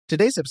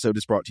Today's episode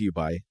is brought to you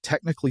by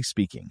Technically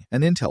Speaking,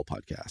 an Intel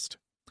podcast.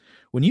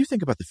 When you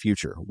think about the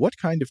future, what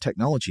kind of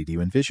technology do you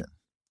envision?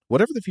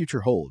 Whatever the future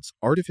holds,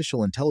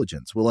 artificial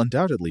intelligence will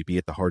undoubtedly be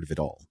at the heart of it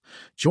all.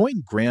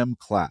 Join Graham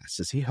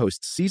Class as he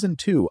hosts Season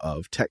 2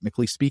 of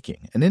Technically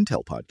Speaking, an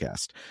Intel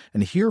podcast,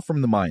 and hear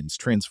from the minds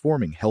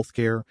transforming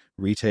healthcare,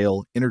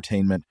 retail,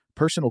 entertainment,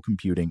 personal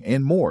computing,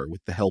 and more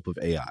with the help of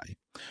AI.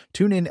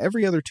 Tune in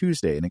every other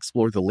Tuesday and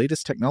explore the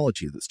latest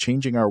technology that's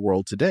changing our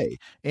world today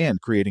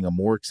and creating a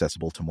more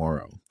accessible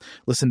tomorrow.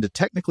 Listen to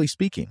Technically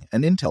Speaking,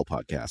 an Intel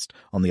podcast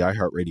on the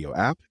iHeartRadio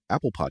app,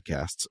 Apple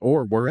Podcasts,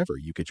 or wherever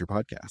you get your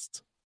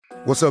podcasts.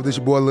 What's up, this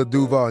your boy Lil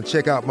Duval, and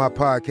check out my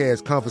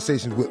podcast,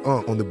 Conversations with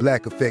Unc, on the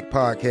Black Effect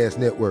Podcast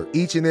Network.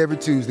 Each and every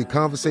Tuesday,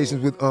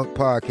 Conversations with Unc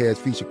podcast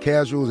feature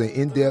casuals and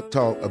in-depth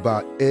talk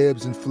about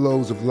ebbs and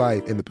flows of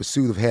life and the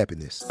pursuit of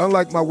happiness.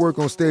 Unlike my work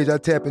on stage, I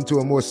tap into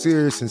a more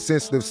serious and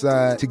sensitive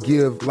side to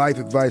give life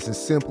advice and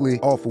simply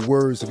offer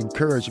words of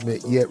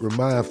encouragement, yet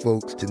remind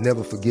folks to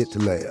never forget to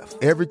laugh.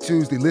 Every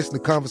Tuesday, listen to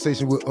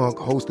Conversations with Unc,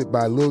 hosted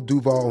by Lil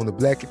Duval on the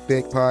Black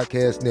Effect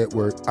Podcast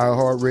Network,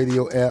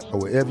 iHeartRadio app,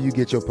 or wherever you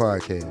get your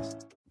podcasts.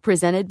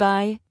 Presented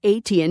by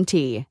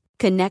AT&T.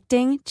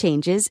 Connecting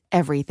changes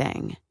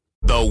everything.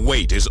 The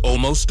wait is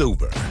almost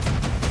over.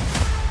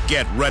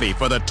 Get ready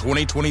for the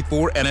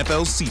 2024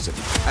 NFL season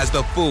as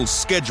the full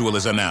schedule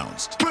is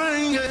announced.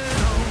 Bring it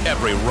on.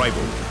 Every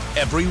rivalry,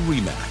 every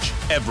rematch,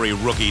 every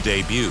rookie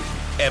debut,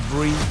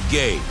 every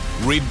game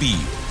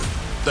revealed.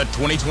 The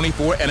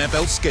 2024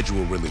 NFL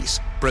schedule release,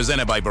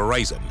 presented by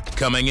Verizon,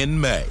 coming in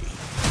May.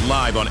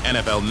 Live on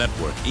NFL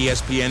Network,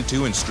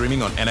 ESPN2, and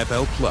streaming on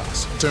NFL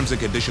Plus. Terms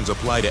and conditions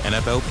apply to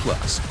NFL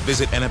Plus.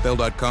 Visit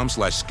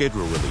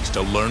NFL.com/schedule release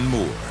to learn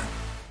more.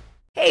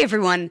 Hey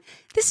everyone,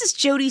 this is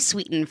Jody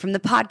Sweeten from the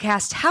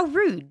podcast How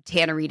Rude,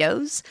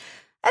 Tanneritos.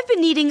 I've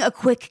been needing a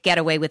quick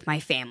getaway with my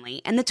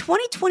family, and the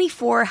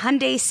 2024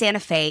 Hyundai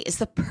Santa Fe is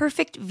the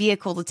perfect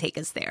vehicle to take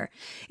us there.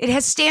 It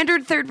has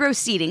standard third-row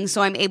seating,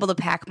 so I'm able to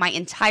pack my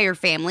entire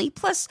family,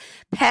 plus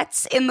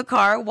pets, in the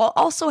car, while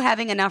also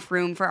having enough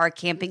room for our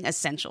camping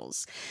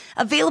essentials.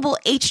 Available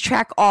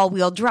H-Track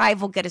all-wheel drive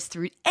will get us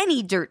through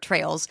any dirt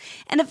trails,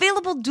 and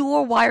available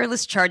dual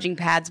wireless charging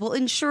pads will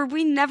ensure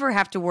we never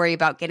have to worry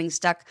about getting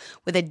stuck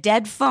with a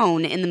dead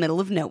phone in the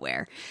middle of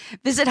nowhere.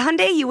 Visit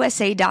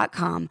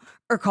HyundaiUSA.com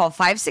or call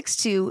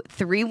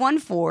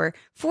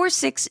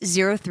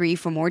 562-314-4603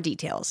 for more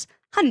details.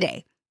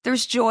 Hyundai,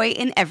 there's joy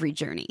in every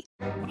journey.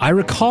 I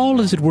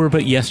recall as it were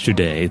but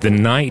yesterday the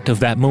night of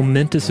that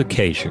momentous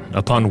occasion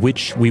upon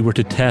which we were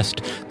to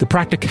test the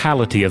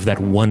practicality of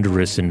that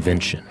wondrous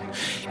invention.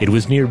 It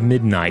was near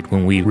midnight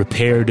when we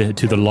repaired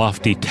to the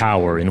lofty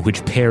tower in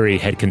which Perry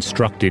had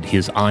constructed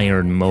his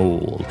iron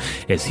mole,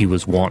 as he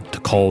was wont to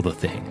call the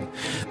thing.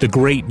 The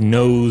great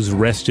nose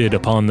rested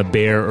upon the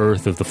bare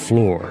earth of the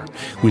floor.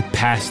 We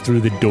passed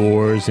through the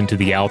doors into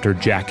the outer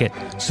jacket,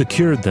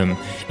 secured them,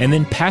 and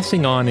then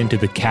passing on into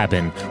the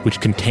cabin, which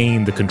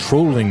contained the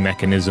controlling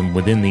mechanism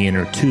within the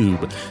inner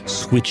tube,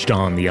 switched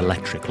on the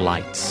electric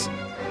lights.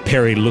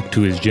 Perry looked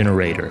to his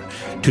generator,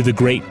 to the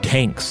great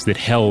tanks that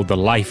held the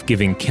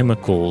life-giving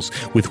chemicals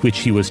with which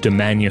he was to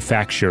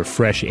manufacture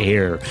fresh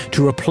air,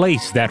 to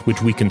replace that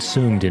which we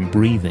consumed in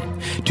breathing,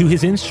 to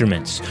his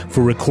instruments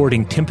for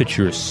recording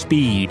temperature,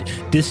 speed,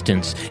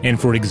 distance,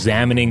 and for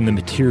examining the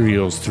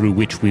materials through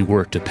which we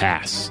were to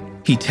pass.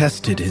 He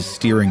tested his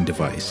steering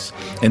device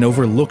and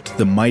overlooked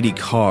the mighty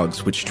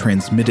cogs which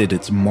transmitted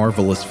its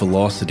marvelous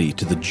velocity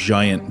to the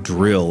giant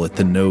drill at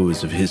the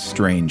nose of his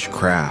strange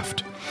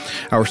craft.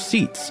 Our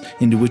seats,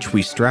 into which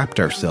we strapped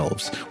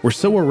ourselves, were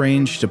so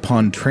arranged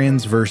upon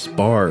transverse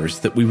bars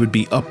that we would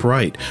be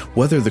upright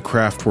whether the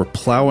craft were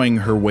plowing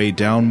her way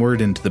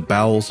downward into the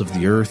bowels of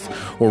the earth,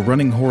 or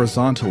running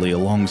horizontally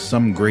along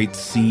some great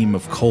seam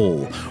of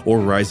coal, or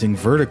rising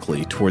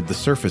vertically toward the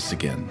surface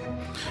again.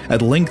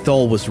 At length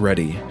all was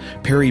ready.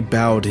 Perry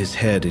bowed his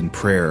head in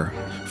prayer.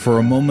 For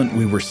a moment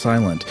we were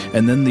silent,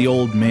 and then the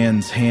old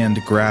man's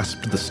hand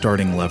grasped the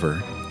starting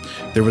lever.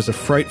 There was a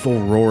frightful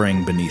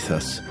roaring beneath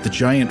us. The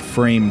giant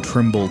frame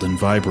trembled and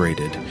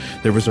vibrated.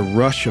 There was a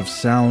rush of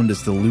sound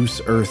as the loose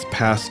earth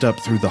passed up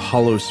through the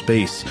hollow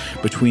space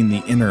between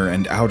the inner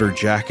and outer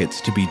jackets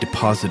to be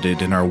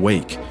deposited in our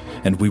wake,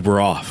 and we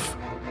were off.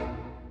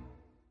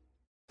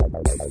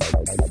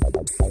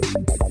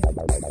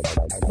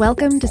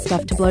 Welcome to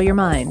Stuff to Blow Your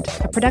Mind,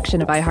 a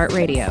production of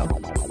iHeartRadio.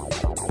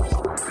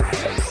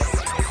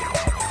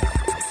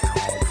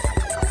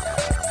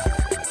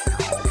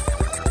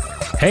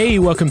 Hey,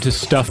 welcome to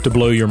Stuff to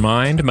Blow Your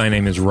Mind. My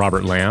name is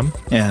Robert Lamb.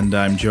 And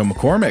I'm Joe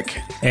McCormick.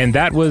 And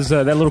that was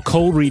that little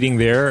cold reading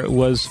there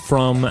was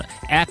from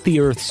At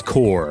the Earth's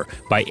Core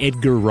by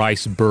Edgar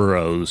Rice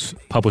Burroughs,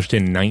 published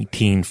in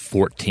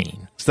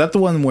 1914. Is that the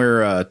one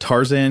where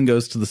Tarzan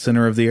goes to the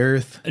center of the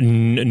earth?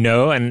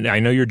 No, and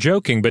I know you're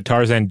joking, but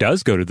Tarzan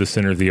does go to the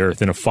center of the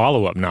earth in a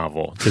follow-up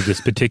novel to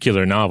this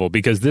particular novel,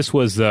 because this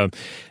was this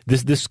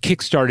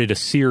kickstarted a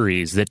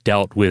series that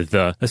dealt with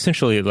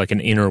essentially like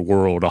an inner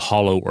world, a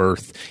hollow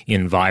earth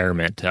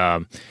environment.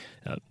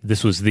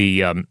 This was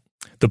the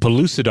the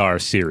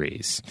Pellucidar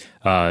series.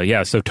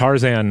 So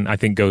Tarzan, I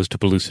think, goes to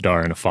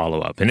Pellucidar in a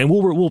follow-up, and then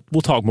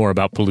we'll talk more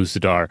about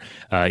Pellucidar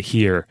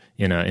here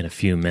in a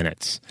few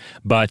minutes.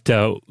 But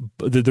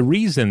the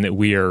reason that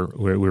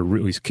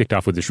we kicked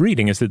off with this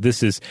reading is that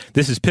this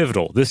is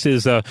pivotal. This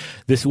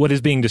what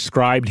is being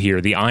described here.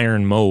 The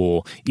Iron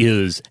Mole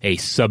is a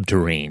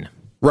subterrane.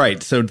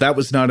 Right, so that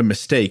was not a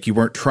mistake. You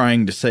weren't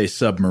trying to say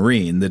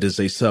submarine. That is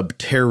a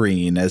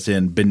subterrane, as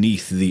in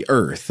beneath the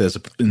earth,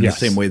 the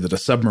same way that a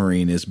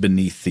submarine is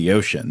beneath the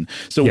ocean.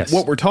 So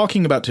what we're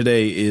talking about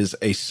today is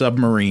a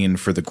submarine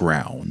for the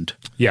ground.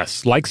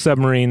 Yes, like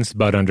submarines,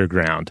 but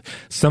underground.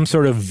 Some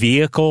sort of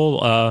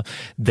vehicle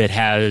that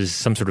has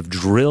some sort of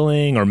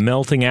drilling or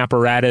melting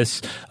apparatus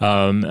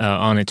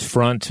on its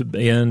front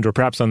end, or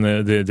perhaps on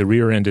the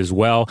rear end as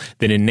well,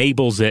 that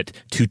enables it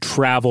to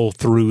travel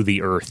through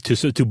the earth,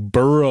 to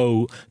burrow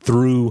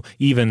through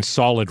even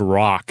solid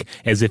rock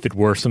as if it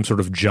were some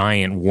sort of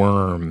giant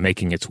worm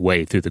making its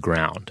way through the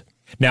ground.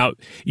 Now,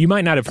 you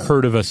might not have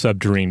heard of a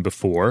submarine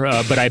before,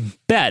 but I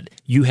bet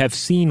you have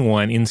seen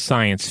one in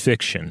science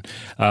fiction.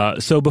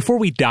 So before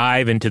we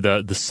dive into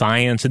the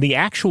science and the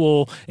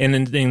actual, and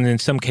in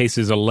some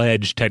cases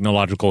alleged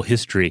technological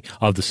history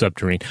of the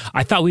submarine,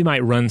 I thought we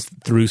might run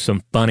through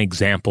some fun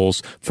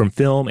examples from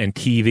film and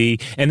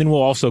TV, and then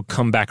we'll also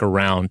come back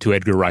around to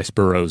Edgar Rice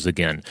Burroughs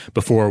again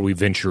before we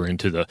venture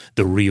into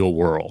the real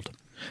world.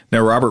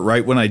 Now, Robert,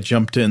 right when I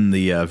jumped in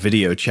the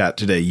video chat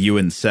today, you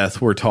and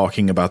Seth were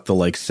talking about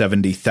the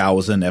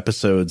 70,000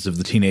 episodes of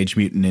the Teenage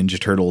Mutant Ninja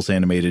Turtles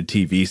animated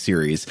TV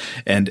series,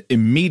 and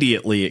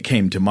immediately it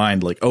came to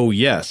mind oh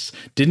yes,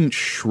 didn't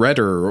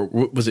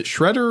Shredder, was it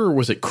Shredder or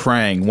was it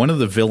Krang? One of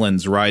the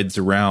villains rides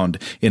around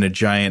in a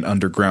giant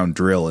underground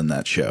drill in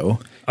that show.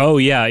 Oh,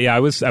 yeah. I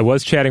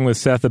was chatting with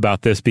Seth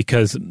about this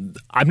because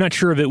I'm not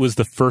sure if it was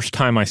the first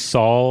time I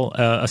saw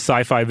a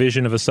sci-fi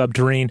vision of a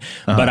submarine,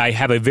 but I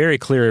have a very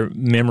clear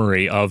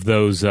memory of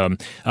those.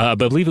 I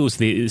believe it was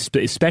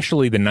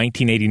especially the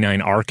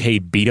 1989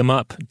 arcade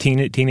beat-em-up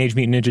Teenage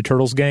Mutant Ninja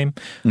Turtles game.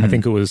 Mm-hmm. I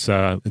think it was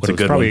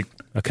probably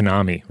a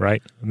Konami,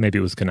 right? Maybe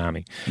it was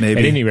Konami. Maybe.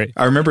 At any rate,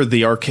 I remember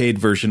the arcade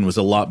version was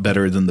a lot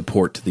better than the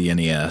port to the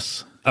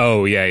NES.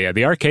 Oh, yeah.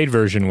 The arcade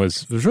version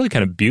was really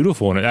kind of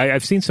beautiful, and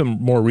I've seen some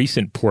more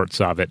recent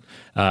ports of it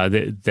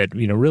that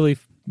really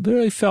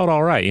felt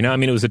all right.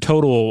 It was a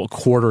total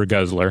quarter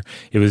guzzler.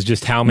 It was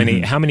just how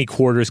many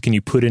quarters can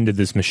you put into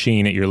this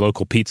machine at your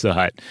local Pizza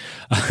Hut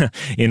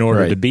in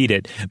order to beat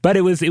it? But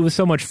it was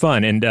so much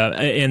fun.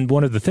 And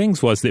one of the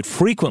things was that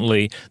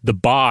frequently the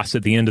boss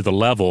at the end of the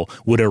level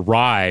would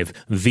arrive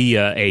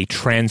via a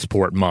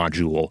transport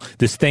module.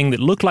 This thing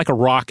that looked like a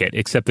rocket,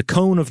 except the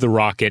cone of the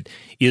rocket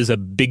is a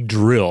big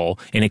drill,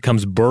 and it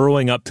comes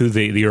burrowing up through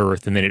the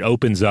earth, and then it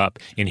opens up,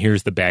 and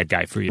here's the bad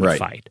guy for you to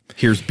fight.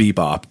 Here's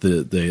Bebop,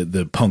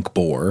 the punk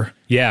boar.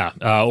 Yeah,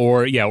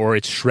 or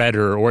it's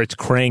Shredder, or it's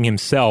Krang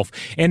himself.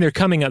 And they're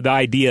coming up, the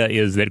idea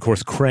is that, of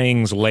course,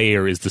 Krang's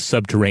lair is the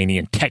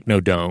subterranean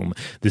Technodome,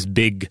 this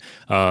big,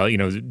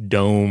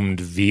 domed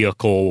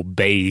vehicle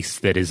base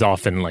that is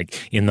often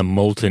in the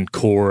molten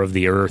core of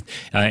the earth.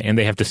 And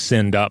they have to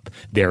send up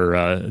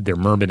their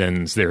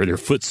myrmidons, their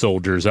foot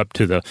soldiers up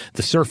to the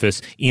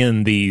surface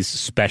in these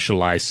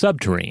specialized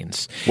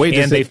subterranes. Wait,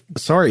 is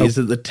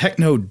it the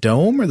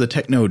Technodome or the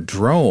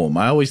Technodrome?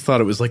 I always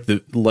thought it was like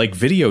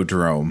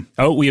Videodrome.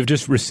 Oh, we have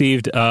just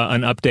received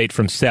an update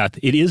from Seth.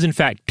 It is, in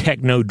fact,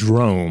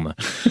 Technodrome,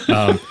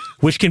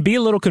 which can be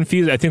a little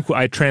confusing. I think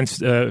I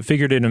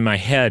figured it in my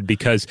head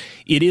because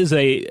it is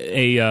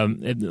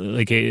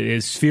a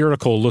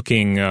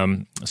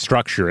spherical-looking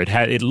structure.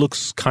 It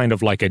looks kind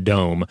of like a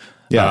dome.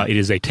 Yeah. It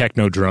is a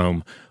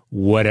Technodrome,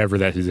 whatever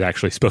that is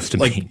actually supposed to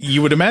mean.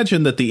 You would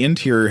imagine that the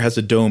interior has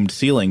a domed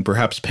ceiling,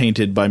 perhaps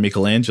painted by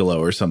Michelangelo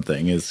or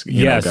something. But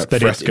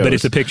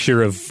it's a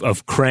picture of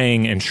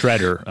Krang and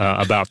Shredder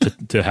about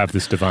to have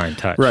this divine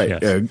touch. Right.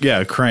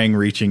 Yes. Krang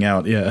reaching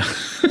out. Yeah.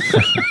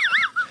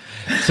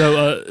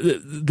 So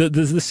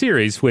the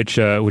series, which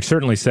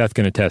certainly Seth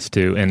can attest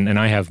to, and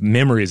I have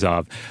memories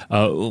of,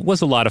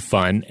 was a lot of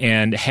fun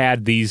and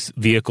had these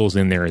vehicles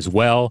in there as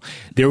well.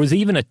 There was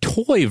even a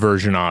toy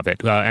version of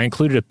it. I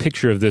included a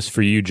picture of this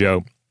for you,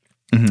 Joe.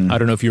 Mm-hmm. I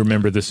don't know if you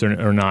remember this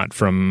or not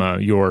from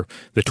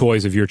the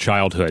toys of your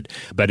childhood,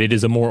 but it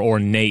is a more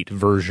ornate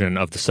version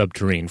of the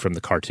submarine from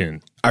the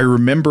cartoon. I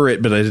remember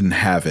it, but I didn't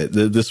have it.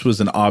 This was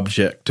an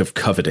object of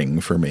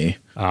coveting for me.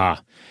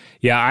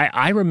 Yeah,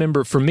 I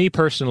remember, for me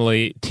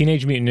personally,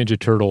 Teenage Mutant Ninja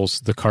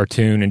Turtles, the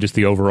cartoon, and just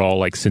the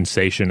overall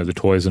sensation of the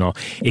toys and all,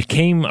 it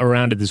came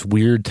around at this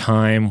weird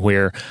time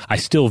where I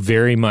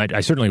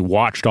certainly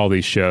watched all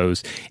these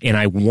shows, and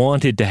I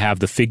wanted to have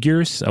the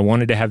figures. I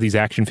wanted to have these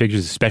action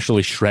figures,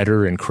 especially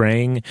Shredder and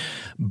Krang,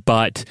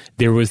 but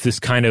there was this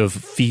kind of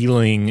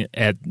feeling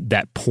at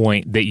that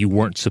point that you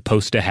weren't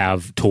supposed to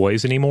have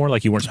toys anymore,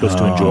 you weren't supposed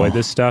to enjoy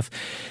this stuff,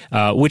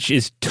 which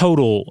is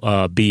total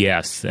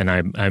BS. And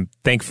I'm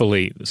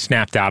thankfully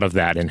snapped out of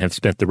that and have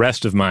spent the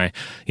rest of my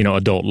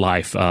adult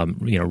life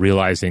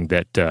realizing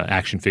that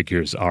action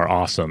figures are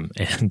awesome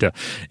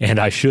and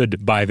I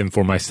should buy them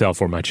for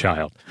myself or my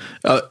child.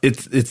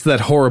 It's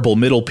that horrible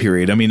middle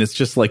period. I mean, it's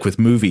just like with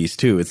movies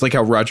too. It's like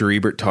how Roger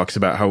Ebert talks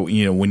about how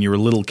when you're a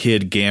little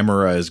kid,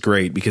 Gamera is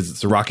great because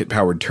it's a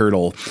rocket-powered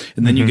turtle,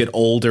 and then you get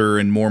older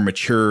and more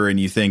mature, and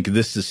you think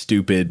this is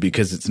stupid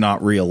because it's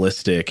not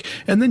realistic,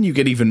 and then you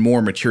get even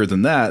more mature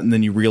than that, and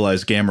then you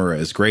realize Gamera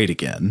is great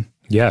again.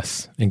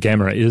 Yes, and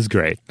Gamera is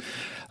great.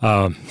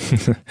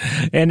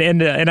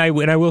 And I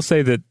will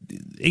say that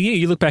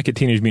you look back at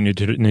Teenage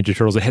Mutant Ninja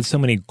Turtles, it had so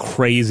many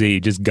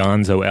crazy, just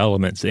gonzo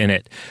elements in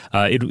it.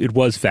 It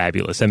was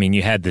fabulous. I mean,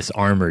 you had this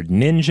armored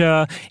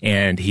ninja,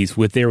 and he's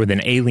there with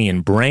an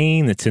alien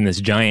brain that's in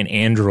this giant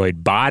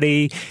android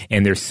body,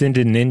 and they're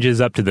sending ninjas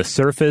up to the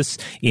surface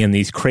in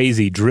these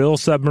crazy drill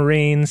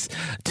submarines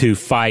to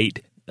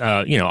fight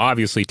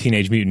obviously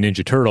Teenage Mutant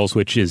Ninja Turtles,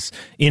 which is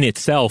in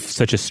itself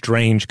such a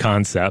strange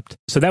concept.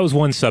 So that was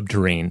one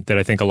subterrane that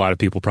I think a lot of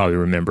people probably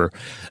remember.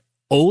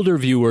 Older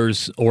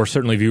viewers, or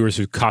certainly viewers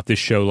who caught this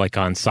show like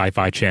on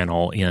Sci-Fi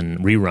Channel in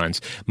reruns,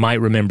 might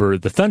remember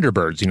the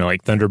Thunderbirds,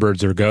 like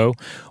Thunderbirds or Go.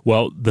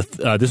 Well,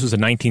 this was a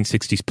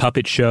 1960s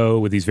puppet show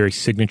with these very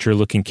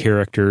signature-looking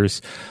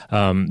characters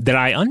that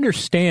I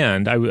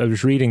understand. I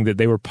was reading that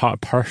they were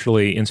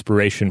partially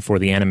inspiration for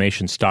the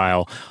animation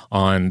style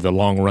on the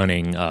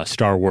long-running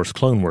Star Wars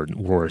Clone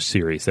Wars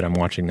series that I'm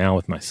watching now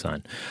with my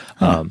son.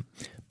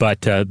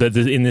 But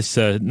in this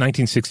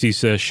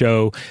 1960s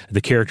show,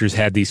 the characters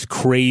had these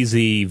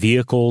crazy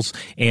vehicles,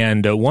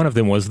 and one of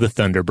them was the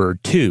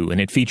Thunderbird 2, and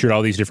it featured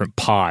all these different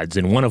pods,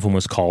 and one of them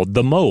was called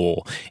the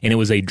Mole, and it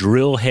was a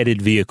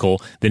drill-headed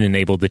vehicle that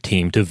enabled the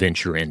team to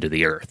venture into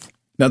the Earth.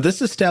 Now,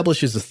 this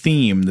establishes a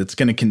theme that's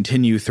going to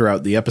continue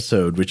throughout the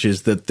episode, which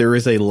is that there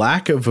is a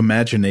lack of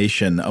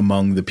imagination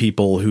among the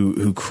people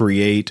who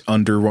create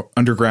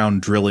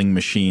underground drilling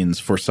machines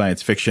for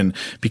science fiction,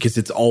 because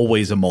it's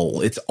always a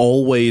mole. It's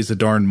always a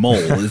darn mole.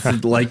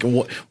 It's like,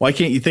 why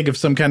can't you think of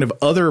some kind of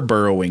other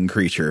burrowing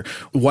creature?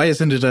 Why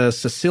isn't it a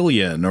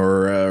Sicilian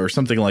or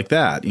something like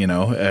that?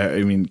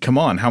 I mean, come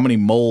on, how many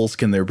moles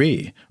can there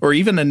be? Or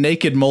even a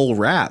naked mole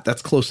rat.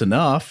 That's close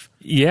enough.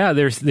 Yeah,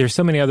 there's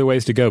so many other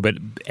ways to go, but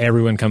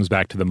everyone comes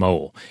back to the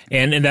mole,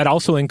 and that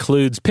also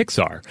includes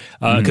Pixar,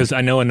 because I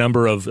know a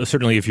number of,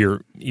 certainly if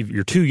you're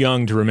too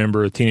young to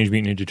remember Teenage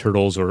Mutant Ninja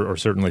Turtles or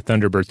certainly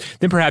Thunderbirds,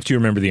 then perhaps you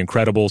remember The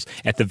Incredibles.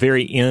 At the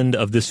very end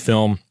of this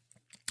film,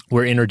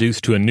 we're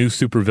introduced to a new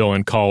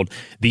supervillain called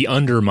the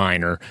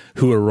Underminer,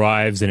 who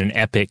arrives in an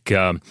epic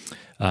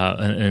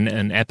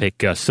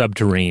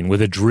subterrane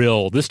with a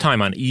drill, this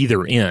time on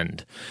either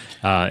end.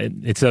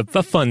 It's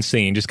a fun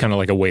scene, just kind of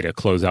like a way to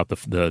close out the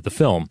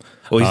film.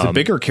 Well, he's a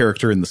bigger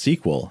character in the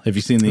sequel. Have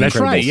you seen The Incredibles? That's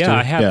right.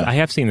 Yeah, too? I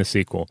have seen the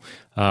sequel.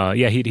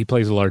 He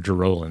plays a larger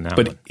role in that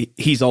one. But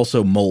he's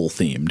also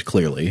mole-themed,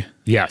 clearly.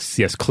 Yes,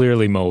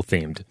 clearly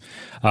mole-themed.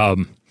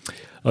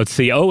 Let's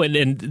see. Oh,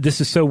 and this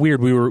is so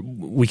weird.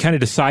 We kind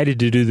of decided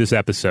to do this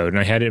episode, and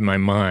I had it in my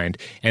mind,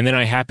 and then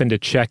I happened to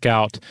check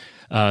out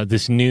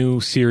this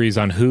new series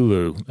on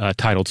Hulu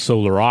titled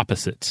Solar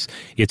Opposites.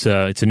 It's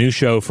a new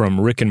show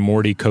from Rick and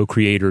Morty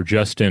co-creator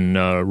Justin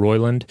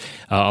Roiland,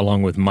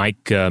 along with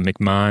Mike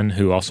McMahon,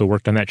 who also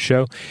worked on that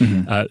show.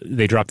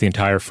 They dropped the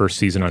entire first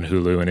season on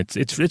Hulu, and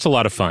it's a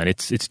lot of fun.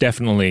 It's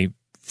definitely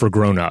for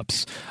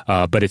grown-ups,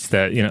 but it's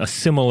a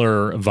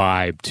similar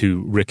vibe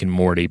to Rick and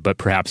Morty, but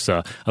perhaps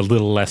a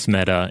little less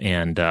meta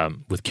and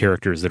with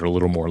characters that are a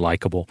little more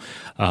likable.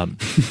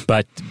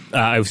 But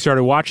I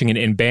started watching it,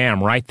 and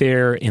bam, right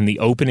there in the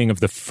opening of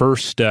the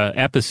first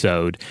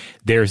episode,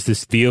 there's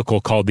this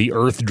vehicle called the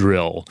Earth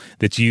Drill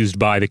that's used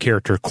by the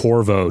character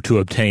Corvo to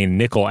obtain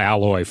nickel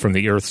alloy from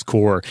the Earth's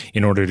core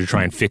in order to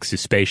try and fix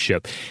his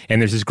spaceship.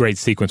 And there's this great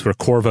sequence where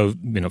Corvo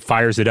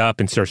fires it up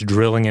and starts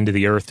drilling into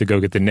the Earth to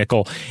go get the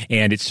nickel,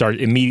 and it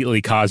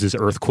immediately causes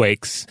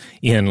earthquakes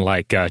in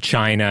like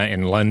China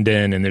and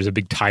London, and there's a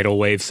big tidal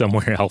wave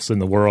somewhere else in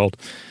the world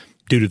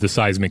due to the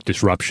seismic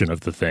disruption of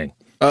the thing.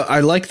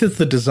 I like that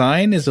the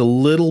design is a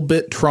little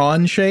bit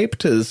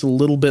Tron-shaped. It's a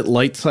little bit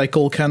light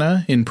cycle kind of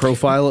in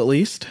profile, at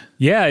least.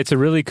 Yeah, it's a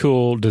really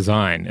cool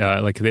design.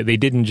 Like they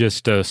didn't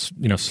just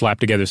slap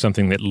together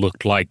something that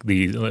looked like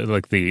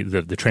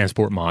the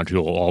transport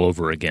module all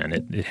over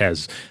again. It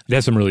has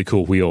some really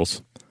cool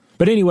wheels.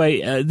 But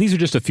anyway, these are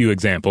just a few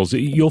examples.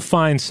 You'll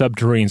find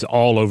subterranes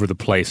all over the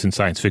place in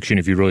science fiction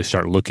if you really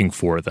start looking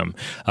for them.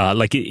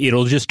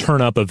 It'll just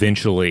turn up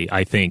eventually,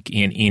 I think,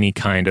 in any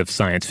kind of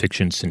science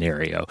fiction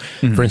scenario.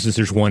 For instance,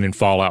 there's one in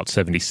Fallout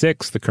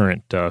 76, the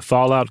current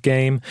Fallout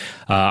game.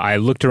 I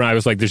looked around, I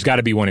was like, there's got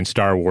to be one in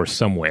Star Wars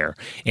somewhere.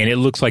 And it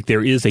looks like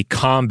there is a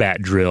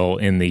combat drill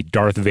in the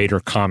Darth Vader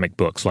comic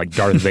books, like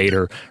Darth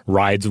Vader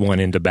rides one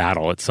into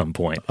battle at some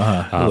point.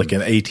 Like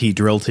an AT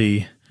drill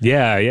tee.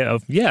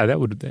 Yeah, that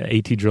would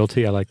AT drill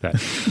T. I like that.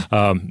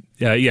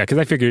 because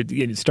I figured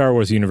in Star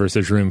Wars universe,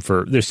 there's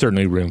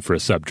certainly room for a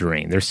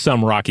subterrane. There's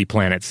some rocky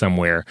planet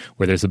somewhere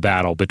where there's a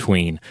battle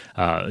between,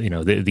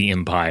 the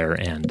Empire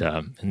and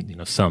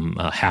some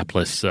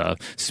hapless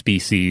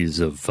species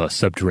of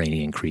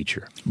subterranean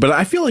creature. But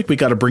I feel like we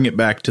got to bring it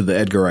back to the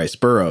Edgar Rice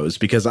Burroughs,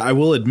 because I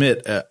will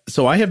admit,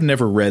 so I have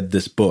never read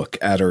this book,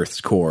 At Earth's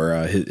Core,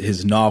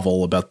 his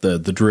novel about the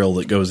drill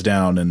that goes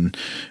down, and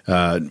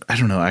I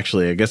don't know,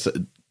 actually, I guess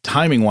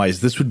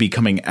timing-wise, this would be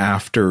coming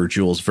after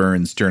Jules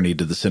Verne's Journey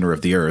to the Center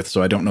of the Earth,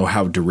 so I don't know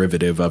how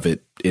derivative of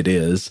it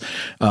is.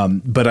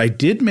 But I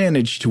did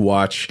manage to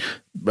watch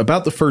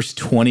about the first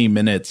 20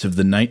 minutes of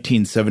the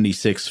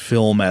 1976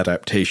 film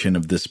adaptation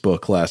of this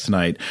book last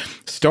night,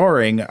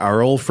 starring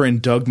our old friend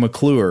Doug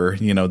McClure,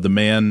 the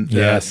man.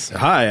 Yes.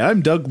 Hi,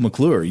 I'm Doug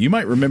McClure. You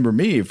might remember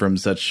me from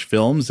such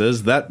films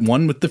as that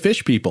one with the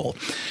fish people.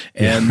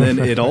 And then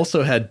it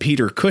also had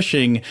Peter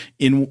Cushing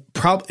in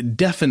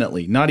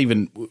definitely,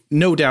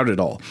 no doubt at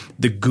all,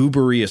 the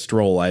gooberiest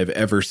role I've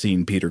ever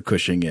seen Peter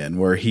Cushing in,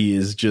 where he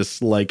is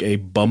just like a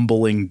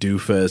bumbling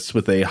doofus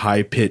with a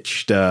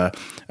high-pitched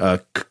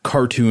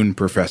cartoon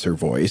professor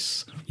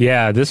voice.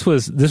 Yeah, this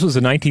was a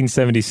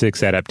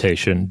 1976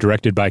 adaptation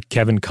directed by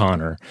Kevin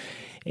Connor.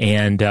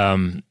 And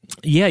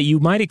you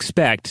might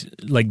expect,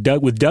 like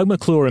with Doug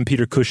McClure and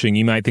Peter Cushing,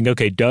 you might think,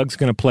 okay, Doug's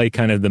going to play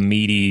kind of the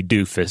meaty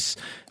doofus,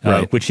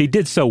 right, which he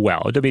did so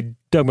well. I mean,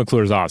 Doug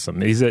McClure is awesome.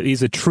 He's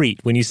a treat.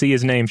 When you see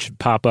his name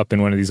pop up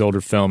in one of these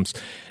older films,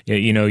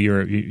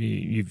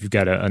 you've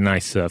got a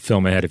nice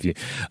film ahead of you.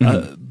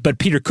 Mm-hmm. But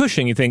Peter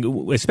Cushing, you think,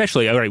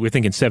 especially, all right, we're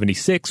thinking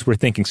 76, we're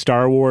thinking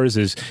Star Wars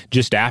is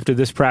just after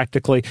this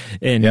practically,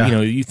 and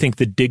you think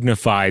the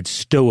dignified,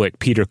 stoic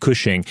Peter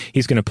Cushing,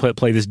 he's going to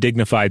play this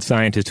dignified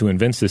scientist who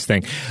invents this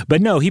thing.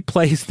 But no, he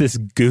plays this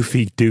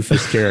goofy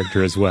doofus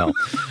character as well,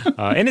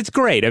 and it's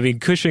great. I mean,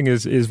 Cushing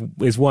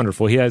is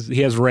wonderful. He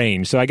has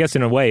range, so I guess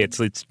in a way it's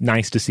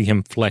nice to see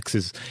him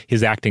flex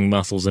his acting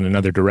muscles in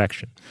another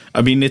direction.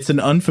 I mean, it's an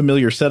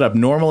unfamiliar setup.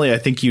 Normally, I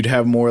think you'd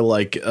have more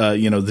like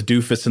the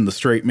doofus and the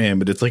straight man,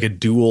 but it's like a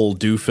dual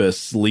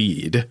doofus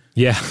lead.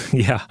 Yeah.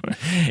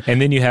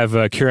 And then you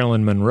have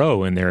Carolyn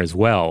Monroe in there as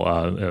well,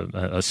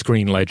 a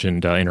screen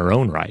legend in her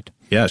own right.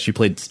 Yeah, she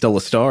played Stella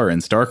Starr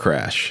in Star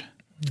Crash.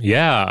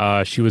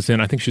 Yeah, she was in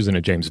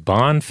a James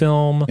Bond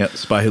film. Yeah,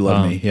 Spy Who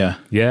Loved Me, yeah.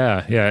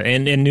 Yeah,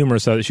 and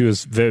numerous other. She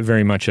was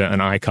very much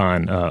an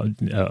icon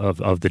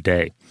of the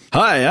day.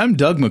 Hi, I'm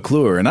Doug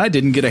McClure, and I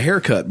didn't get a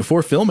haircut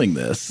before filming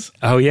this.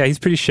 Oh, yeah, he's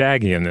pretty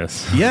shaggy in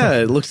this.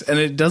 Yeah,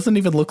 it doesn't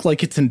even look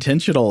like it's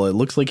intentional. It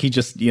looks like he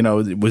just,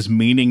 was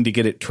meaning to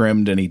get it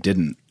trimmed, and he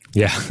didn't.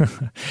 Yeah.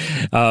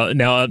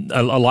 Now,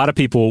 a lot of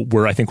people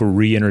were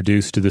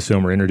reintroduced to this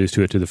film, or introduced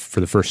to it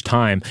for the first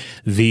time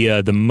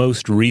via the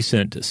most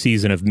recent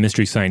season of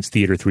Mystery Science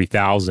Theater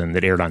 3000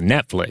 that aired on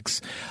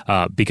Netflix,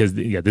 because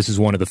this is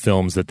one of the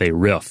films that they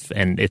riff,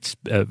 and it's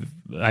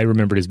I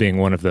remember it as being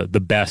one of the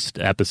best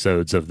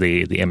episodes of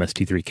the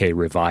MST3K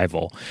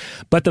revival.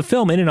 But the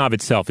film in and of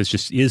itself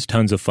is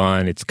tons of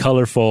fun. It's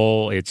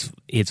colorful. It's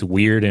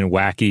weird and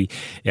wacky.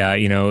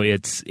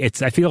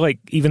 I feel like,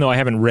 even though I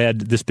haven't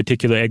read this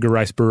particular Edgar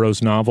Rice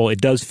Burroughs novel, it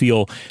does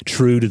feel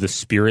true to the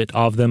spirit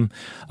of them,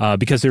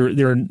 because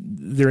there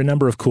are a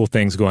number of cool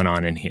things going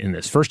on in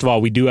this. First of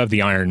all, we do have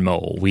the Iron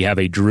Mole. We have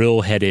a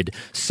drill-headed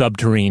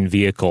subterranean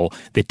vehicle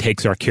that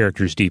takes our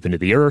characters deep into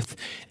the earth,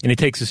 and it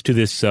takes us to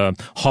this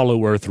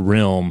hollow earth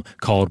realm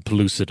called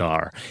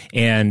Pellucidar.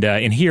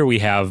 And here we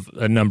have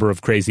a number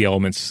of crazy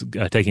elements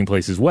taking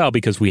place as well,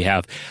 because we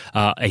have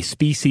a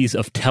species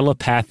of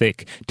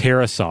telepathic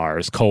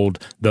pterosaurs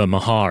called the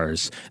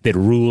Mahars that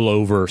rule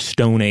over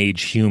Stone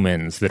Age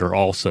humans that are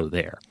also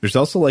there. There's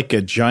also like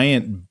a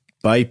giant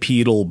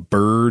bipedal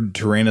bird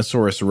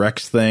Tyrannosaurus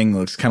Rex thing.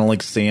 Looks kind of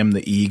like Sam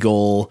the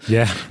Eagle.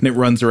 Yeah. And it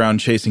runs around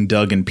chasing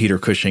Doug and Peter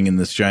Cushing in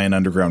this giant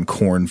underground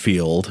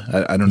cornfield.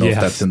 I don't know if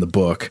that's in the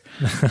book.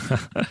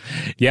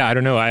 Yeah, I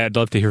don't know. I'd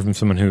love to hear from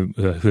someone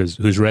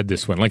who's read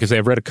this one. Like I say,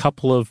 I've read a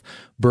couple of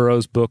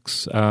Burroughs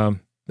books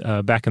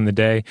back in the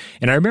day,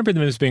 and I remember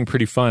them as being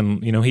pretty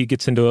fun. He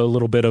gets into a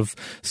little bit of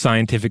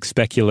scientific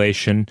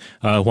speculation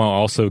while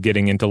also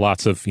getting into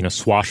lots of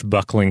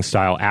swashbuckling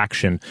style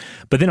action,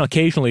 but then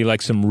occasionally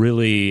like some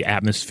really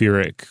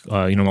atmospheric,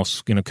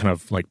 almost kind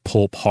of like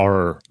pulp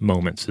horror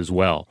moments as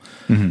well.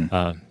 Mm-hmm.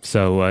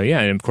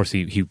 And of course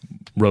he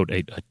wrote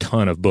a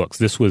ton of books.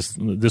 This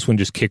one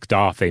just kicked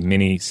off a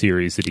mini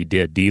series that he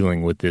did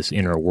dealing with this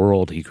inner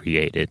world he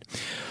created.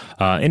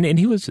 And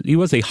he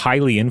was a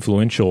highly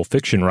influential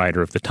fiction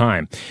writer of the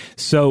time.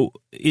 So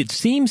it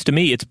seems to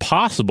me it's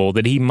possible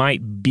that he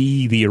might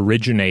be the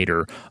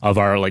originator of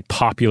our like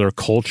popular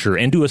culture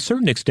and to a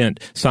certain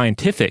extent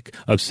scientific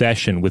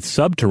obsession with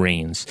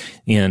subterranes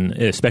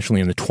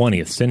especially in the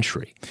 20th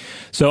century.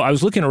 So I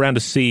was looking around to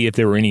see if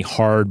there were any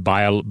hard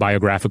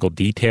biographical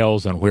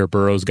details on where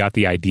Burroughs got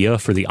the idea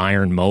for the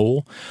Iron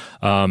Mole.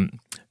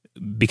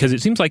 because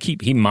it seems like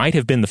he might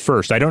have been the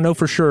first. I don't know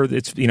for sure.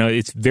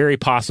 It's very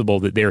possible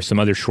that there are some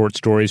other short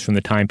stories from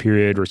the time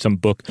period or some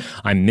book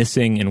I'm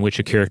missing in which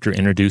a character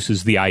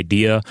introduces the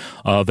idea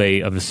of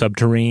a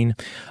subterrane,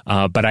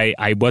 but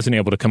I wasn't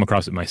able to come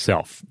across it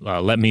myself.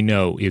 Let me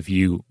know if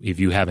you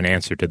have an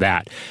answer to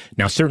that.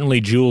 Now,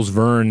 certainly Jules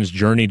Verne's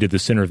Journey to the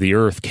Center of the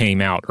Earth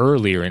came out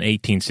earlier in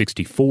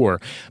 1864,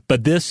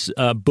 but this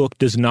book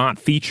does not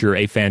feature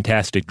a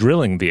fantastic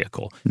drilling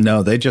vehicle.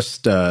 No, they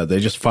just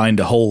find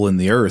a hole in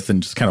the earth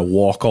and just kind of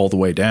walk all the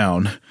way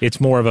down. It's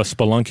more of a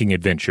spelunking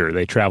adventure.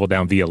 They travel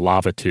down via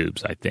lava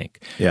tubes, I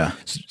think. Yeah.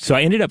 So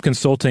I ended up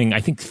consulting, I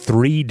think,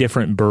 3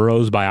 different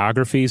Burroughs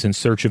biographies in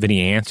search of any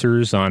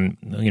answers on,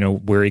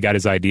 where he got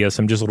his ideas.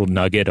 Some just little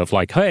nugget of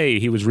like, hey,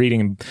 he was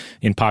reading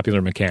in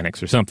Popular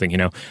Mechanics or something,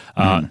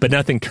 but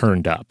nothing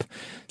turned up.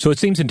 So it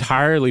seems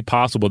entirely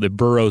possible that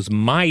Burroughs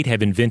might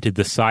have invented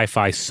the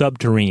sci-fi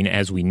subterrane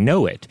as we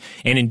know it,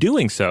 and in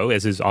doing so,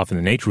 as is often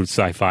the nature with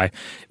sci-fi,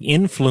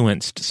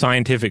 influenced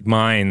scientific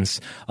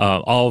minds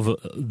of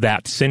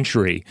that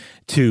century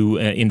to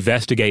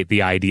investigate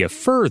the idea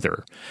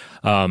further.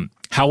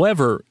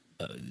 However,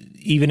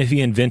 even if he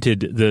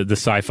invented the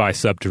sci-fi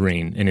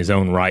subterrane in his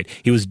own right,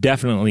 he was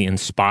definitely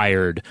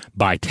inspired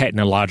by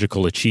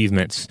technological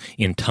achievements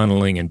in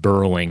tunneling and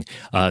burrowing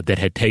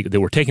that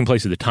were taking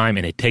place at the time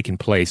and had taken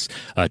place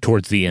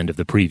towards the end of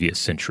the previous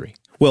century.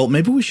 Well,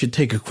 maybe we should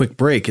take a quick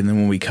break, and then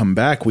when we come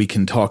back, we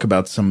can talk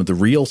about some of the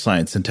real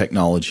science and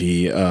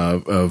technology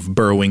of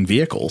burrowing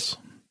vehicles.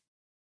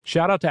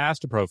 Shout out to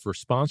Astepro for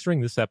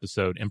sponsoring this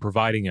episode and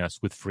providing us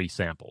with free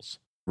samples.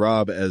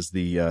 Rob, as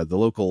the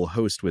local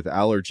host with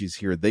allergies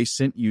here, they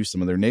sent you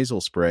some of their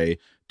nasal spray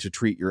to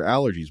treat your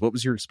allergies. What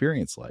was your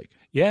experience like?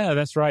 Yeah,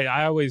 that's right.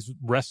 I always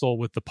wrestle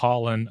with the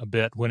pollen a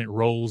bit when it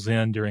rolls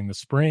in during the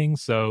spring,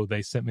 so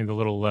they sent me the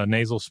little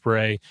nasal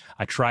spray.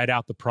 I tried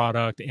out the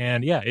product,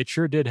 and yeah, it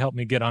sure did help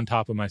me get on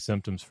top of my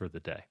symptoms for the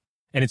day.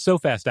 And it's so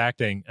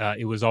fast-acting,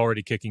 it was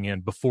already kicking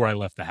in before I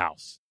left the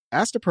house.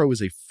 Astepro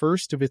is a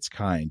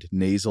first-of-its-kind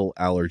nasal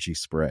allergy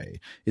spray.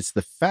 It's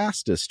the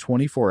fastest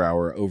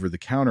 24-hour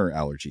over-the-counter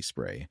allergy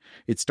spray.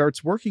 It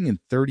starts working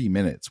in 30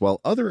 minutes,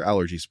 while other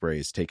allergy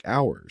sprays take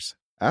hours.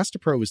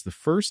 Astepro is the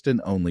first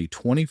and only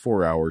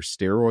 24-hour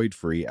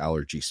steroid-free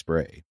allergy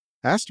spray.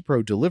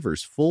 Astepro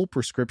delivers full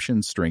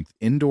prescription-strength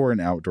indoor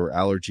and outdoor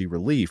allergy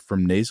relief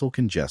from nasal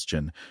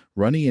congestion,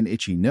 runny and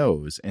itchy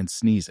nose, and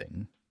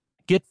sneezing.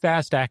 Get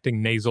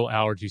fast-acting nasal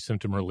allergy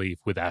symptom relief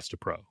with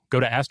Astepro. Go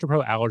to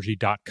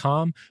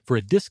asteproallergy.com for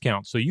a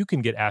discount so you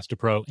can get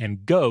Astepro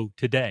and go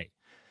today.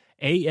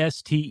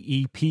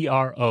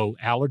 ASTEPRO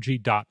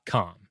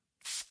allergy.com.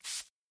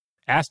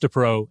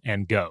 Astepro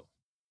and go.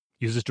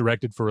 Use as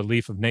directed for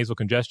relief of nasal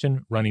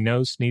congestion, runny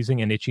nose,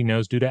 sneezing, and itchy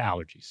nose due to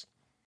allergies.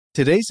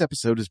 Today's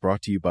episode is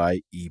brought to you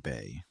by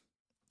eBay.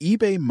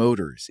 eBay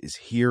Motors is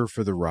here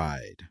for the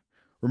ride.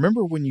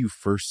 Remember when you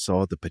first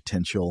saw the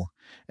potential?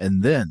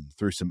 And then,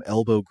 through some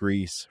elbow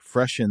grease,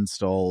 fresh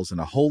installs, and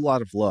a whole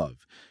lot of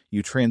love,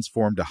 you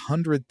transformed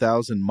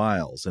 100,000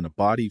 miles and a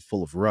body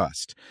full of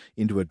rust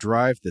into a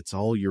drive that's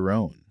all your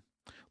own.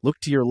 Look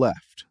to your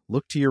left.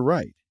 Look to your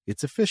right.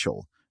 It's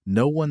official.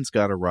 No one's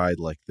got a ride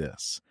like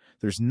this.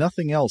 There's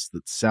nothing else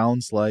that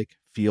sounds like,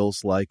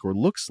 feels like, or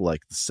looks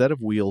like the set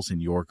of wheels in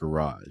your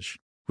garage.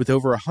 With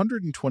over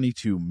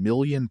 122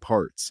 million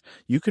parts,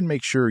 you can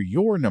make sure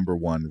your number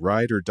one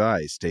ride or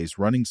die stays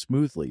running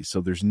smoothly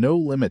so there's no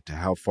limit to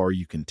how far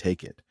you can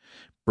take it.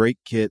 Brake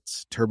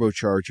kits,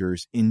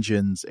 turbochargers,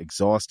 engines,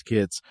 exhaust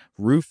kits,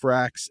 roof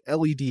racks,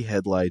 LED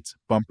headlights,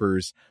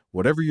 bumpers,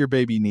 whatever your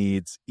baby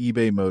needs,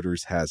 eBay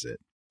Motors has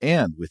it.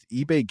 And with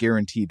eBay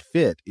Guaranteed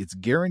Fit, it's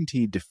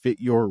guaranteed to fit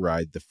your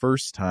ride the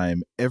first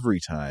time, every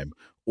time,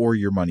 or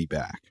your money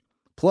back.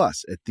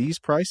 Plus, at these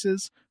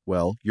prices,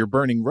 well, you're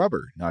burning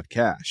rubber, not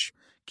cash.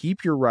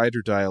 Keep your ride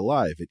or die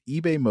alive at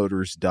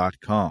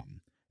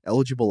ebaymotors.com.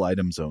 Eligible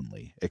items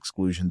only.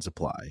 Exclusions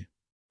apply.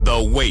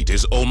 The wait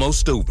is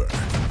almost over.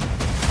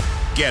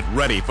 Get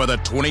ready for the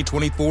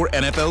 2024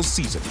 NFL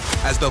season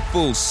as the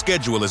full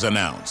schedule is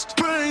announced.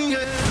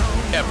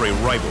 Every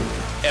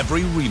rivalry,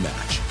 every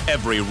rematch,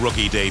 every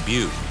rookie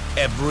debut,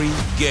 every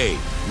game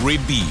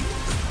revealed.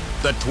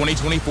 The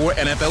 2024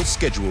 NFL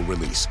schedule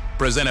release,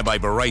 presented by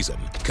Verizon,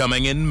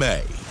 coming in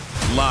May.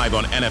 Live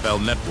on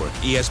NFL Network,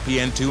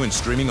 ESPN2, and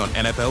streaming on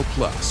NFL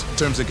Plus.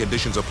 Terms and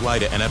conditions apply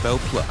to NFL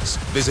Plus.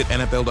 Visit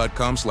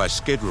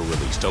NFL.com/schedule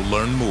release to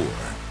learn more.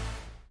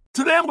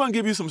 Today I'm going to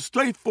give you some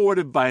straightforward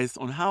advice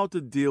on how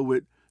to deal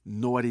with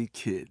naughty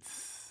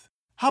kids.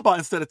 How about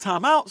instead of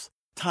timeouts,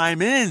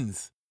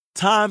 time-ins?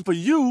 Time for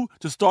you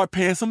to start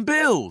paying some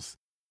bills.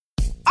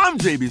 I'm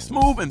JB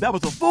Smoove, and that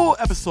was a full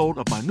episode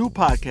of my new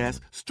podcast,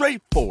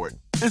 Straightforward,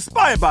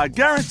 inspired by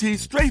guaranteed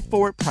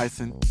straightforward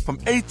pricing from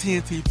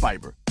AT&T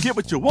Fiber. Get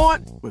what you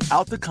want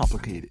without the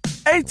complicated.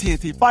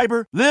 AT&T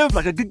Fiber, live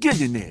like a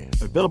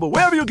gigillionaire. Available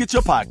wherever you get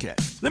your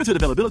podcasts. Limited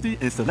availability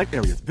in select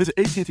areas. Visit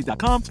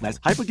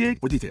AT&T.com/hypergig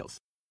for details.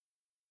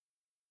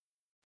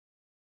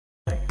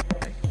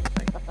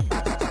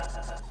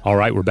 All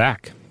right, we're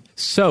back.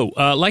 So,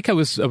 like I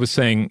was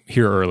saying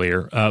here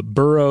earlier,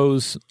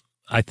 Burroughs,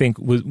 I think,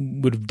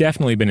 would have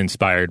definitely been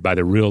inspired by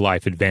the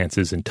real-life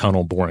advances in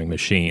tunnel boring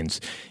machines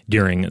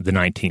during the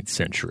 19th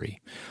century.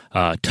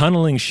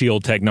 Tunneling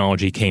shield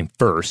technology came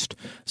first,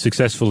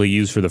 successfully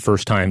used for the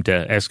first time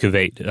to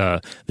excavate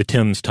the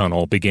Thames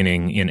Tunnel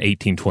beginning in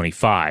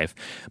 1825.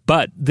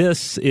 But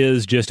this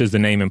is, just as the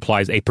name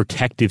implies, a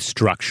protective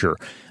structure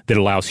that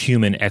allows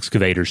human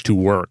excavators to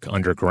work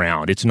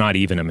underground. It's not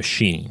even a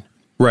machine.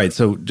 Right.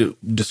 So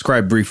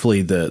describe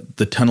briefly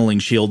the tunneling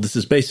shield. This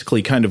is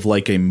basically kind of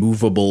like a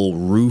movable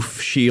roof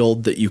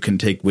shield that you can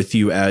take with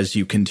you as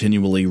you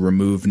continually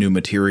remove new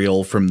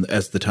material from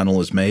as the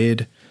tunnel is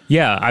made.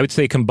 Yeah, I would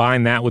say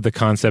combine that with the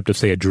concept of,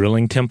 say, a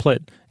drilling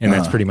template, and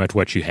that's pretty much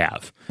what you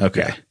have.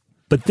 Okay. Yeah.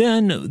 But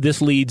then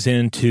this leads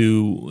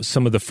into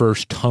some of the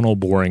first tunnel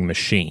boring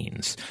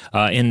machines.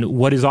 And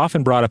what is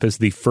often brought up as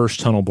the first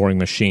tunnel boring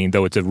machine,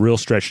 though it's a real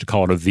stretch to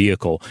call it a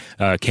vehicle,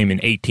 came in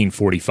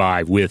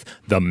 1845 with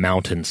the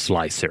Mountain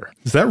Slicer.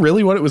 Is that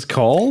really what it was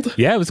called?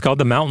 Yeah, it was called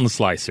the Mountain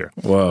Slicer.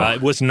 Whoa.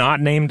 It was not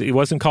named, it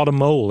wasn't called a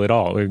mole at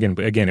all.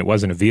 Again, it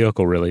wasn't a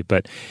vehicle really,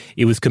 but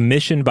it was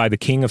commissioned by the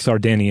King of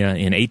Sardinia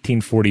in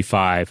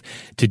 1845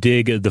 to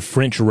dig the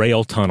French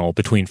rail tunnel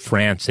between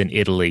France and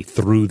Italy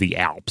through the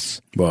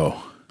Alps. Whoa.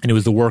 And it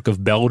was the work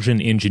of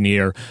Belgian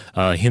engineer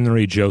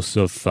Henry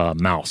Joseph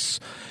Mauss.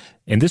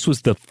 And this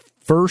was the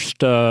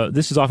first,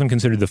 this is often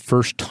considered the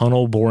first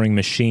tunnel boring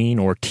machine,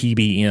 or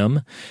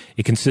TBM.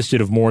 It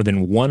consisted of more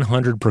than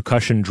 100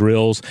 percussion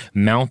drills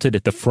mounted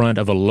at the front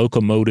of a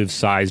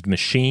locomotive-sized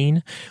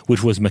machine,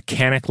 which was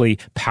mechanically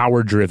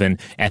power-driven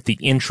at the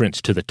entrance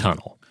to the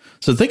tunnel.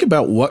 So think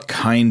about what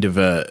kind of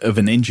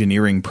an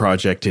engineering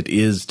project it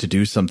is to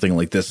do something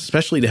like this,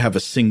 especially to have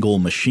a single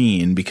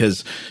machine,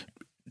 because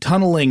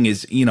tunneling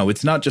is,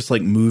 it's not just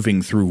like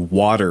moving through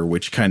water,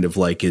 which kind of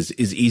like is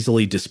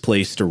easily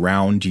displaced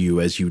around you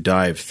as you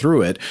dive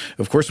through it.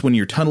 Of course, when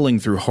you're tunneling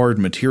through hard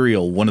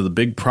material, one of the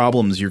big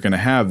problems you're going to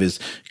have is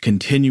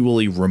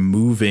continually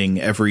removing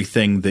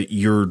everything that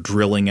you're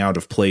drilling out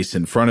of place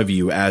in front of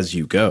you as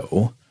you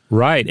go.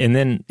 Right. And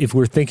then if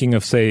we're thinking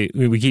of, say,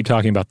 we keep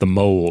talking about the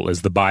mole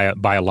as the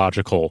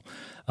biological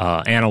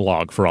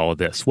analog for all of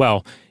this.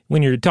 Well,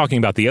 when you're talking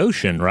about the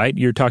ocean, right,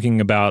 you're talking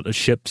about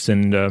ships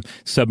and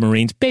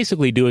submarines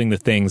basically doing the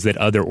things that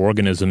other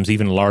organisms,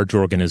 even large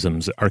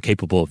organisms, are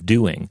capable of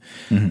doing.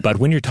 Mm-hmm. But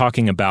when you're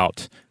talking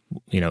about,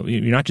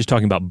 you're not just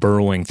talking about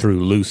burrowing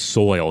through loose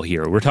soil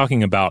here. We're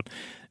talking about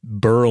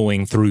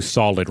burrowing through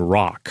solid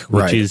rock,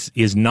 which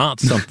is not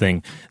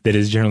something that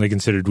is generally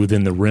considered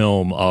within the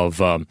realm of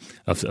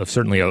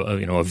certainly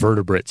a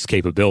vertebrate's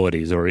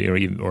capabilities or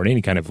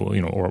any kind of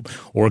or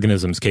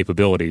organism's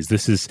capabilities.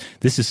 This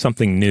is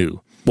something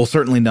new. Well,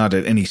 certainly not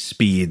at any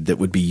speed that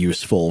would be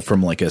useful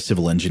from like a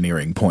civil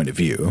engineering point of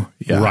view.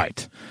 Yeah.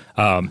 Right.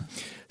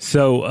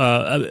 So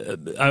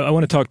I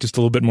want to talk just a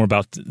little bit more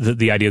about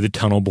the idea of the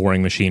tunnel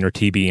boring machine, or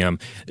TBM.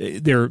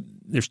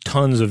 There's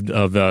tons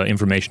of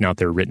information out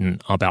there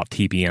written about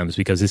TBMs,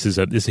 because this is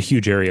a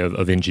huge area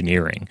of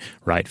engineering,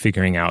 right?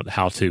 Figuring out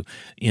how to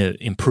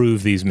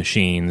improve these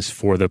machines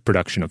for the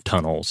production of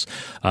tunnels.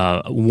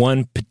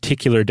 One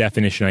particular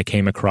definition I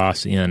came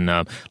across in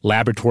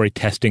laboratory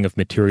testing of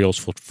materials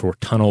for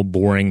tunnel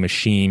boring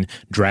machine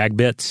drag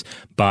bits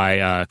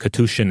by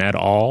Katushin et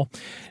al.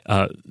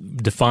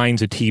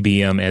 Defines a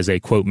TBM as a,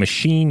 quote,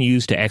 machine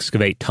used to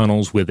excavate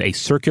tunnels with a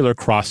circular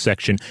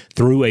cross-section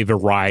through a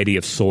variety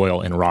of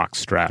soil and rock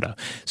strata.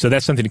 So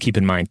that's something to keep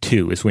in mind,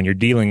 too, is when you're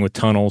dealing with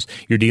tunnels,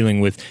 you're dealing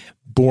with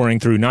boring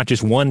through not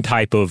just one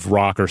type of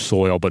rock or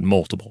soil, but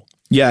multiple.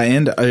 Yeah,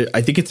 and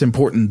I think it's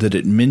important that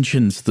it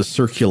mentions the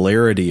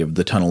circularity of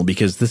the tunnel,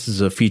 because this is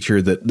a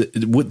feature that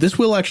this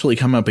will actually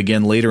come up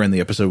again later in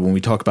the episode when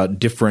we talk about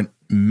different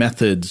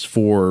methods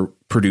for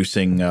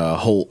producing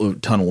whole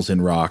tunnels in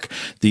rock.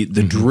 The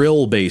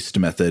drill-based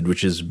method,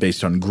 which is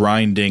based on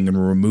grinding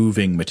and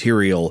removing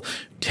material,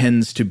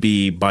 tends to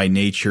be by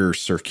nature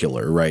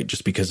circular, right?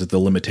 Just because of the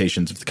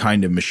limitations of the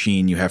kind of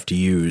machine you have to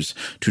use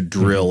to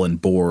drill and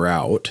bore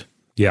out.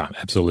 Yeah,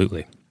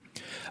 absolutely.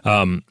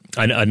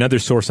 Another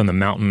source on the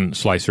Mountain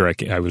Slicer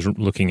I was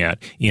looking at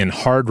in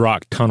hard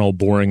rock tunnel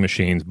boring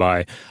machines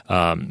by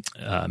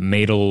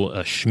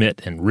Madel,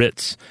 Schmidt, and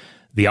Ritz.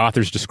 The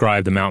authors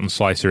describe the Mountain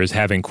Slicer as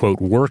having,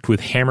 quote, worked with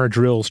hammer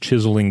drills,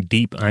 chiseling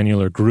deep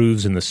annular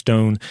grooves in the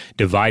stone,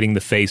 dividing the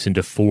face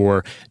into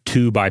 4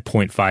 2 by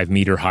 0.5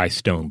 meter high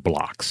stone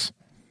blocks.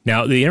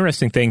 Now, the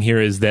interesting thing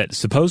here is that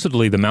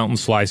supposedly the Mountain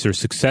Slicer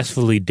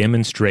successfully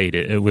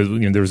demonstrated,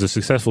 there was a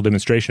successful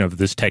demonstration of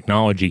this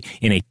technology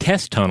in a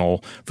test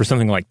tunnel for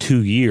something like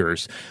 2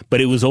 years,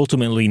 but it was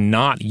ultimately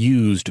not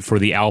used for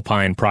the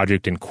Alpine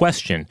project in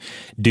question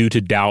due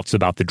to doubts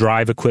about the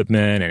drive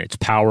equipment and its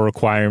power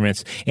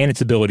requirements and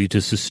its ability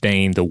to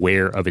sustain the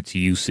wear of its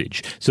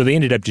usage. So they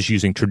ended up just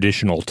using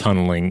traditional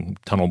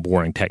tunnel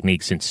boring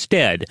techniques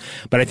instead.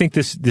 But I think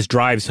this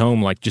drives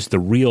home like just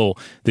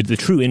the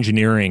true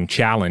engineering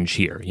challenge challenge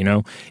here.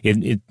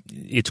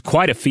 It's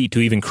quite a feat to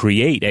even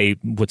create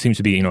what seems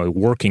to be a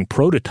working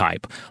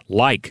prototype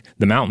like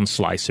the Mountain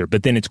Slicer,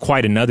 but then it's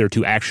quite another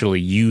to actually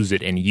use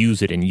it and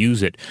use it and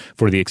use it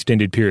for the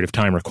extended period of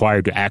time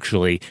required to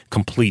actually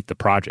complete the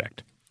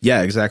project.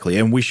 Yeah, exactly.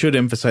 And we should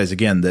emphasize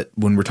again that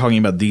when we're talking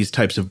about these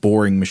types of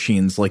boring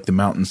machines like the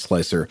Mountain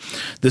Slicer,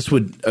 this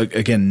would,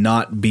 again,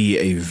 not be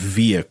a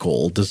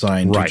vehicle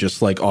designed to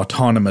just like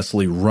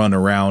autonomously run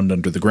around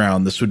under the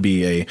ground. This would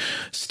be a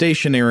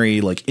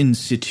stationary, like in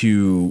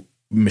situ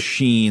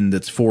machine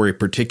that's for a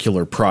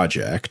particular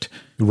project.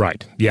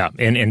 Right. Yeah.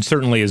 And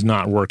certainly is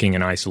not working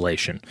in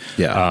isolation.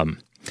 Yeah.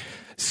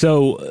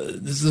 So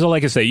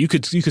like I say, you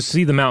could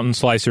see the Mountain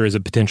Slicer as a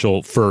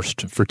potential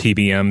first for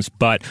TBMs,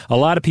 but a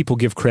lot of people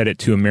give credit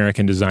to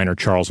American designer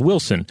Charles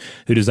Wilson,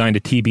 who designed a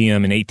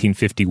TBM in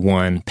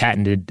 1851,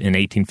 patented in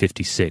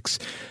 1856.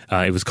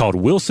 It was called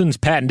Wilson's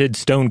Patented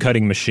Stone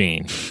Cutting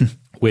Machine.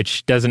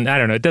 Which doesn't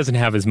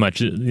have as much,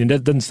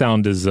 it doesn't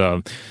sound as,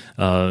 as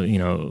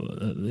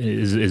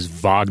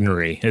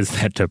Wagner-y as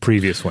that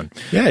previous one.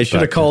 Yeah, I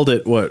should have called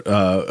it,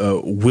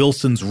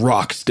 Wilson's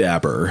Rock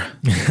Stabber.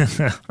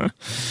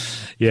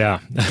 Yeah.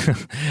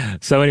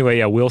 So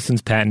anyway,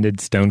 Wilson's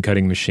patented stone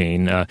cutting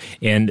machine,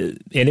 and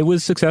it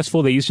was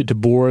successful. They used it to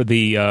bore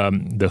the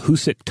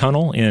Hoosick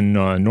Tunnel in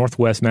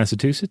northwest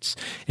Massachusetts,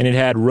 and it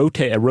had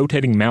a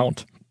rotating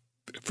mount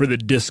for the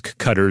disc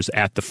cutters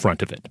at the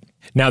front of it.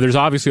 Now, there's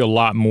obviously a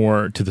lot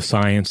more to the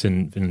science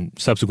and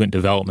subsequent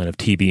development of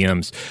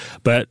TBMs,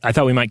 but I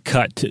thought we might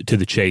cut to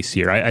the chase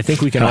here. I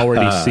think we can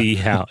already see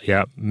how,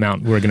 we're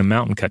going to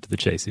mountain cut to the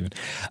chase even.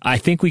 I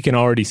think we can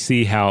already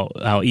see how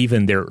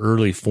even their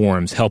early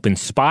forms help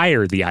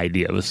inspire the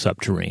idea of a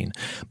subterrane.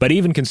 But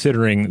even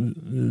considering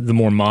the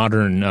more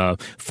modern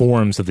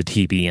forms of the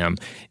TBM,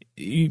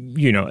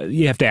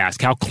 you have to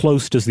ask, how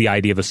close does the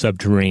idea of a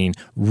subterrane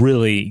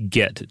really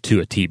get to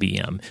a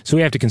TBM? So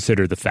we have to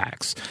consider the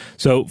facts.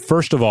 So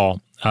first of all,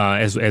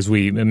 as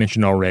we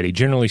mentioned already,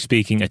 generally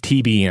speaking, a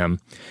TBM,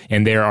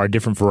 and there are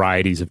different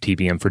varieties of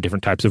TBM for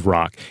different types of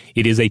rock,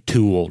 it is a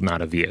tool,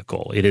 not a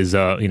vehicle. It is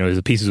a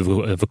piece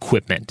of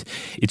equipment.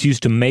 It's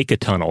used to make a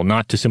tunnel,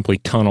 not to simply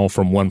tunnel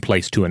from one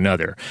place to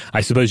another.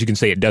 I suppose you can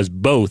say it does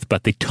both,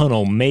 but the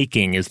tunnel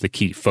making is the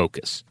key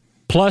focus.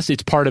 Plus,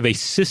 it's part of a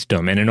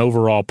system and an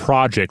overall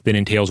project that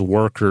entails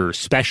workers,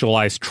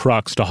 specialized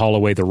trucks to haul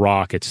away the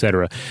rock,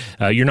 etc.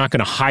 You're not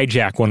going to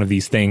hijack one of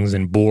these things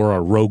and bore a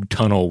rogue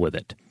tunnel with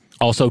it.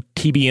 Also,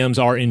 TBMs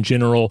are, in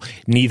general,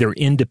 neither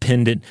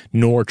independent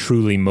nor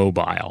truly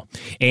mobile.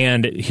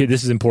 And here,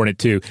 this is important,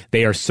 too.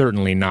 They are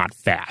certainly not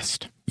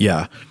fast.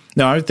 Yeah.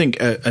 Now, I think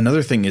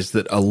another thing is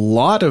that a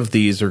lot of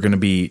these are going to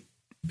be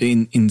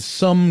in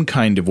some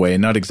kind of way,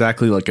 not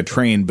exactly like a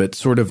train, but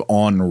sort of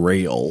on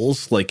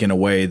rails, like in a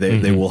way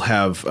they will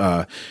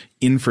have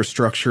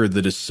infrastructure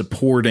that is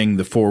supporting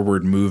the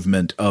forward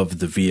movement of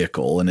the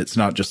vehicle. And it's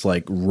not just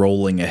like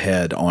rolling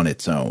ahead on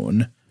its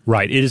own.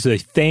 Right. It is a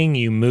thing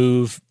you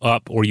move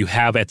up or you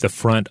have at the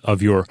front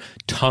of your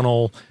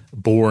tunnel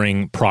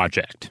boring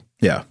project.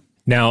 Yeah.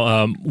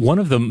 Now, one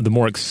of the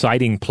more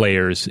exciting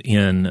players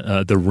in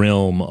the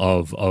realm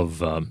of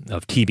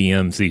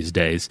TBMs these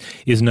days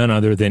is none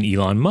other than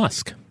Elon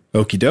Musk.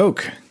 Okie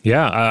doke.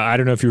 Yeah, I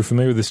don't know if you're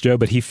familiar with this, Joe,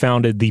 but he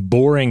founded the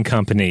Boring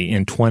Company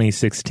in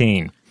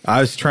 2016. I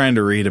was trying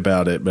to read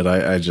about it, but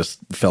I just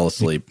fell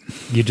asleep.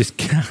 You just...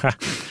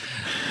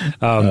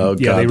 oh,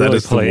 God, that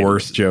is the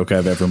worst joke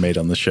I've ever made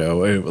on the show.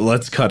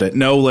 Let's cut it.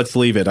 No, let's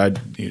leave it.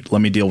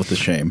 Let me deal with the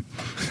shame.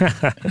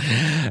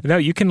 No,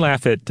 you can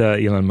laugh at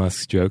Elon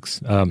Musk's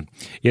jokes.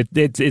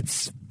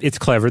 It's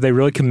clever. They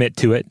really commit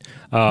to it.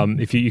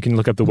 If you can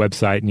look up the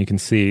website and you can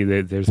see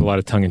that there's a lot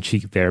of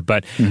tongue-in-cheek there.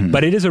 But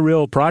it is a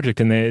real project,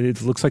 and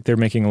it looks like they're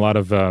making a lot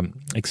of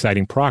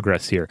exciting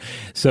progress here.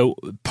 So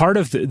part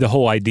of the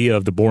whole idea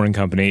of the Boring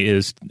Company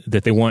is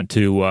that they want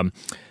to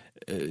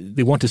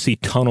see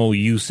tunnel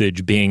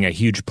usage being a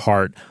huge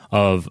part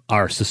of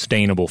our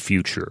sustainable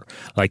future.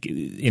 Like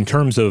in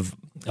terms of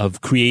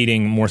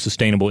creating more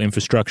sustainable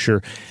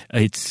infrastructure,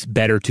 it's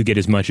better to get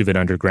as much of it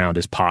underground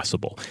as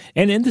possible.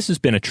 And this has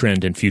been a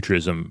trend in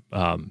futurism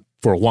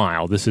for a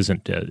while. This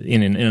isn't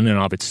in and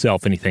of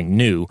itself anything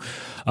new.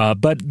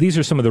 But these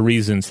are some of the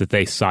reasons that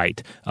they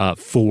cite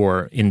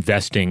for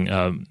investing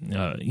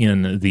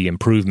in the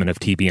improvement of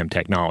TBM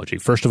technology.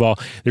 First of all,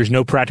 there's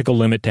no practical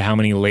limit to how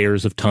many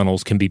layers of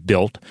tunnels can be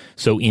built,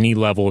 so any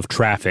level of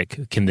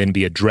traffic can then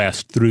be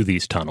addressed through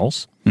these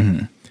tunnels.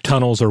 Mm-hmm.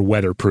 Tunnels are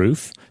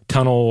weatherproof.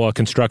 Tunnel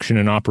construction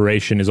and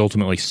operation is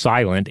ultimately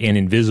silent and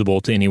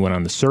invisible to anyone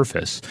on the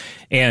surface.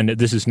 And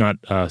this is not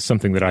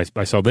something that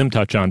I saw them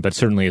touch on, but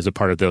certainly is a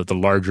part of the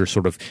larger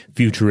sort of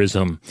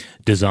futurism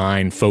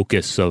design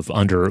focus of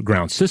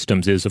underground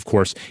systems is, of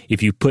course,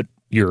 if you put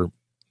your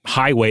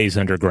highways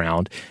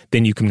underground,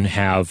 then you can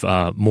have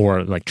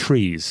more like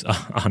trees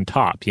on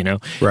top.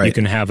 Right. You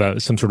can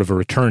have some sort of a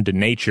return to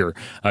nature.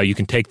 You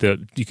can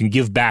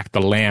give back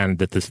the land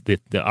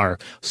that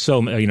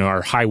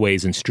our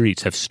highways and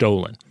streets have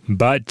stolen.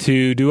 But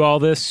to do all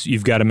this,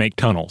 you've got to make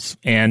tunnels,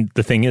 and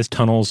the thing is,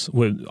 tunnels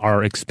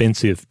are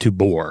expensive to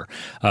bore.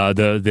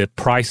 The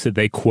price that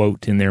they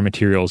quote in their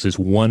materials is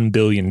 $1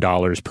 billion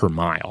per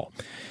mile,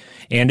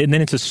 and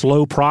then it's a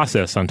slow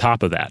process on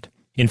top of that.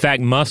 In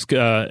fact, Musk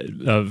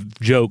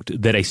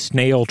joked that a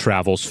snail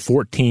travels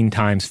 14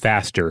 times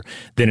faster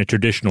than a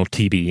traditional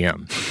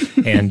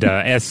TBM. And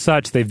as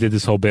such, they did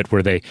this whole bit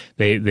where they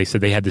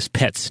said they had this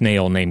pet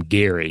snail named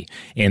Gary,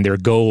 and their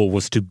goal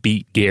was to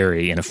beat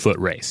Gary in a foot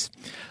race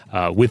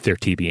with their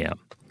TBM.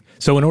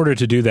 So in order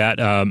to do that,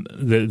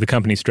 the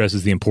company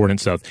stresses the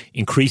importance of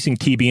increasing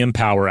TBM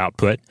power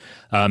output,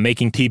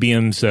 making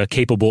TBMs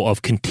capable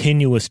of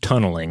continuous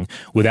tunneling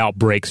without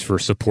breaks for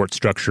support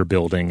structure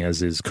building,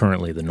 as is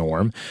currently the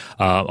norm.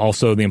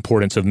 Also the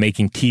importance of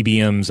making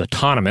TBMs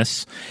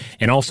autonomous,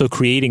 and also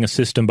creating a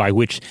system by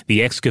which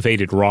the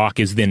excavated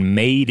rock is then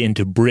made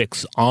into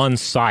bricks on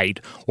site,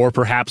 or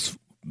perhaps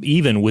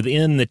even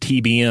within the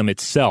TBM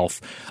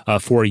itself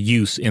for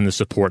use in the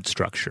support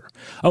structure.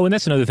 Oh, and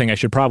that's another thing. I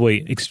should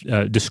probably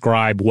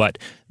describe what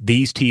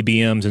these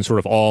TBMs and sort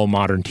of all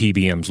modern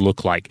TBMs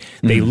look like.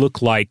 Mm-hmm. They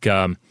look like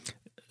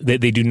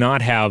they do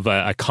not have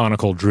a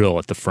conical drill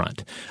at the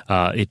front.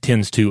 It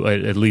tends to,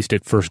 at least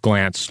at first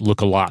glance,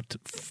 look a lot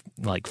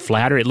like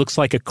flatter. It looks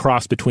like a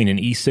cross between an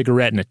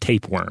e-cigarette and a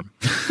tapeworm.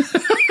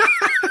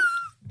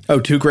 Oh,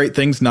 two great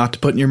things not to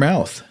put in your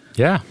mouth.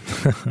 Yeah.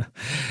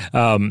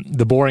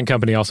 The Boring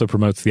Company also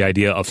promotes the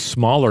idea of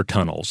smaller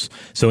tunnels.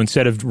 So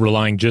instead of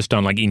relying just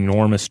on like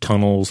enormous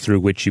tunnels through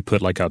which you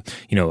put like a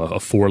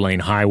 4-lane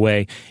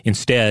highway,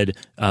 instead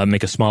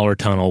make a smaller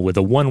tunnel with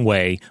a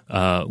one-lane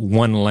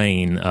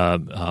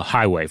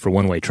highway for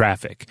one-way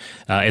traffic.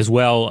 As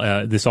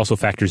well, this also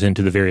factors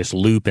into the various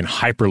loop and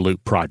hyperloop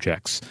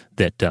projects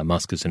that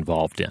Musk is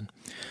involved in.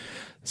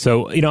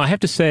 So, I have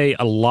to say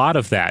a lot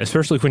of that,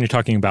 especially when you're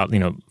talking about,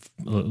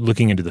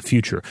 looking into the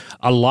future,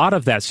 a lot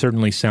of that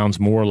certainly sounds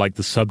more like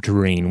the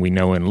subterrane we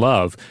know and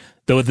love,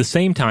 though at the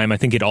same time, I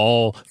think it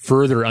all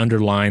further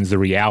underlines the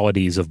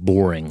realities of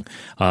boring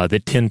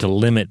that tend to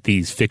limit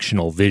these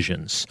fictional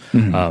visions.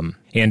 Mm-hmm.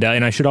 And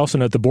I should also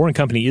note the Boring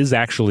Company is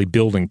actually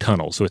building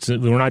tunnels. So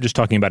we're not just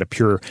talking about a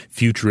pure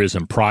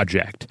futurism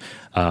project.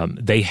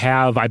 They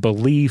have, I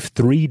believe,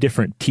 3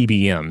 different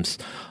TBMs,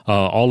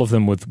 all of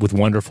them with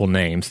wonderful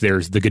names.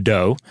 There's the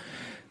Godot.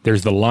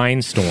 There's the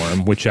Line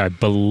Storm, which I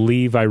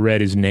believe I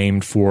read is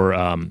named for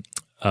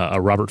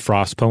a Robert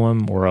Frost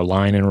poem, or a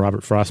line in a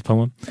Robert Frost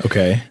poem.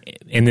 Okay.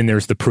 And then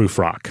there's the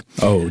Prufrock.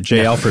 Oh,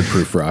 J. Alfred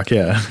Prufrock,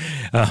 yeah.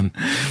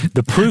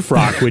 The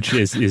Prufrock, which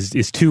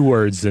is 2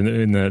 words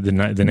in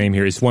the name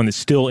here, is one that's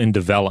still in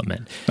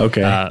development.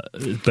 Okay.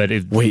 But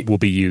it will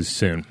be used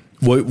soon.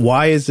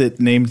 Why is it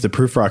named the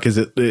Prufrock? Is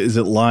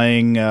it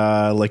lying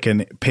like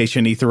a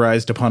patient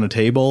etherized upon a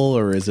table,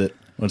 or is it?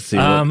 Let's see.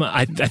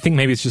 I think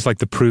maybe it's just like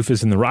the proof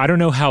is in the... I don't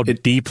know how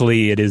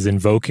deeply it is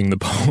invoking the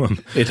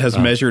poem. It has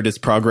measured its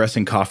progress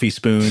in coffee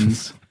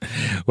spoons.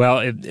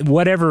 Well,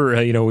 whatever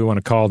we want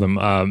to call them,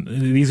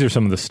 these are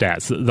some of the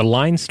stats. The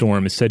Line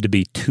Storm is said to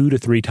be 2 to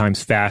 3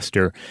 times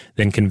faster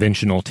than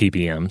conventional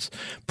TBMs.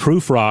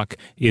 Prufrock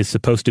is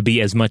supposed to be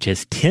as much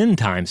as 10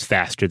 times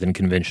faster than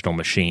conventional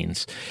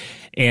machines.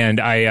 And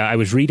I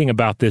was reading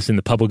about this in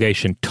the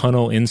publication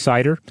Tunnel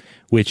Insider,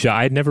 which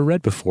I had never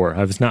read before.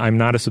 I'm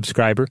not a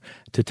subscriber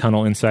to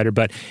Tunnel Insider,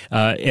 but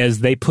as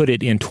they put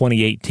it in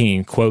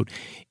 2018, quote,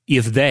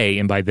 if they,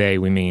 and by they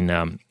we mean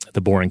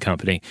the Boring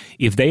Company,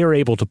 if they are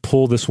able to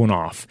pull this one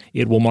off,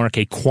 it will mark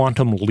a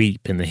quantum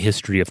leap in the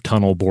history of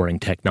tunnel boring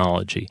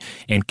technology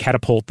and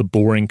catapult the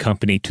Boring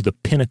Company to the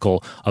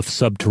pinnacle of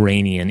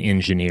subterranean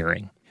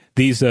engineering.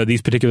 These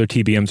particular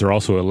TBMs are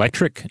also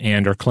electric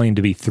and are claimed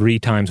to be 3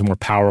 times more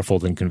powerful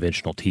than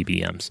conventional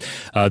TBMs.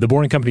 The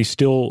Boring Company is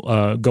still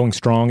going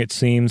strong, it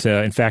seems.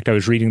 In fact, I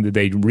was reading that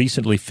they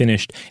recently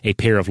finished a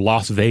pair of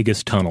Las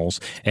Vegas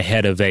tunnels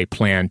ahead of a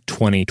planned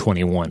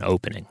 2021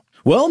 opening.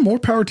 Well, more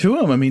power to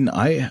them. I mean,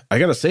 I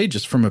got to say,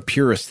 just from a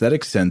pure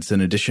aesthetic sense, in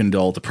addition to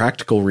all the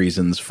practical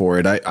reasons for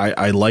it,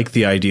 I like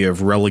the idea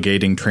of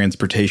relegating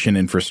transportation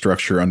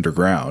infrastructure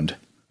underground.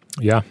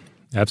 Yeah.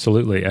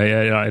 Absolutely.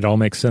 It all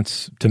makes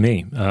sense to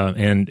me.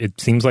 And it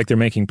seems like they're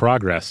making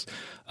progress.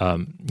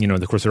 Of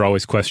course, there are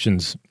always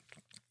questions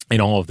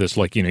in all of this,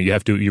 like,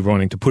 you're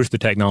wanting to push the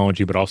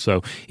technology, but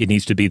also it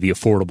needs to be the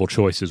affordable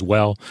choice as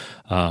well.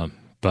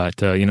 But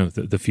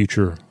the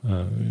future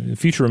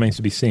remains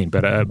to be seen.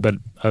 But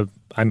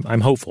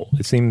I'm hopeful.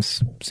 It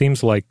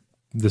seems like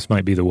this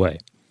might be the way.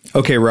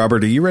 Okay,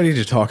 Robert, are you ready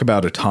to talk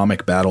about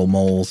atomic battle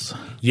moles?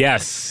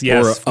 Yes.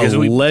 Or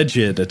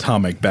alleged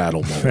atomic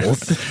battle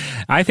moles.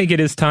 I think it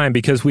is time,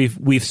 because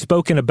we've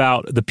spoken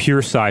about the pure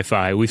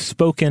sci-fi. We've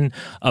spoken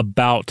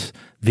about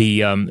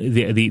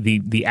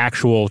the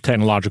actual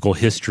technological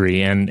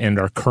history and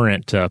our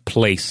current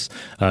place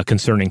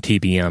concerning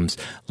TBMs.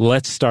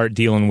 Let's start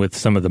dealing with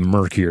some of the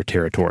murkier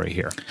territory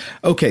here.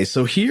 Okay,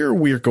 so here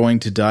we're going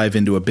to dive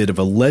into a bit of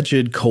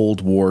alleged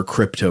Cold War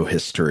crypto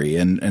history,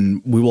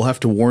 and we will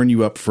have to warn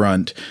you up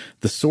front,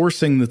 the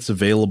sourcing that's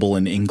available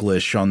in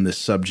English on this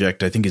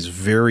subject I think is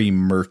very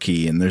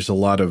murky, and there's a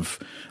lot of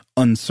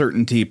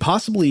uncertainty,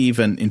 possibly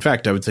even, in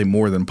fact, I would say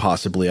more than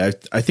possibly, I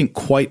think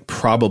quite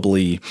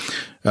probably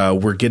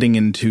we're getting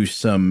into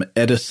some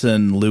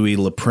Edison Louis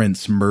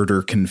LaPrince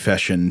murder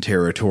confession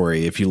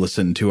territory, if you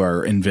listen to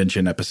our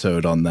Invention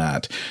episode on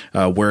that,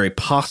 where a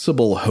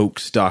possible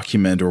hoax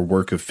document or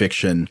work of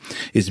fiction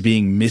is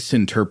being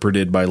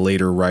misinterpreted by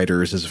later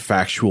writers as a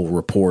factual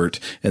report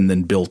and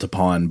then built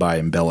upon by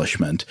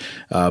embellishment.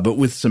 But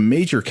with some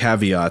major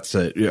caveats,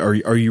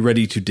 are you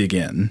ready to dig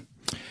in?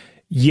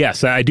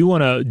 Yes, I do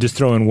want to just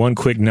throw in one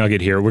quick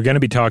nugget here. We're going to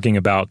be talking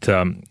about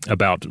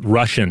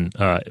Russian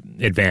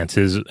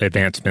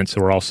advancements,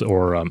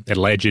 or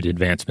alleged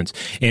advancements,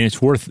 and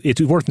it's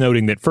worth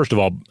noting that, first of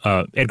all,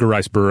 Edgar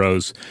Rice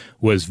Burroughs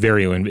was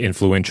very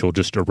influential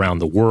just around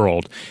the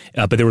world,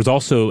 but there was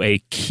also a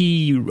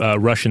key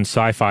Russian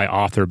sci-fi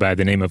author by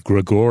the name of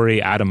Grigory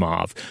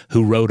Adamov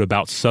who wrote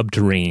about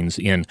subterranes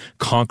in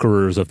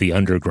Conquerors of the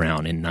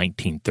Underground in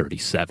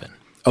 1937.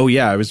 Oh,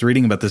 yeah. I was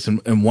reading about this,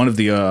 and one of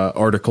the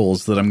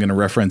articles that I'm going to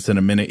reference in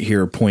a minute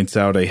here points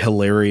out a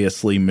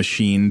hilariously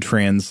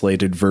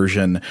machine-translated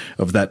version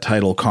of that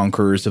title,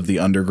 Conquerors of the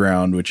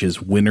Underground, which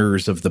is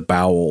Winners of the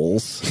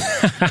Bowels.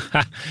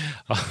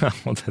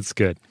 Well, that's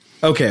good.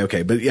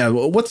 Okay. But yeah,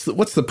 what's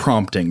the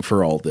prompting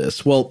for all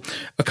this? Well,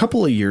 a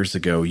couple of years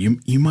ago,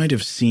 you might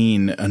have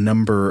seen a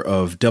number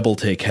of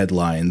double-take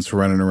headlines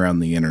running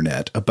around the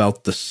internet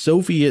about the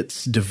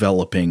Soviets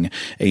developing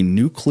a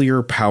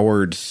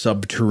nuclear-powered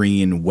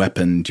subterranean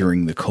weapon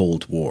during the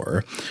Cold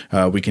War.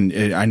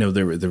 I know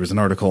there was an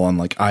article on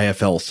like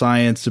IFL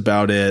Science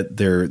about it.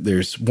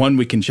 There's one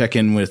we can check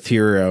in with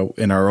here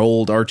in our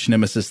old arch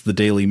nemesis, the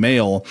Daily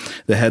Mail.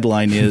 The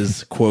headline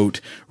is,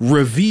 quote,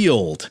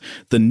 "Revealed,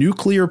 the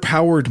nuclear-powered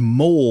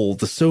mole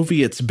the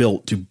Soviets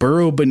built to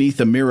burrow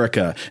beneath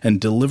America and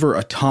deliver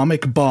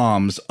atomic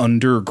bombs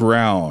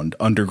underground."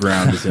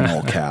 Underground is in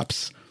all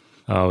caps.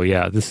 Oh,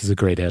 yeah. This is a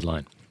great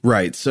headline.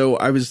 Right. So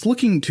I was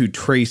looking to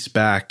trace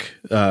back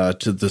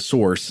to the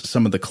source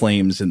some of the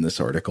claims in this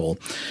article.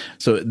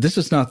 So this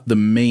is not the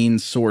main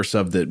source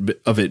of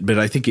it, but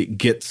I think it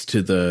gets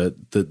to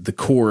the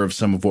core of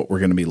some of what we're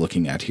going to be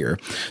looking at here.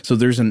 So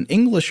there's an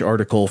English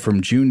article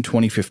from June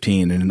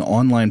 2015 in an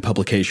online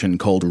publication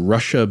called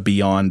Russia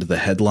Beyond the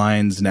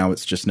Headlines. Now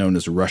it's just known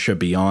as Russia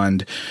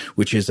Beyond,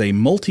 which is a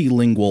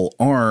multilingual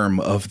arm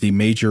of the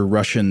major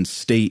Russian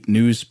state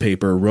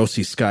newspaper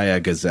Rossiyskaya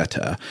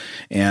Gazeta.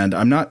 And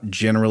I'm not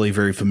generally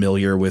very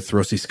familiar with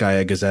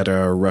Rossiyskaya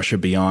Gazeta or Russia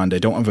Beyond. I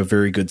don't have a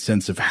very good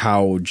sense of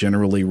how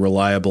generally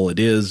reliable it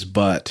is,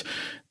 but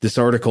this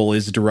article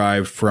is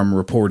derived from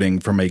reporting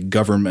from a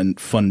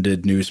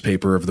government-funded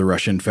newspaper of the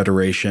Russian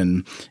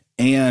Federation,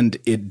 and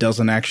it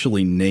doesn't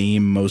actually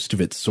name most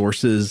of its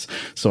sources.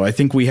 So I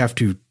think we have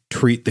to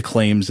treat the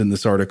claims in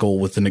this article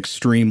with an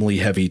extremely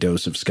heavy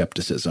dose of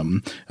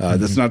skepticism.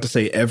 That's not to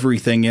say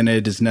everything in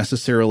it is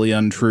necessarily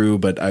untrue,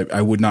 but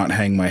I would not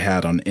hang my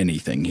hat on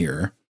anything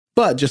here.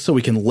 But just so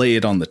we can lay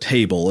it on the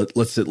table,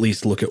 let's at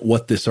least look at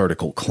what this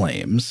article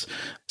claims.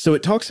 So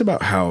it talks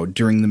about how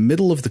during the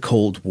middle of the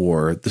Cold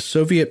War, the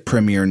Soviet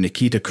Premier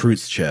Nikita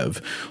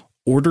Khrushchev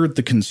ordered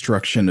the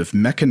construction of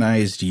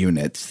mechanized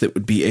units that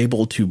would be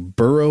able to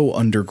burrow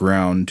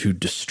underground to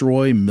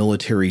destroy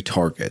military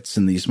targets.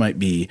 And these might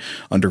be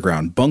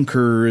underground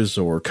bunkers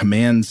or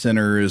command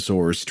centers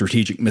or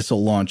strategic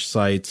missile launch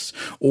sites,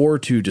 or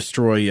to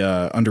destroy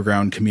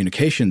underground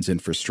communications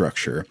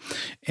infrastructure.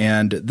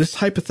 And this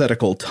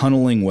hypothetical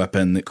tunneling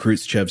weapon that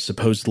Khrushchev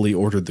supposedly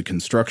ordered the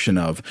construction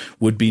of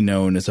would be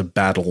known as a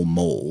battle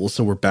mole.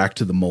 So we're back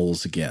to the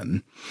moles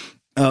again.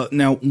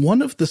 Now,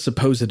 one of the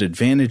supposed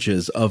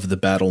advantages of the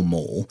battle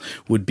mole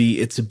would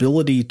be its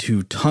ability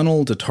to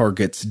tunnel to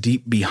targets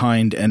deep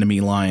behind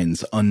enemy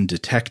lines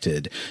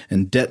undetected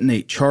and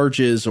detonate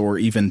charges, or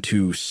even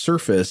to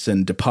surface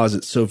and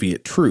deposit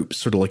Soviet troops,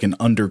 sort of like an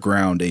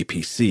underground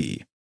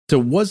APC. So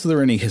was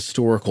there any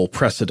historical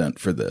precedent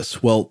for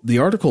this? Well, the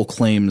article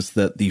claims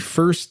that the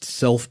first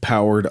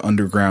self-powered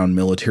underground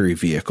military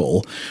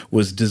vehicle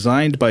was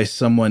designed by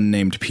someone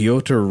named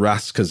Pyotr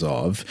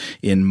Raskazov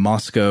in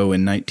Moscow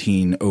in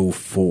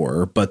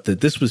 1904, but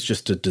that this was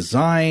just a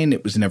design.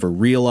 It was never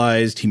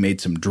realized. He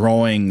made some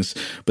drawings,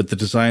 but the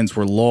designs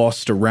were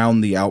lost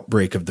around the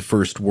outbreak of the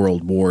First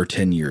World War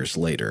 10 years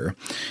later.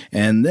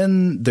 And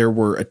then there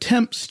were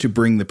attempts to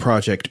bring the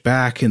project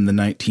back in the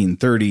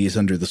 1930s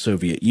under the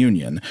Soviet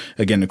Union.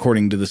 again,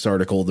 according to this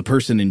article, the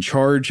person in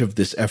charge of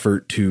this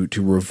effort to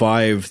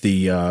revive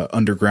the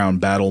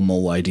underground battle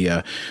mole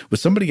idea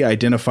was somebody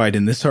identified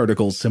in this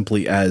article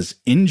simply as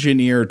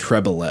Engineer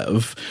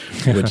Trebelev,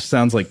 which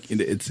sounds like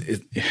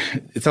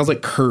it sounds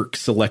like Kirk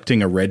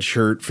selecting a red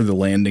shirt for the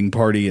landing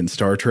party in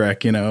Star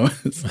Trek, you know.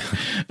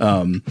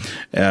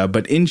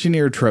 But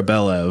Engineer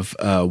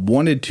Trebelev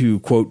wanted to,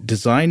 quote,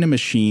 design a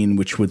machine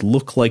which would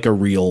look like a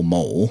real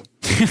mole.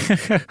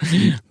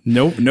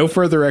 No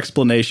further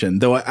explanation,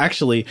 though.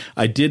 Actually,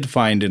 I did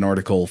find an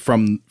article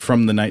from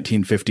the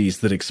 1950s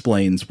that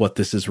explains what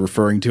this is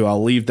referring to.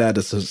 I'll leave that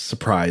as a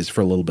surprise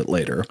for a little bit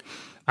later.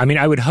 I mean,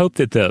 I would hope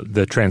that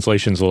the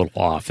translation's a little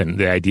off, and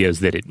the idea is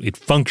that it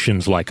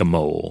functions like a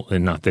mole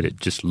and not that it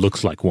just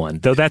looks like one,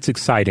 though that's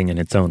exciting in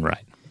its own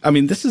right. I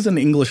mean, this is an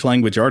English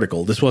language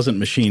article. This wasn't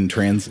machine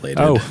translated.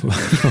 Oh,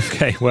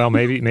 okay. Well,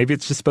 maybe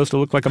it's just supposed to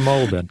look like a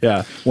mole then.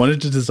 Yeah.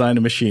 Wanted to design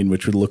a machine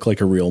which would look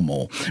like a real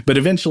mole. But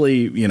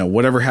eventually, you know,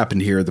 whatever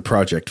happened here, the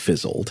project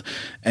fizzled.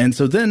 And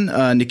so then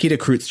Nikita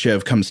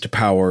Khrushchev comes to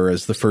power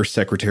as the first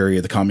secretary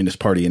of the Communist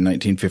Party in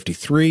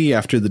 1953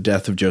 after the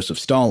death of Joseph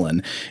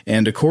Stalin.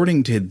 And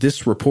according to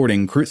this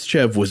reporting,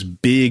 Khrushchev was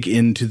big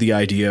into the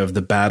idea of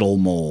the battle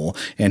mole,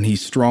 and he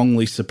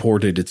strongly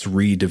supported its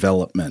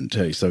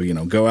redevelopment. So, you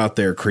know, go out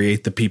there,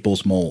 create the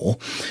people's mole.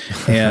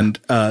 And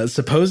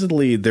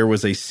supposedly there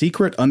was a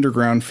secret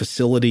underground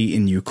facility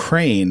in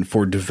Ukraine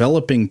for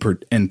developing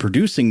and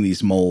producing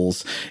these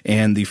moles,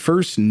 and the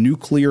first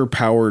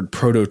nuclear-powered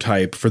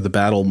prototype for the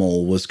battle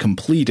mole was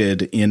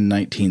completed in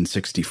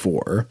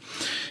 1964.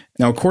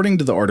 Now, according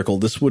to the article,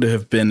 this would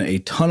have been a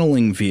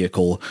tunneling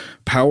vehicle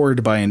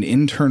powered by an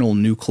internal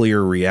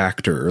nuclear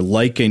reactor,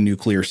 like a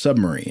nuclear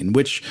submarine,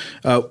 which,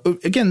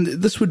 again,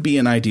 this would be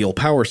an ideal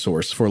power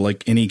source for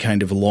like any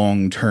kind of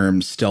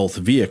long-term stealth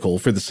vehicle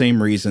for the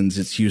same reasons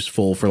it's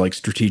useful for like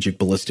strategic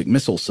ballistic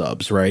missile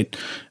subs, right?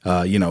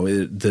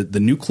 The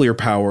nuclear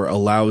power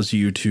allows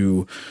you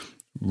to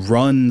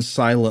run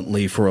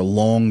silently for a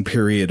long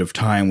period of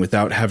time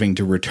without having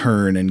to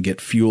return and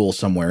get fuel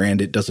somewhere. And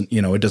it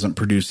doesn't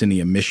produce any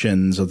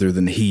emissions other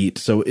than heat.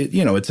 So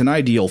it's an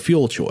ideal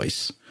fuel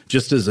choice.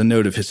 Just as a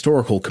note of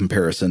historical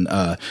comparison,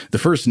 the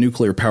first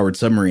nuclear-powered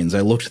submarines,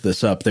 I looked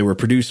this up, they were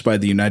produced by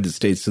the United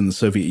States and the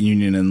Soviet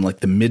Union in like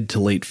the mid to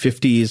late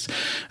 50s.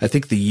 I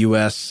think the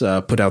U.S.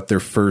 Put out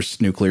their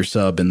first nuclear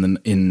sub in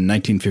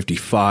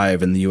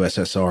 1955 and the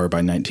USSR by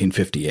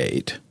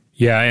 1958.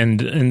 Yeah,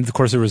 and of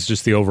course there was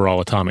just the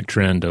overall atomic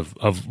trend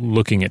of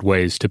looking at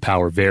ways to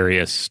power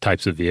various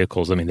types of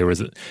vehicles. I mean, there's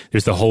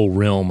the whole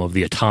realm of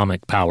the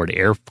atomic powered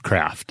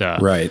aircraft.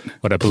 Right.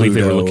 What I believe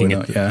Pluto, they were looking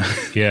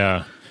at.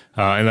 Yeah.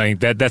 And I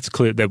think that's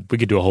clear that we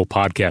could do a whole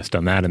podcast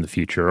on that in the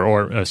future,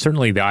 or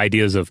certainly the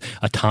ideas of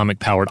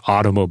atomic-powered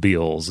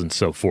automobiles and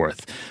so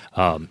forth.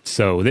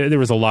 So there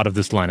was a lot of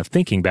this line of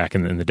thinking back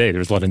in the day. There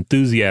was a lot of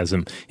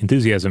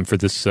enthusiasm for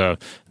this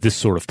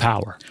sort of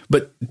power.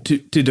 But to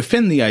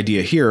defend the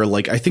idea here,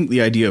 like I think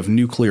the idea of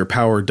nuclear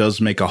power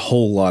does make a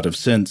whole lot of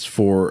sense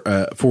for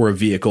a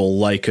vehicle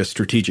like a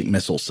strategic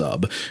missile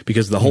sub,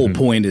 because the whole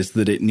point is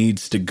that it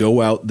needs to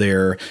go out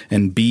there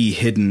and be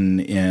hidden,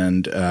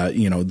 and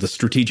the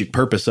strategic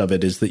purpose of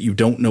it is that you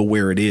don't know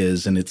where it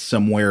is, and it's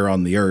somewhere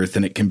on the earth,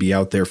 and it can be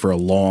out there for a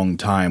long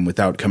time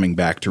without coming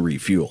back to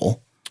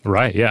refuel.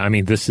 Right. Yeah. I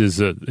mean, this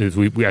is I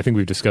think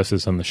we've discussed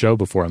this on the show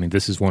before. I mean,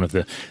 this is one of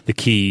the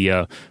key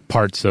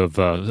parts of,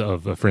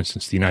 for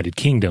instance, the United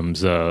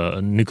Kingdom's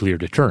nuclear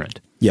deterrent.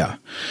 Yeah.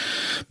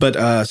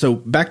 But so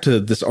back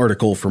to this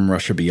article from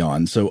Russia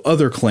Beyond. So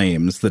other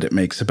claims that it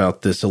makes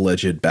about this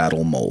alleged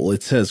battle mole.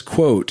 It says,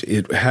 quote,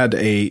 it had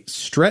a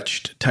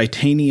stretched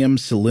titanium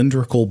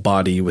cylindrical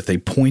body with a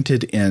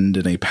pointed end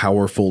and a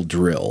powerful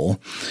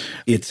drill.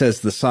 It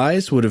says the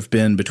size would have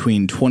been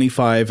between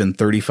 25 and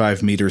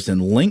 35 meters in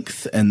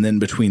length, and then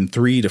between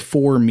 3 to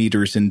 4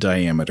 meters in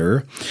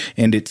diameter.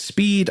 And its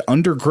speed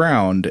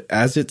underground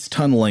as it's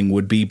tunneling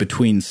would be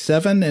between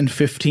 7 and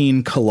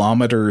 15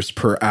 kilometers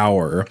per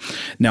hour.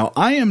 Now,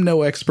 I am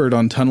no expert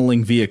on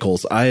tunneling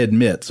vehicles, I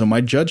admit, so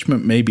my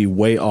judgment may be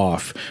way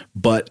off,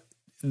 but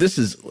this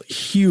is a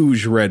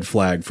huge red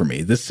flag for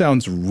me. This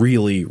sounds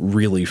really,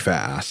 really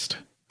fast.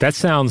 That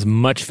sounds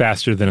much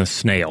faster than a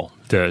snail,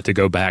 to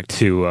go back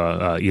to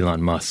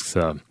Elon Musk's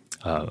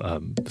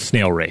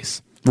snail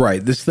race.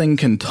 Right. This thing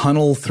can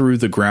tunnel through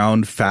the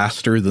ground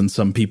faster than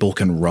some people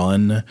can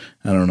run.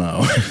 I don't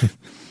know.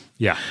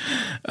 Yeah.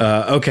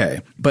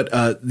 Okay. But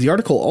the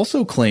article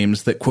also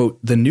claims that, quote,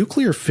 the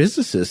nuclear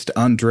physicist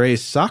Andrei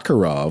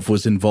Sakharov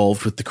was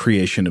involved with the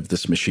creation of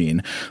this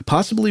machine,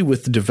 possibly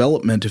with the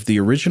development of the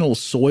original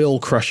soil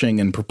crushing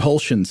and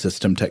propulsion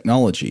system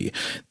technology.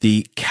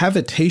 The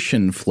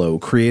cavitation flow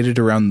created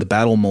around the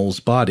battle mole's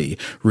body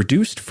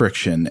reduced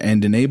friction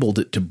and enabled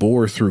it to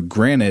bore through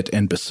granite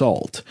and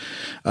basalt.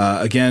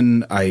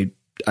 Again,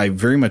 I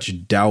very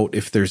much doubt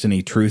if there's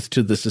any truth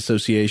to this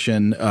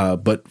association,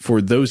 but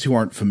for those who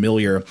aren't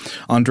familiar,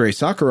 Andrei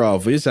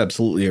Sakharov is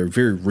absolutely a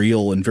very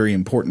real and very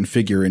important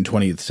figure in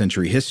 20th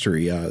century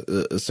history.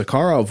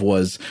 Sakharov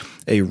was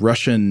a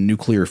Russian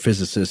nuclear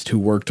physicist who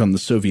worked on the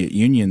Soviet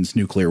Union's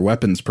nuclear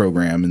weapons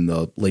program in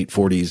the late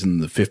 40s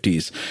and the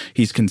 50s.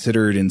 He's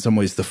considered in some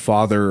ways the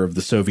father of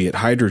the Soviet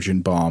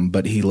hydrogen bomb,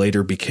 but he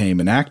later became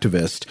an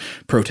activist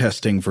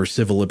protesting for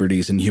civil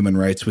liberties and human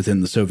rights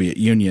within the Soviet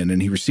Union,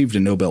 and he received a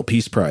Nobel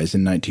Peace Prize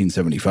in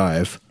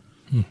 1975.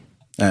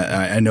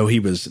 I know he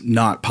was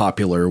not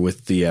popular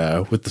with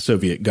the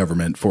Soviet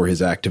government for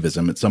his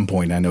activism. At some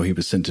point, I know he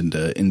was sent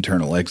into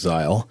internal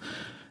exile.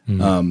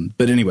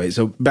 But anyway,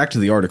 so back to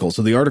the article.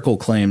 So the article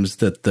claims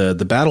that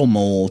the Battle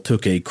Mole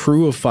took a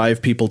crew of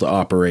 5 people to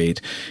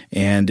operate,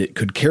 and it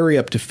could carry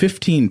up to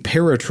 15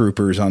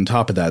 paratroopers on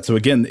top of that. So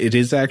again, it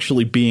is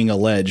actually being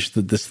alleged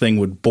that this thing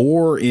would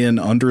bore in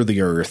under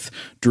the earth,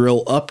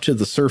 drill up to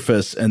the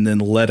surface, and then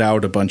let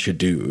out a bunch of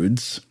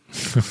dudes.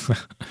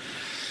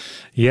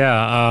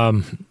 Yeah,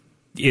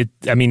 it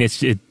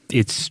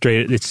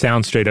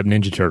sounds straight up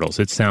Ninja Turtles.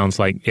 It sounds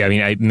like,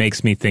 it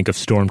makes me think of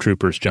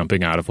stormtroopers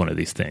jumping out of one of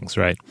these things,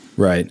 right?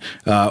 Right.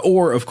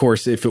 Or, of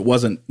course, if it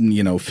wasn't,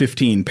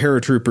 15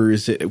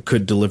 paratroopers, it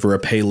could deliver a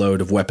payload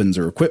of weapons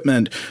or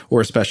equipment,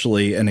 or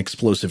especially an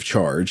explosive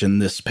charge.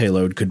 And this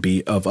payload could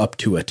be of up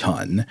to a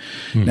ton.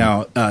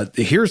 Now,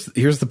 here's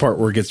the part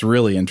where it gets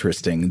really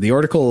interesting. The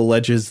article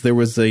alleges there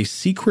was a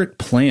secret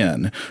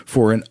plan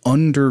for an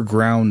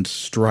underground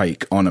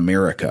strike on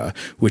America,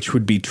 which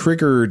would be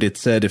triggered, it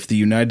said, if the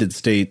United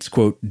States,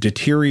 quote,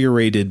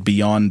 deteriorated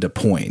beyond a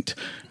point.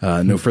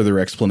 No further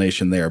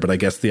explanation there, but I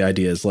guess the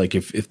idea is like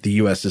if the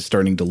U.S. is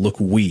starting to look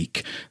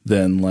weak,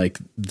 then like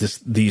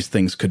these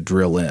things could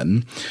drill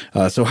in.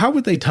 So how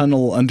would they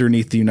tunnel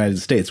underneath the United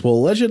States? Well,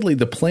 allegedly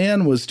the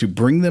plan was to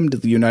bring them to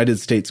the United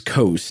States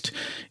coast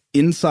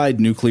inside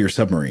nuclear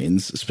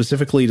submarines,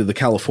 specifically to the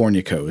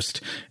California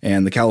coast,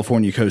 and the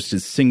California coast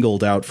is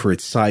singled out for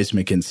its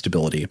seismic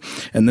instability.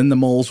 And then the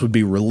moles would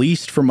be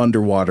released from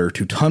underwater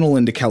to tunnel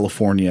into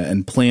California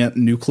and plant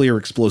nuclear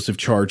explosive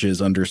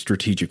charges under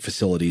strategic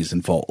facilities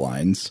and fault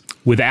lines.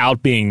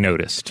 Without being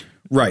noticed.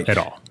 Right. At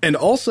all. And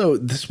also,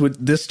 this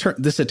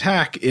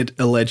attack, it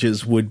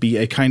alleges, would be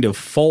a kind of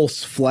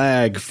false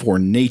flag for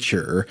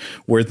nature,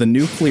 where the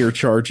nuclear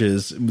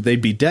charges,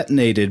 they'd be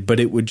detonated, but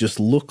it would just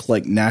look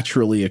like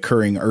naturally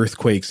occurring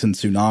earthquakes and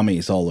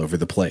tsunamis all over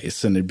the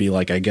place. And it'd be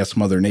like, I guess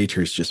Mother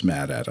Nature's just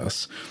mad at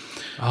us.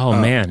 Oh,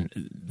 man.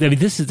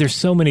 There's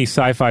so many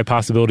sci-fi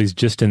possibilities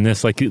just in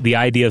this. Like the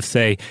idea of,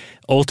 say,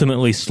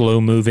 ultimately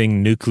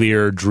slow-moving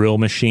nuclear drill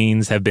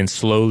machines have been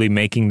slowly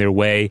making their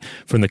way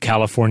from the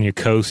California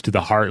coast to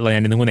the heartland.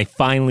 And then when they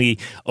finally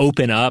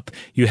open up,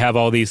 you have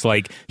all these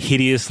like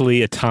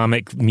hideously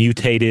atomic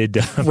mutated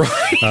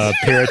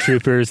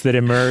paratroopers that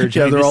emerge.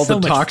 Yeah, they're all the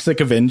Toxic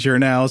Avenger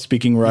now,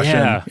 speaking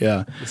Russian.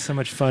 Yeah. It's so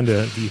much fun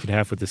you could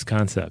have with this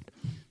concept.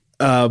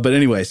 But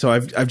anyway, so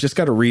I've just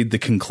got to read the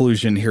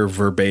conclusion here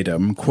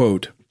verbatim.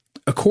 Quote,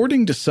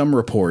 according to some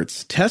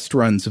reports, test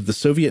runs of the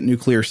Soviet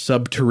nuclear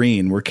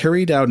subterrane were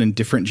carried out in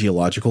different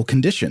geological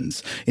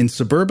conditions, in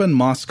suburban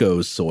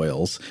Moscow's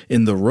soils,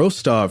 in the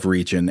Rostov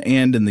region,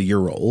 and in the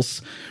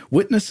Urals.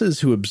 Witnesses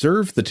who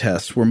observed the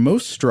test were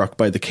most struck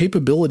by the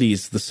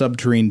capabilities the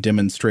subterrane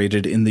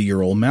demonstrated in the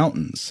Ural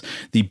Mountains.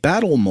 The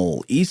Battle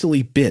Mole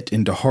easily bit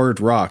into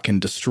hard rock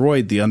and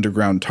destroyed the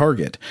underground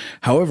target.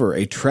 However,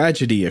 a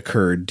tragedy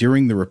occurred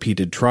during the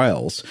repeated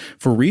trials.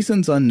 For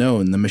reasons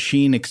unknown, the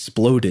machine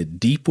exploded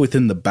deep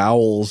within the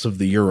bowels of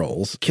the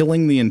Urals,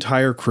 killing the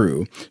entire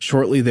crew.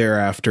 Shortly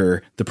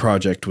thereafter, the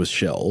project was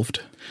shelved.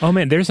 Oh,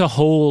 man, there's a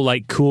whole,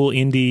 like, cool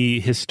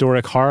indie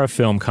historic horror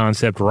film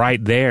concept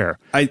right there.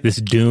 This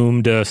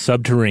doomed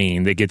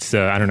subterrane that gets,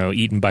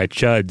 eaten by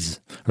chuds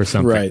or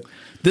something. Right.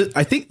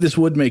 I think this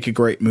would make a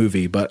great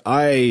movie, but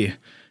I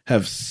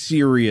have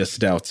serious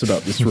doubts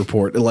about this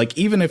report. Like,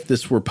 even if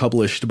this were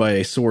published by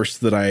a source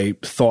that I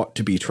thought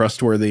to be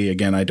trustworthy,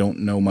 again, I don't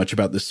know much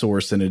about this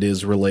source, and it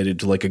is related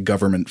to, like, a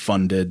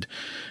government-funded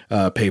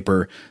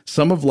paper.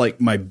 Some of, like,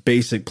 my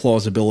basic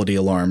plausibility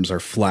alarms are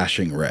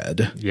flashing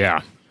red.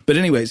 Yeah. But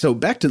anyway, so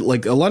back to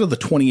like a lot of the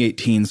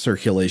 2018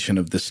 circulation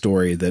of this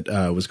story that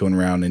was going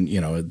around in,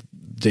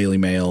 Daily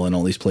Mail and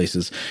all these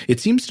places, it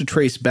seems to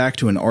trace back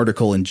to an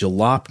article in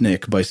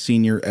Jalopnik by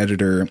senior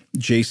editor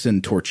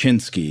Jason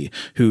Torchinsky,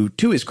 who,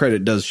 to his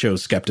credit, does show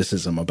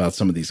skepticism about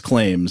some of these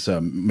claims,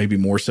 maybe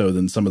more so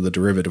than some of the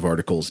derivative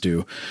articles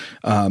do,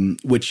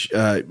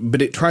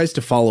 but it tries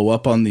to follow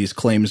up on these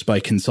claims by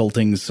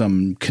consulting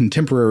some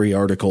contemporary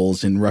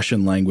articles in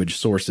Russian language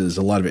sources,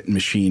 a lot of it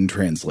machine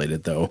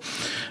translated, though.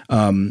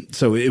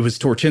 So it was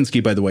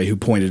Torchinsky, by the way, who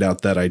pointed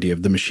out that idea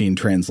of the machine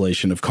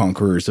translation of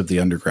Conquerors of the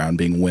Underground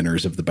being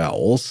winners of the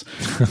bowels.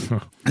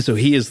 So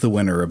he is the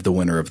winner of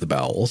the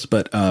bowels.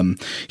 But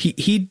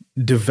he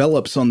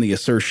develops on the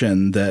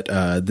assertion that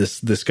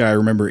this guy,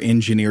 remember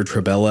Engineer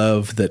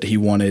Trebelev, that he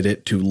wanted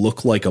it to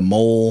look like a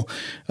mole.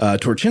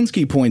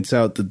 Torchinsky points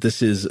out that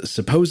this is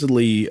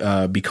supposedly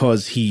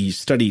because he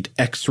studied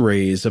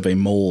X-rays of a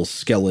mole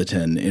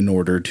skeleton in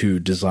order to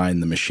design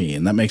the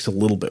machine. That makes a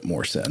little bit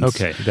more sense.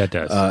 Okay, that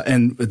does.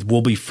 And it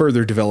will be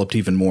further developed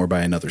even more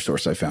by another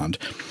source I found.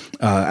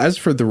 As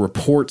for the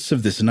reports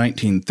of this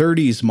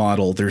 1930s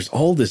model, there's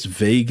all this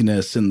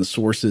vagueness in the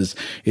sources.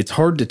 It's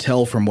hard to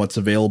tell from what's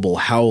available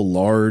how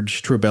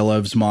large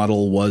Trebelev's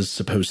model was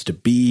supposed to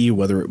be,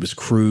 whether it was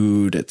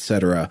crude,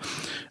 etc.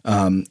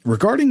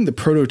 Regarding the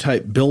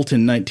prototype built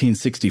in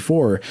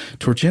 1964,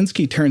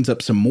 Torchinsky turns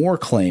up some more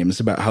claims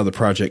about how the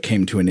project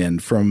came to an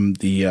end from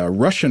the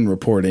Russian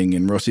reporting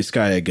in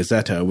Rossiyskaya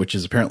Gazeta, which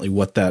is apparently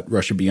what that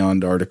Russia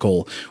Beyond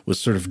article was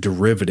sort of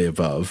derivative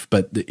of.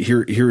 But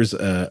here's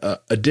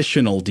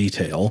additional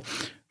detail,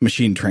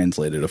 machine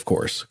translated, of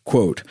course.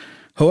 Quote,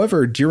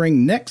 however,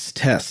 during next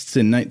tests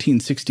in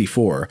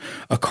 1964,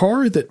 a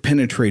car that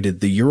penetrated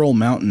the Ural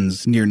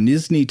Mountains near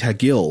Nizhny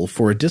Tagil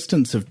for a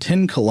distance of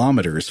 10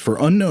 kilometers for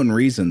unknown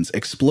reasons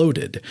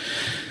exploded.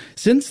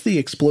 Since the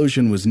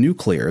explosion was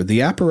nuclear,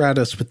 the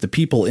apparatus with the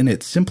people in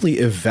it simply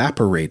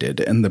evaporated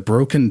and the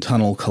broken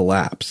tunnel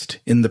collapsed.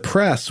 In the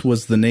press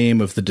was the name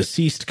of the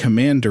deceased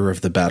commander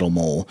of the battle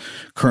mole,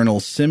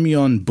 Colonel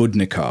Semyon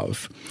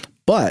Budnikov.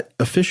 But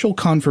official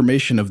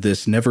confirmation of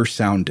this never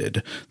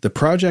sounded. The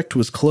project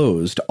was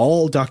closed,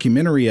 all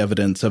documentary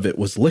evidence of it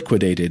was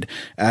liquidated,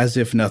 as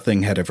if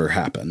nothing had ever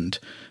happened.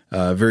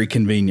 Very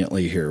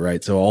conveniently here,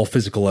 right? So all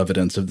physical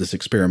evidence of this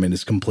experiment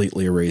is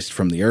completely erased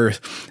from the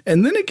earth.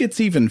 And then it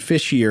gets even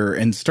fishier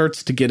and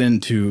starts to get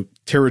into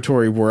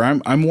territory where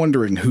I'm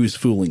wondering who's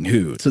fooling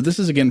who. So this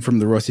is again from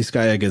the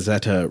Rossiyskaya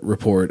Gazeta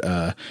report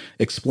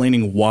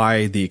explaining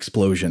why the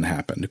explosion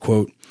happened.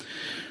 Quote,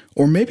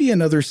 or maybe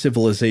another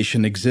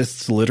civilization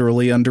exists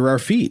literally under our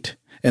feet,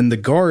 and the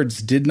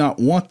guards did not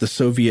want the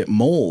Soviet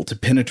mole to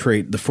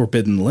penetrate the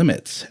forbidden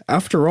limits.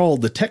 After all,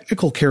 the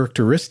technical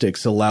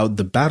characteristics allowed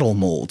the battle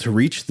mole to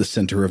reach the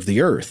center of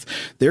the earth.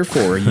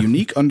 Therefore, a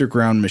unique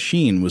underground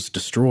machine was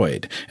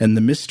destroyed, and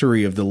the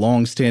mystery of the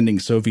long-standing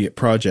Soviet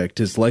project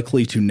is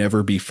likely to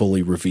never be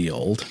fully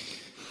revealed.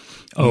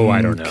 Oh,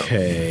 I don't know.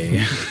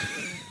 Okay.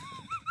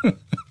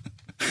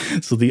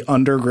 So the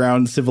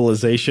underground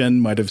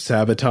civilization might have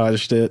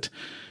sabotaged it.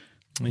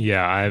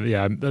 Yeah,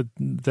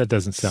 that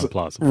doesn't sound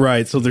plausible.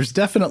 Right. So there's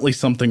definitely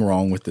something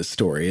wrong with this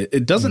story.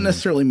 It doesn't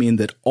necessarily mean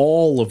that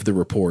all of the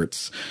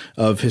reports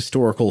of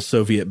historical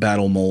Soviet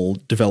battle mole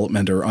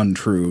development are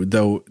untrue,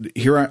 though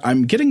here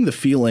I'm getting the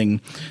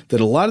feeling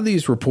that a lot of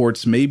these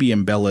reports may be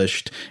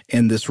embellished,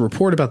 and this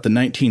report about the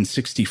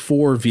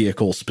 1964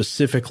 vehicle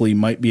specifically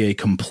might be a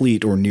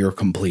complete or near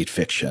complete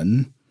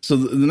fiction. So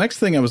the next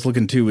thing I was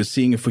looking to was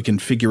seeing if we can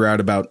figure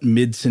out about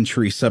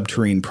mid-century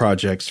subterrane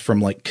projects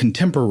from like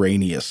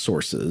contemporaneous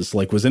sources.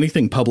 Like, was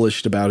anything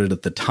published about it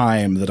at the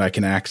time that I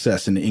can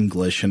access in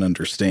English and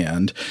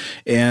understand?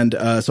 And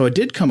so I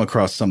did come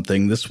across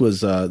something. This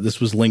was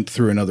linked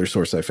through another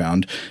source I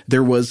found.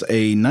 There was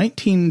a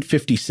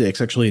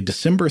 1956, actually a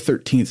December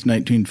 13th,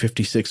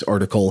 1956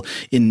 article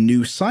in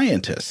New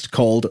Scientist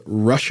called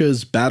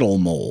Russia's Battle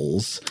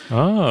Moles.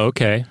 Oh,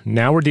 okay.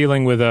 Now we're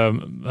dealing with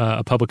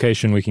a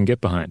publication we can get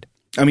behind.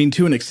 I mean,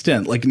 to an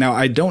extent. Like, now,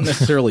 I don't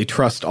necessarily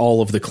trust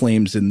all of the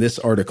claims in this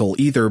article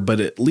either, but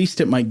at least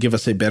it might give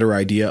us a better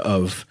idea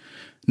of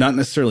not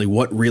necessarily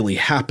what really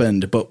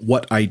happened, but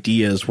what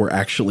ideas were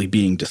actually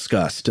being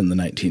discussed in the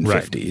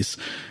 1950s.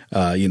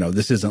 Right.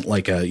 This isn't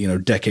like a,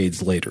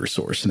 decades later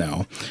source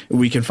now.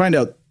 We can find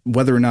out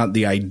whether or not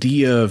the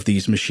idea of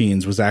these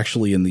machines was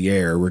actually in the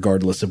air,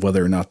 regardless of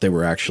whether or not they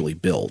were actually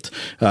built.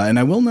 And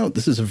I will note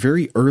this is a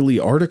very early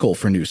article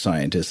for New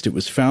Scientist. It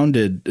was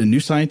founded, New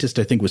Scientist,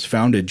 I think, was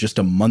founded just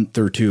a month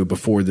or two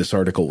before this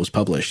article was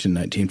published in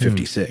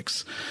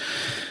 1956.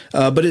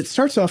 But it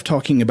starts off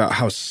talking about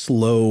how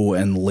slow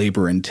and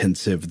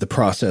labor-intensive the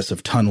process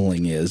of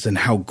tunneling is, and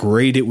how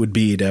great it would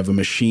be to have a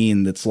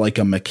machine that's like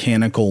a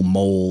mechanical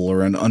mole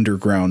or an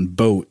underground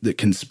boat that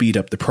can speed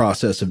up the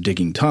process of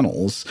digging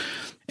tunnels.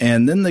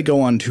 And then they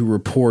go on to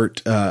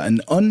report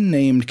an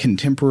unnamed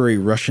contemporary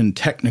Russian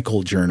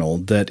technical journal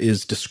that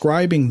is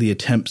describing the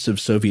attempts of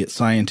Soviet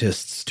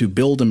scientists to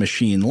build a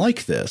machine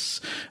like this,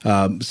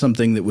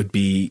 something that would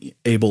be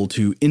able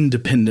to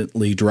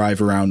independently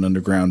drive around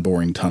underground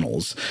boring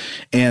tunnels.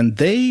 And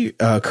they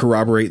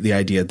corroborate the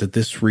idea that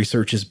this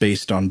research is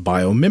based on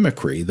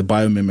biomimicry, the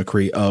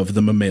biomimicry of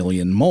the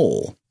mammalian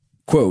mole.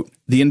 Quote,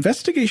 the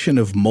investigation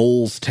of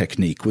moles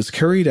technique was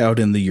carried out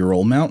in the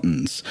Ural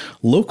Mountains.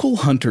 Local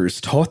hunters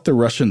taught the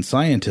Russian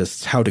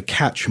scientists how to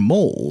catch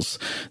moles.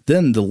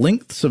 Then the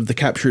lengths of the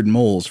captured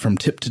moles from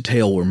tip to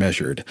tail were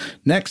measured.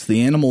 Next,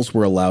 the animals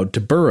were allowed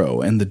to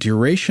burrow, and the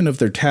duration of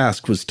their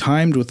task was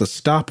timed with a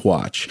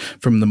stopwatch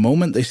from the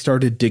moment they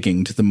started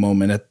digging to the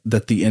moment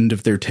that the end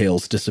of their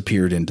tails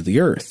disappeared into the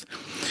earth.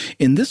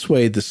 In this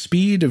way, the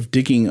speed of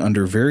digging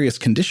under various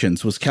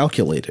conditions was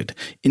calculated.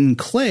 In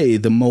clay,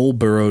 the mole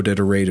burrowed at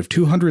a rate of 2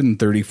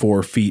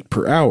 234 feet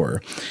per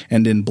hour,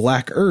 and in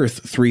black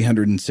Earth,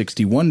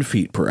 361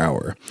 feet per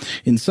hour.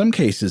 In some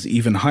cases,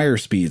 even higher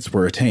speeds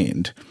were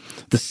attained.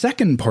 The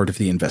second part of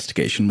the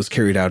investigation was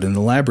carried out in the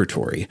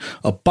laboratory.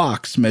 A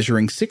box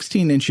measuring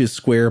 16 inches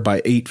square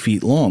by 8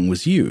 feet long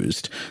was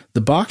used.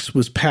 The box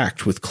was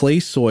packed with clay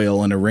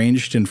soil and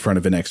arranged in front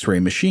of an X-ray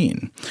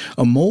machine.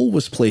 A mole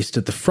was placed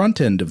at the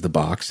front end of the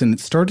box, and it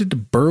started to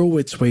burrow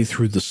its way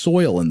through the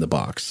soil in the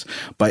box.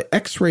 By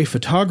X-ray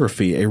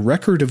photography, a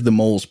record of the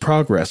mole's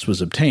progress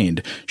was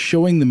obtained,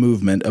 showing the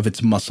movement of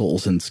its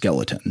muscles and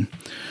skeleton.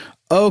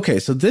 Okay,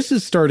 so this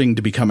is starting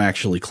to become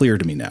actually clear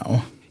to me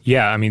now.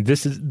 Yeah, I mean,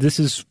 this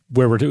is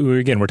where we're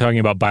talking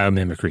about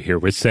biomimicry here.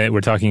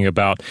 We're talking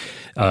about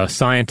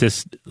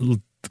scientists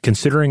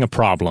considering a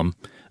problem,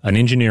 an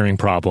engineering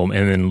problem,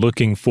 and then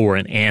looking for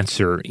an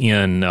answer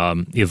in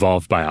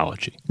evolved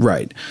biology.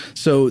 Right.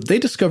 So they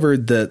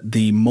discovered that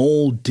the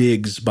mole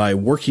digs by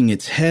working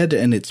its head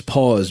and its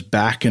paws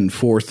back and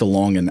forth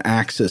along an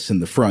axis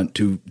in the front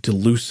to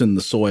loosen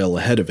the soil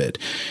ahead of it.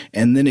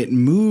 And then it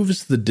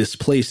moves the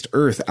displaced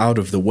earth out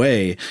of the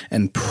way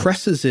and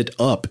presses it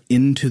up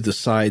into the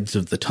sides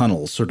of the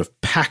tunnel, sort of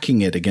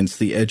packing it against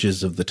the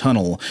edges of the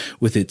tunnel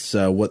with its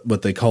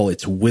what they call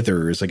its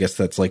withers. I guess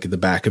that's like the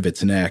back of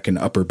its neck and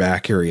upper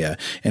back area,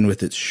 and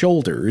with its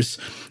shoulders.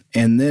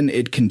 And then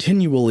it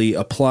continually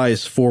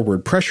applies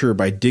forward pressure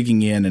by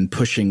digging in and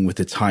pushing with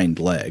its hind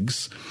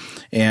legs.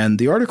 And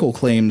the article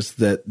claims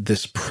that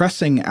this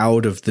pressing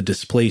out of the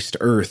displaced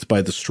earth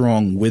by the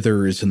strong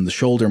withers and the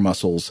shoulder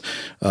muscles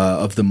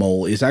of the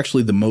mole is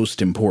actually the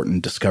most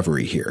important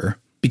discovery here.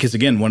 Because,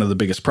 again, one of the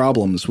biggest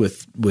problems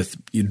with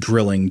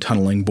drilling,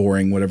 tunneling,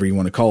 boring, whatever you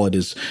want to call it,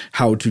 is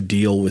how to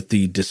deal with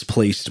the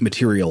displaced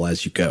material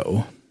as you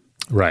go.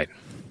 Right.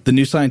 The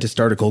New Scientist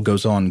article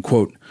goes on,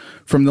 quote,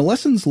 "From the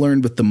lessons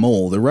learned with the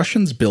mole, the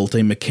Russians built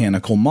a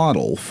mechanical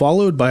model,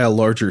 followed by a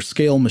larger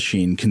scale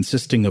machine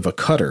consisting of a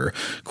cutter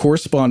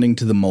corresponding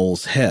to the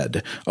mole's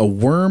head, a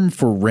worm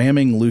for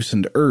ramming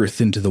loosened earth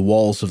into the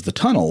walls of the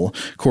tunnel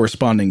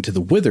corresponding to the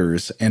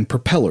withers, and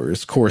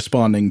propellers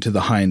corresponding to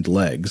the hind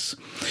legs.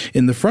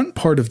 In the front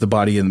part of the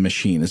body of the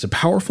machine is a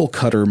powerful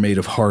cutter made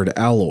of hard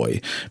alloy.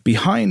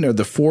 Behind are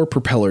the 4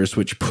 propellers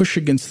which push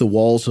against the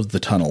walls of the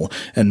tunnel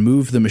and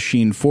move the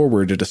machine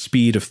forward at a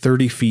speed of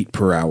 30 feet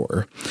per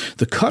hour.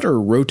 The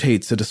cutter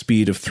rotates at a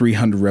speed of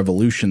 300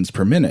 revolutions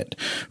per minute.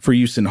 For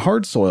use in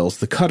hard soils,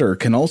 the cutter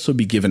can also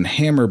be given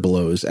hammer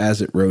blows as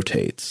it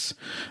rotates."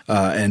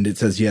 And it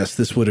says, yes,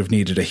 this would have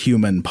needed a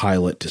human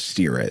pilot to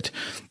steer it.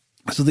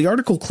 So the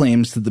article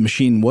claims that the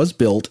machine was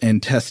built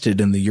and tested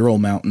in the Ural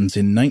Mountains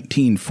in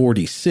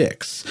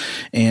 1946,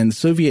 and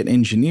Soviet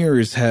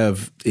engineers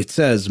have, it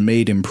says,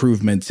 made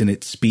improvements in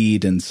its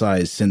speed and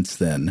size since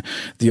then.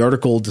 The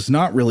article does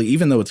not really,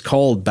 even though it's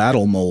called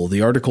Battle Mole,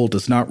 the article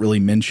does not really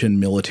mention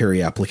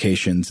military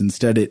applications.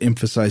 Instead, it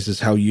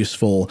emphasizes how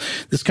useful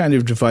this kind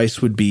of device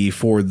would be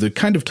for the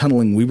kind of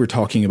tunneling we were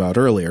talking about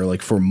earlier,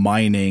 like for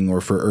mining or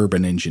for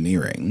urban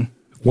engineering.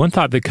 One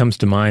thought that comes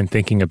to mind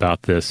thinking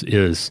about this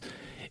is,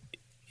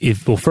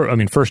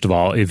 first of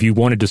all, if you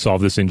wanted to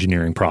solve this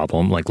engineering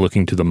problem, like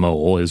looking to the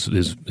mole is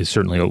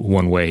certainly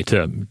one way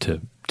to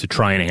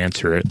try and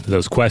answer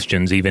those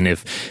questions, even if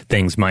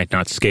things might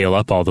not scale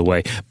up all the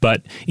way.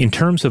 But in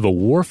terms of a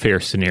warfare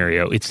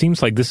scenario, it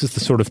seems like this is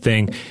the sort of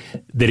thing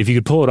that if you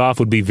could pull it off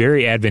would be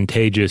very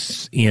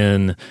advantageous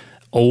in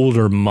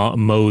older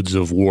modes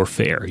of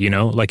warfare, you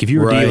know? Like if you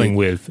were dealing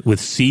with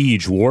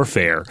siege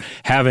warfare,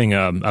 having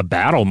a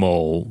battle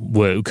mole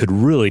could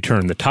really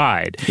turn the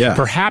tide. Yeah.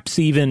 Perhaps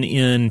even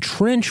in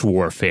trench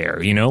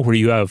warfare, you know, where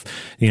you have,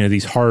 you know,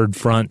 these hard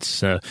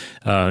fronts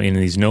in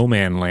these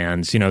no-man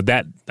lands, you know,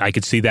 that I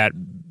could see that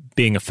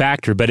being a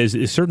factor, but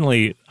is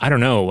certainly, I don't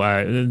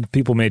know,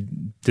 people may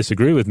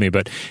disagree with me,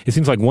 but it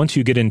seems like once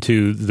you get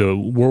into the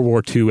World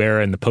War II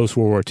era and the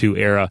post-World War II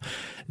era,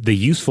 the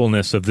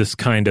usefulness of this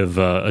kind of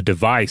a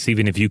device,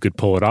 even if you could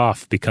pull it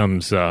off,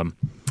 becomes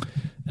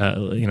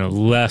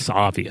less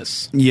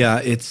obvious. Yeah,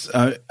 it's.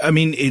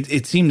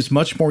 It seems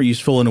much more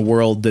useful in a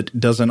world that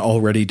doesn't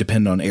already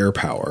depend on air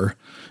power.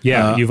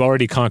 Yeah, you've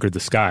already conquered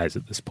the skies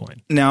at this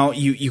point. Now,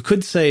 you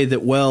could say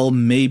that, well,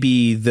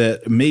 maybe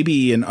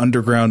an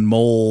underground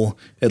mole,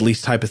 at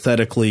least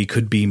hypothetically,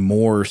 could be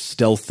more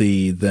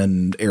stealthy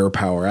than air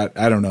power.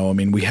 I don't know. I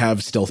mean, we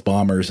have stealth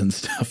bombers and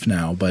stuff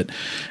now, but.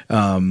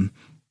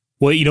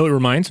 Well, you know, it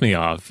reminds me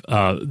of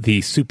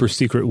the super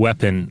secret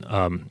weapon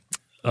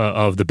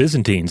of the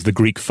Byzantines, the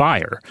Greek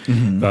fire.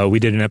 Mm-hmm. We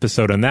did an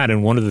episode on that,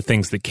 and one of the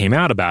things that came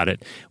out about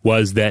it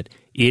was that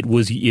it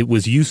was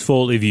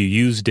useful if you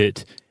used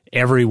it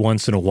every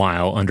once in a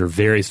while under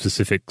very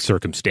specific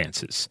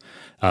circumstances.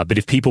 But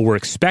if people were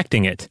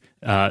expecting it,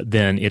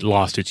 then it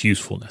lost its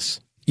usefulness.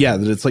 Yeah,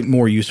 that it's like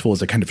more useful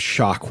as a kind of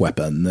shock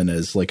weapon than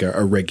as like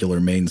a regular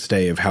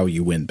mainstay of how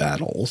you win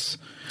battles.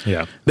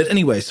 Yeah. But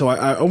anyway, so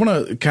I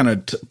want to kind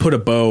of put a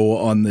bow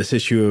on this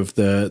issue of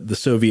the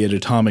Soviet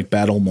atomic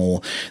battle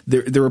mole.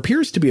 There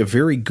appears to be a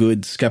very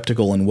good,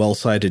 skeptical, and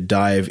well-cited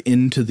dive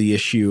into the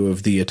issue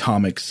of the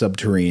atomic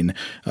subterrane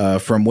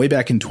from way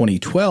back in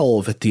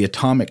 2012 at the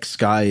Atomic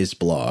Skies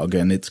blog,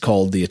 and it's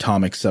called The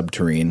Atomic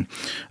Subterrane.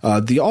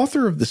 The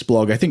author of this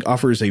blog, I think,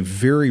 offers a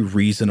very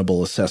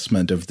reasonable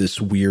assessment of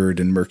this weird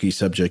and murky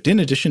subject, in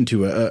addition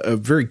to a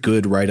very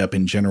good write-up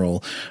in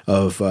general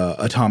of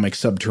atomic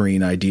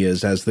subterrane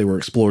ideas as they were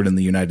explored in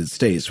the United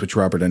States, which,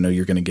 Robert, I know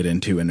you're going to get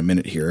into in a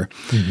minute here.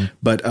 Mm-hmm.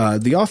 But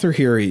the author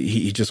here,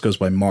 he just goes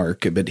by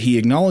Mark, but he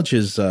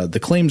acknowledges the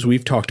claims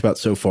we've talked about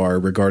so far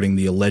regarding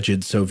the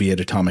alleged Soviet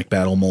atomic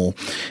battle mole,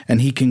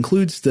 and he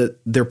concludes that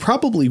there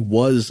probably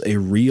was a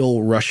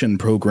real Russian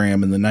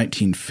program in the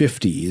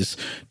 1950s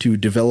to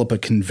develop a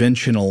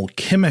conventional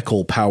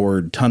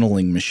chemical-powered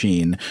tunneling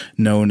machine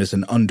known as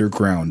an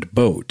underground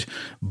boat.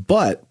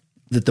 But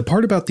that the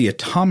part about the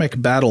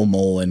atomic battle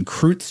mole and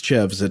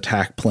Khrushchev's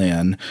attack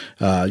plan,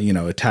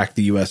 attack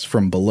the U.S.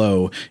 from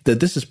below, that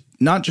this is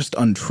not just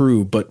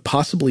untrue, but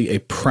possibly a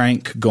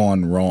prank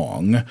gone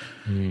wrong.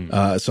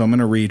 So I'm going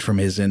to read from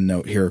his end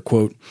note here,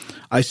 quote,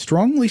 "I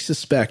strongly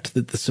suspect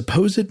that the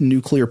supposed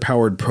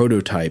nuclear-powered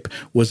prototype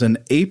was an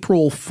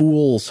April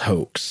Fool's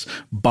hoax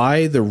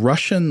by the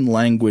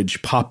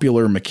Russian-language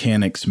Popular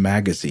Mechanics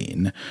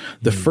magazine.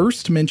 The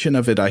first mention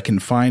of it I can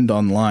find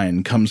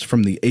online comes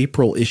from the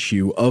April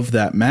issue of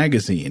that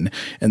magazine,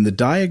 and the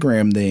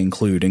diagram they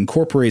include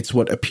incorporates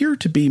what appear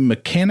to be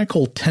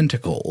mechanical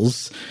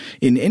tentacles.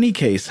 In any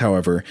case,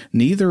 however,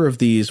 neither of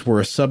these were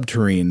a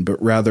subterrane,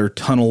 but rather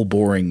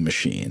tunnel-boring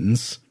machines."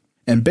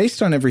 And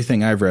based on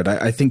everything I've read,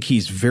 I think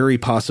he's very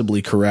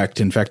possibly correct.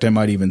 In fact, I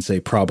might even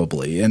say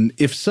probably. And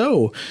if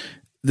so,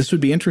 this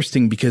would be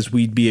interesting because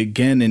we'd be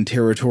again in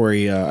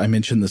territory, I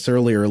mentioned this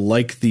earlier,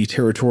 like the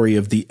territory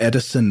of the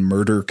Edison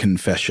murder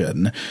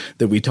confession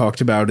that we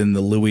talked about in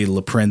the Louis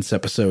LaPrince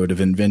episode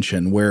of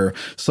Invention, where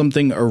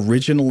something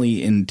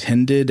originally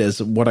intended as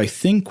what I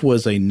think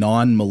was a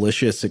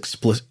non-malicious,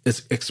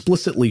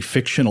 explicitly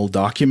fictional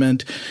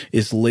document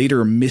is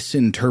later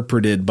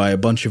misinterpreted by a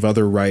bunch of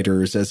other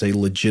writers as a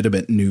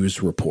legitimate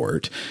news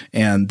report.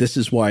 And this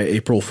is why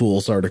April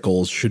Fool's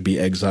articles should be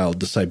exiled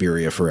to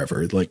Siberia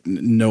forever. Like,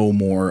 no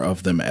more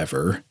of them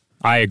ever.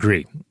 I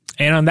agree.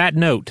 And on that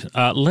note,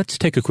 let's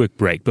take a quick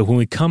break. But when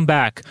we come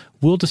back,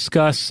 we'll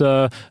discuss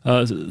some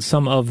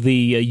of the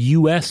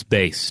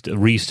U.S.-based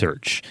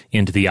research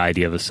into the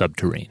idea of a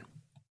subterrane.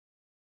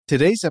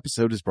 Today's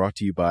episode is brought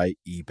to you by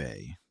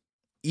eBay.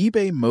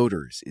 eBay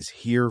Motors is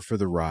here for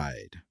the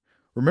ride.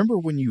 Remember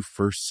when you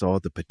first saw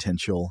the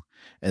potential?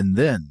 And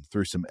then,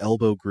 through some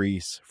elbow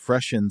grease,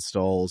 fresh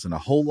installs, and a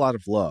whole lot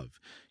of love,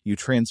 you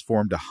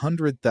transformed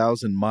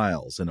 100,000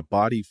 miles and a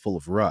body full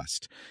of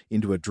rust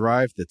into a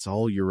drive that's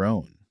all your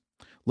own.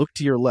 Look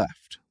to your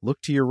left. Look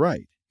to your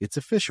right. It's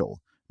official.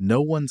 No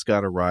one's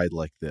got a ride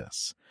like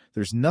this.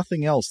 There's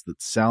nothing else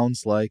that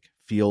sounds like,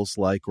 feels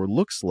like, or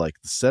looks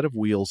like the set of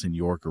wheels in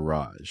your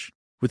garage.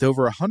 With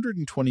over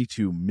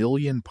 122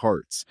 million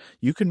parts,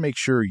 you can make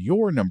sure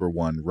your number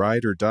one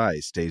ride or die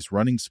stays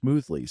running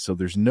smoothly, so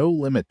there's no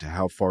limit to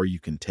how far you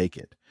can take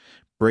it.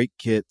 Brake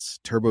kits,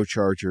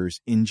 turbochargers,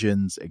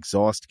 engines,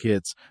 exhaust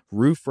kits,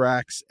 roof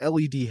racks,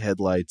 LED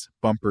headlights,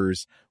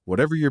 bumpers,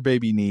 whatever your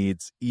baby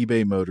needs,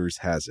 eBay Motors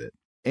has it.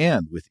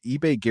 And with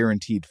eBay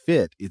Guaranteed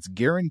Fit, it's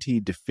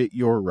guaranteed to fit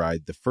your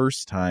ride the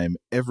first time,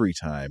 every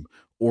time,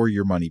 or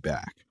your money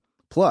back.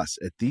 Plus,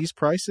 at these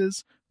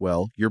prices,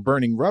 well, you're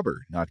burning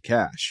rubber, not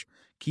cash.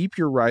 Keep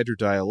your ride or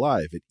die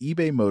alive at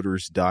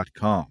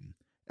ebaymotors.com.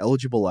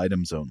 Eligible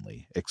items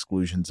only.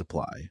 Exclusions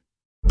apply.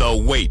 The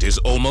wait is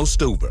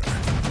almost over.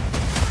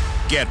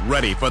 Get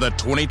ready for the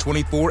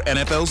 2024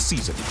 NFL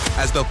season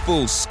as the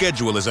full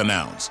schedule is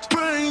announced.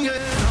 Bring it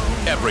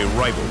on. Every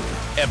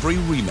rivalry, every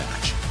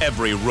rematch,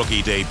 every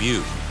rookie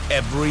debut,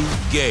 every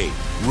game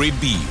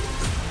revealed.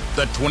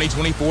 The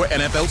 2024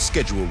 NFL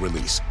schedule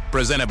release,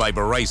 presented by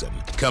Verizon,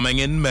 coming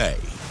in May.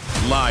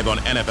 Live on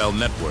NFL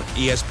Network,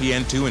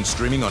 ESPN2, and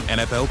streaming on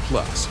NFL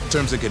Plus.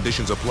 Terms and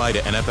conditions apply to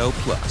NFL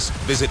Plus.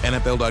 Visit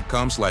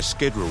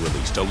NFL.com/schedule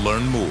release to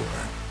learn more.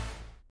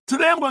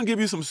 Today I'm going to give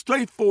you some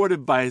straightforward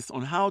advice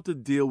on how to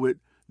deal with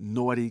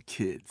naughty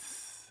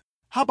kids.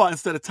 How about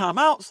instead of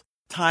timeouts,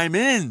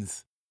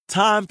 time-ins?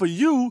 Time for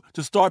you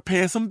to start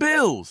paying some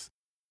bills.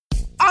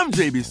 I'm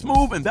JB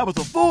Smoove, and that was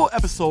a full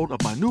episode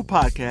of my new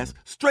podcast,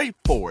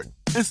 Straightforward,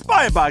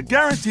 inspired by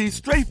guaranteed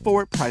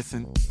straightforward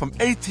pricing from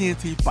AT&T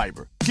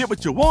Fiber. Get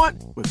what you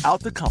want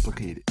without the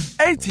complicated.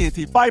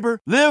 AT&T Fiber,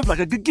 live like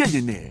a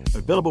gigillionaire.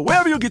 Available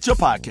wherever you get your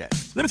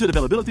podcast. Limited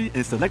availability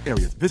in select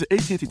areas. Visit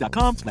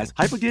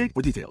AT&T.com/hypergig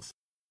for details.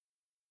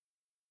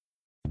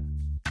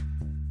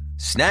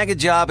 Snag a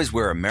Job is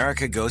where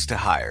America goes to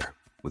hire,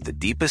 with the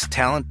deepest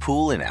talent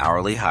pool in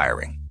hourly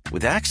hiring.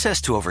 With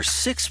access to over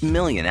 6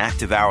 million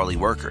active hourly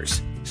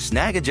workers,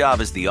 Snag a Job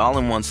is the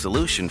all-in-one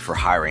solution for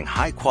hiring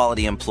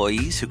high-quality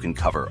employees who can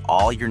cover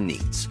all your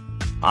needs.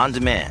 On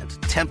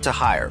demand, temp to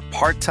hire,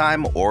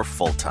 part-time or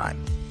full-time.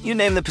 You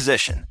name the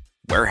position,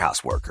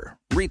 warehouse worker,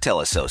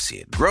 retail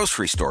associate,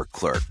 grocery store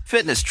clerk,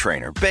 fitness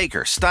trainer,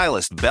 baker,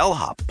 stylist,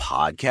 bellhop,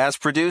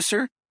 podcast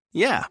producer?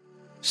 Yeah,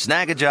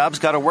 Snag-a-Job's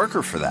got a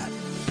worker for that.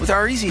 With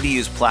our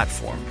easy-to-use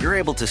platform, you're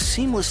able to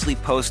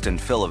seamlessly post and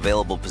fill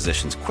available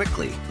positions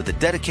quickly with a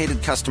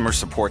dedicated customer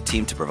support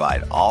team to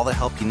provide all the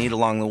help you need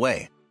along the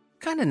way.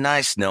 Kind of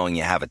nice knowing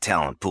you have a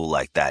talent pool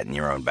like that in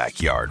your own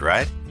backyard,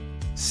 right?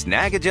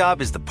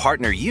 Snag-a-Job is the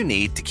partner you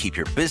need to keep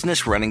your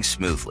business running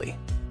smoothly.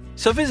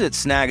 So visit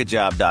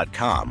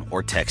snagajob.com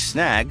or text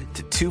snag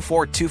to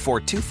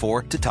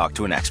 242424 to talk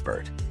to an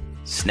expert.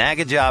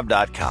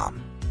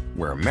 Snagajob.com,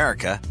 where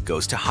America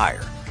goes to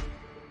hire.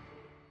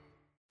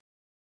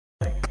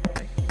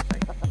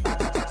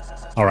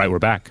 All right, we're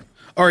back.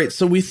 All right,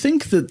 so we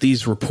think that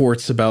these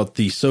reports about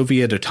the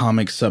Soviet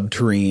atomic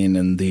submarine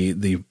and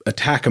the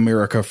Attack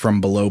America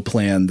from Below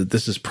plan, that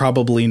this is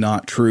probably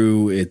not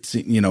true. It's,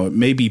 you know, it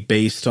may be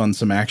based on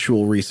some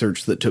actual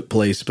research that took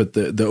place, but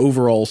the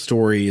overall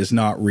story is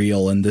not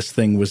real, and this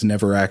thing was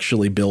never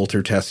actually built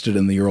or tested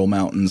in the Ural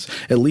Mountains,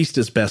 at least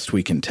as best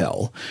we can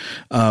tell.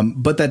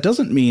 But that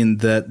doesn't mean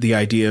that the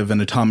idea of an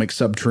atomic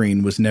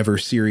submarine was never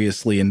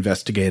seriously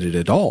investigated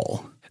at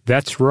all.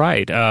 That's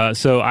right.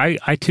 So I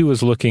too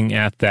was looking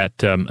at that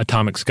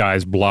Atomic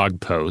Skies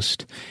blog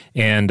post,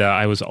 and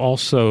I was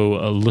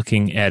also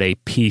looking at a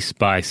piece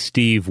by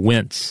Steve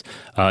Wentz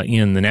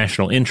in the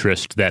National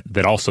Interest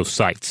that also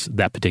cites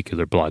that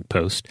particular blog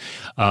post.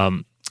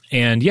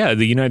 And yeah,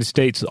 the United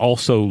States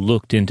also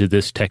looked into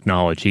this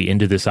technology,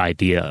 into this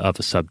idea of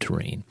a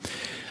submarine.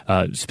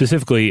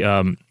 Specifically,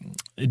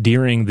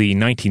 during the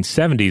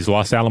 1970s,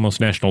 Los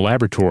Alamos National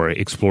Laboratory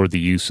explored the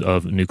use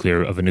of a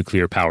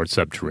nuclear-powered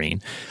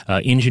submarine.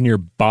 Engineer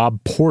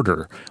Bob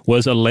Porter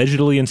was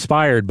allegedly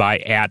inspired by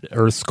At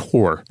Earth's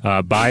Core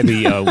by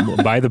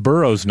the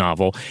Burroughs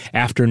novel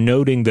after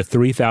noting the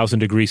 3,000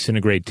 degrees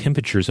centigrade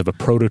temperatures of a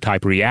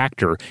prototype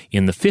reactor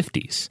in the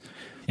 50s.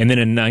 And then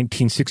a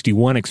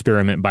 1961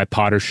 experiment by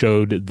Potter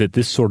showed that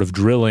this sort of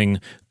drilling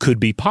could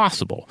be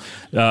possible.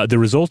 The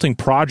resulting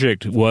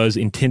project was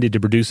intended to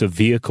produce a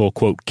vehicle,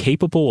 quote,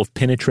 capable of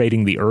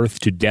penetrating the Earth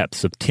to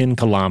depths of 10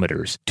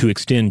 kilometers to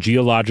extend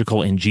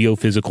geological and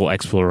geophysical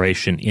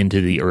exploration into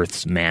the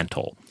Earth's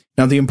mantle.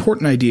 Now, the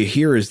important idea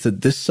here is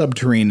that this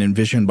submarine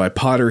envisioned by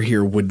Potter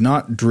here would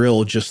not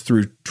drill just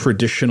through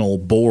traditional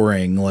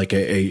boring, like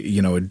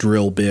a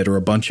drill bit or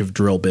a bunch of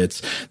drill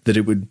bits, that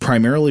it would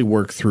primarily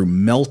work through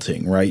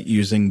melting, right,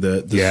 using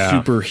the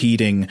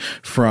superheating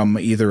from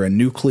either a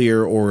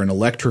nuclear or an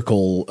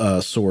electrical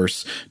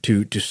source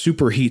to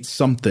superheat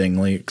something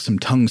like some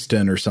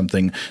tungsten or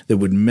something that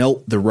would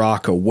melt the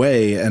rock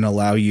away and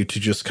allow you to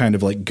just kind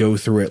of like go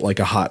through it like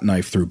a hot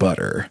knife through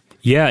butter.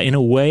 Yeah, in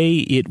a way,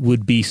 it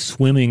would be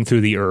swimming through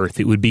the Earth.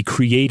 It would be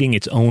creating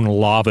its own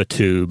lava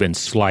tube and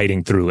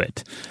sliding through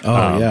it.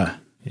 Oh, yeah.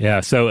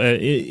 Yeah, so,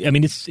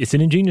 it's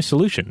an ingenious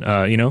solution,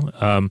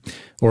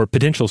 or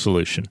potential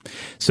solution.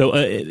 So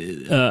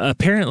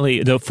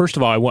apparently, though, first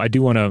of all, I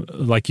do want to,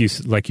 like you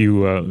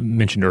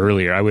mentioned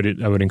earlier, I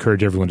would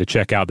encourage everyone to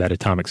check out that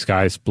Atomic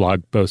Skies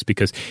blog post,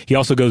 because he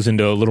also goes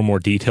into a little more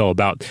detail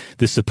about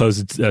this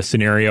supposed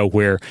scenario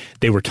where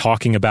they were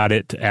talking about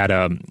it at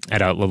a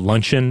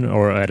luncheon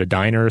or at a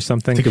diner or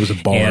something. I think it was a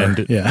bar.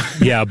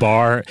 A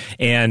bar,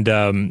 and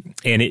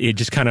it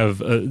just kind of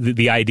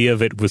the idea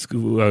of it was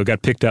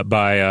got picked up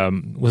by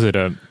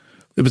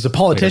It was a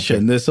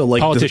politician.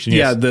 Politician,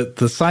 yes. Yeah,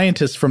 the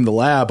scientists from the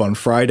lab on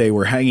Friday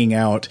were hanging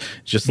out,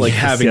 just like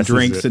having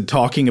drinks and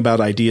talking about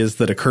ideas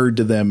that occurred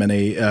to them.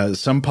 And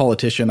some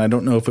politician, I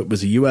don't know if it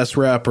was a U.S.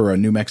 rep or a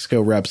New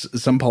Mexico rep,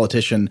 some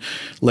politician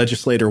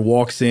legislator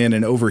walks in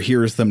and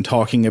overhears them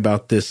talking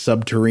about this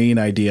submarine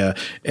idea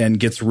and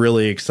gets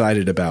really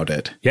excited about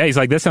it. Yeah, he's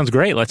like, "That sounds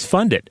great. Let's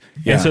fund it."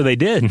 Yeah. And so they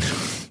did.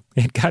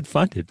 It got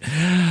funded.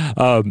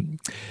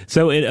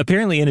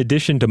 Apparently, in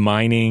addition to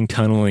mining,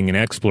 tunneling, and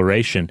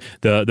exploration,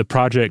 the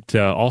project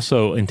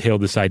also entailed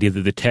this idea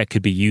that the tech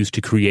could be used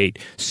to create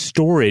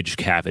storage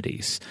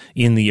cavities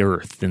in the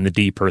Earth, in the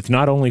deep Earth,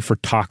 not only for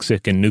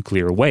toxic and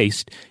nuclear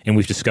waste, and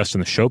we've discussed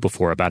on the show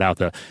before about how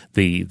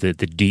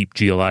the deep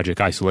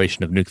geologic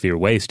isolation of nuclear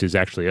waste is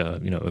actually a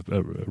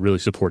really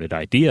supported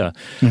idea,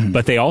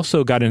 but they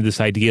also got into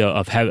this idea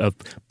of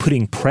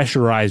putting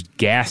pressurized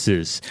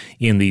gases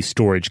in these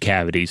storage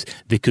cavities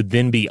that could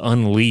then be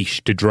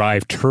unleashed to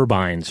drive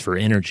turbines for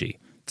energy.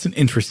 It's an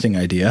interesting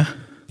idea.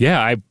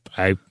 Yeah,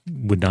 I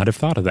would not have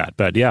thought of that,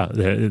 but yeah,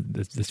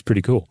 it's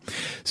pretty cool.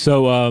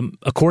 So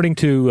according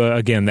to,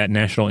 again, that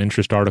National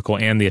Interest article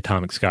and the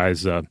Atomic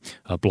Skies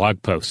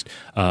blog post,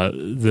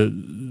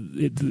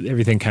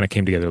 everything kind of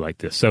came together like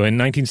this. So in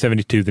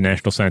 1972, the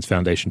National Science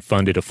Foundation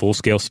funded a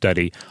full-scale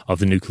study of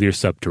the nuclear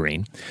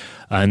submarine.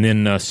 And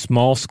then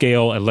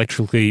small-scale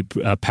electrically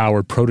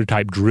powered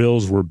prototype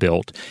drills were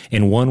built,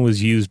 and one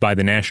was used by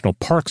the National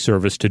Park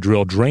Service to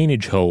drill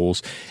drainage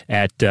holes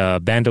at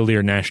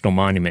Bandelier National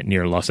Monument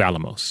near Los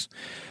Alamos.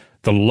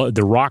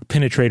 The rock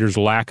penetrator's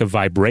lack of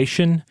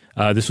vibration,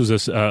 this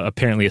was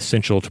apparently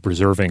essential to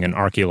preserving an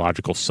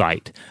archaeological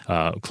site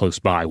close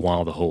by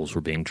while the holes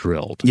were being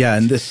drilled. Yeah,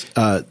 and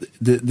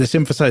this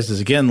emphasizes,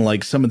 again,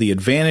 like some of the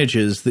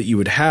advantages that you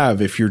would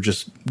have if you're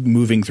just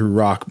moving through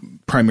rock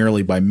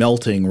primarily by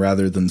melting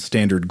rather than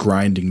standard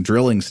grinding,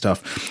 drilling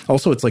stuff.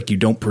 Also, it's like you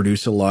don't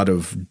produce a lot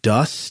of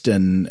dust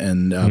and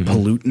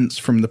pollutants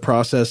from the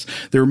process.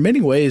 There are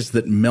many ways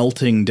that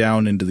melting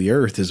down into the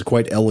earth is a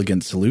quite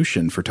elegant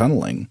solution for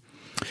tunneling.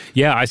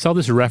 Yeah, I saw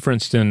this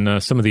referenced in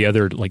some of the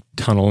other like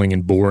tunneling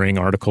and boring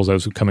articles I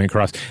was coming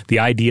across. The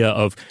idea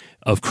of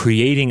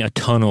creating a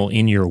tunnel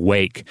in your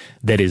wake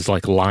that is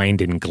like lined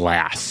in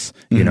glass.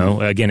 You know,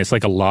 again, it's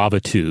like a lava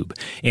tube,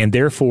 and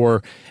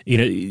therefore, you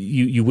know,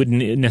 you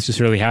wouldn't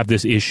necessarily have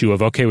this issue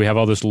of, okay, we have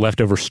all this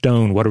leftover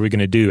stone. What are we going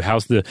to do?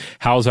 How's our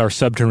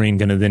subterrane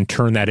going to then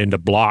turn that into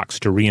blocks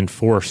to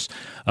reinforce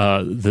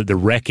the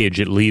wreckage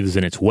it leaves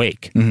in its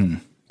wake? Mm-hmm.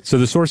 So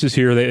the sources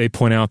here, they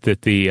point out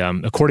that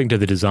according to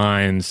the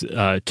designs,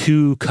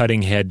 2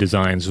 cutting head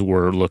designs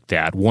were looked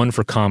at, one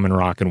for common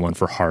rock and one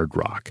for hard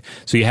rock.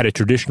 So you had a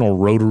traditional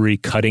rotary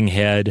cutting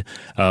head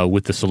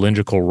with the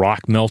cylindrical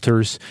rock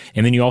melters,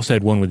 and then you also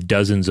had one with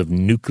dozens of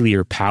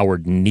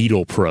nuclear-powered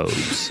needle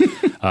probes.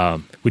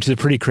 Which is a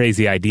pretty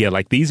crazy idea.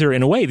 Like these are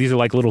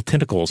like little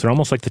tentacles. They're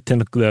almost like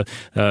the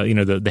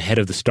head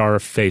of the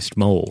star-faced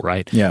mole,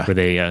 right? Yeah.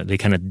 Where they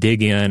kind of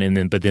dig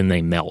in but then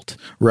they melt.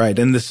 Right.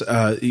 And this,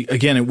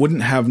 again, it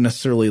wouldn't have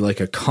necessarily like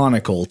a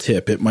conical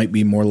tip. It might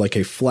be more like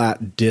a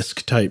flat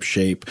disc type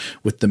shape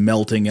with the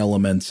melting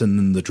elements and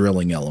then the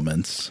drilling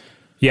elements.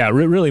 Yeah,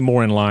 really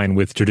more in line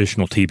with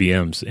traditional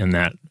TBMs in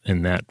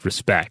that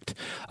respect.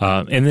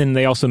 And then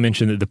they also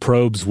mentioned that the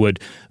probes would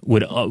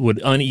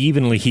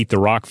unevenly heat the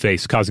rock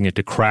face, causing it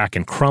to crack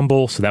and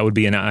crumble. So that would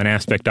be an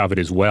aspect of it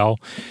as well.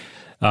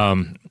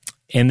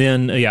 And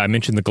then, I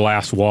mentioned the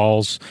glass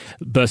walls.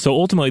 But so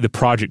ultimately, the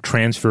project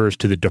transfers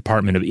to the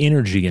Department of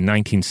Energy in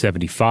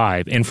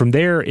 1975, and from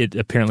there, it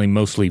apparently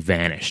mostly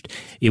vanished.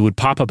 It would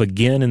pop up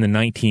again in the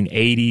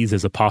 1980s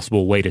as a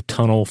possible way to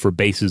tunnel for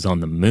bases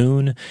on the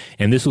moon,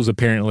 and this would have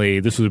been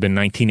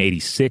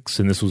 1986,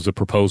 and this was a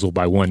proposal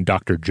by one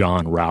Dr.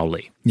 John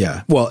Rowley.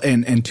 Yeah, well,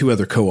 and 2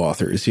 other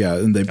co-authors,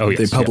 and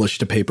they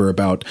published a paper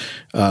about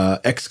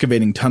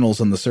excavating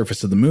tunnels on the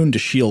surface of the moon to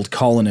shield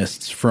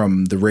colonists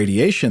from the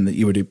radiation that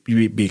you would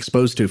be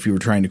exposed to if you were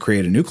trying to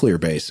create a nuclear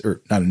base,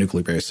 or not a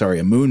nuclear base, sorry,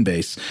 a moon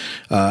base.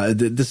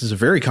 This is a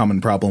very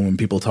common problem when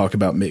people talk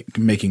about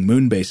making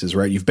moon bases,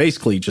 right? You've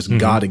basically just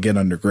got to get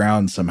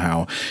underground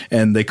somehow,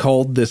 and they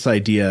called this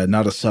idea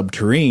not a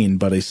subterrane,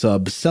 but a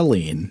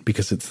subselene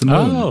because it's the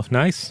moon. Oh,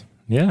 nice.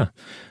 Yeah.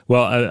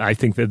 Well, I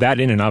think that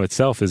in and of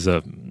itself is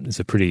a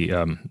pretty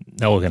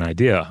elegant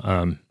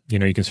idea.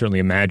 You can certainly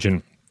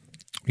imagine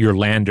your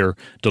lander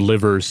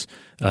delivers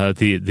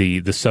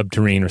the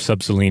subterranean or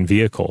subselene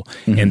vehicle,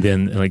 and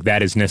then like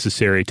that is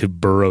necessary to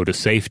burrow to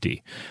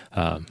safety.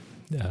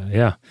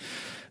 Yeah.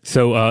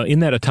 So in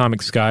that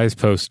Atomic Skies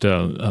post,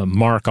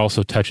 Mark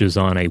also touches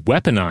on a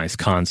weaponized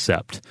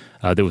concept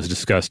that was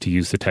discussed to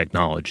use the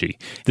technology.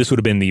 This would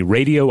have been the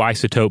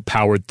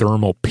radioisotope-powered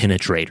thermal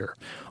penetrator,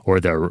 or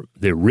the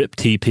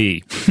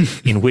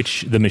RIP-TP, in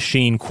which the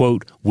machine,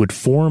 quote, would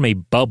form a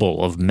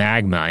bubble of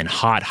magma and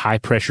hot,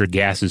 high-pressure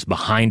gases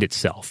behind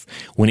itself.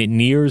 When it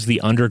nears the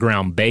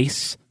underground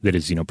base, that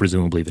is,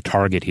 presumably the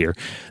target here,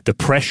 the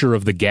pressure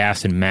of the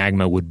gas and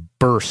magma would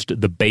burst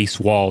the base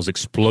walls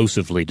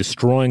explosively,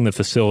 destroying the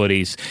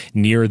facilities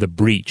near the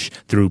breach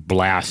through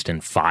blast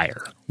and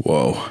fire.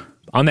 Whoa.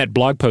 On that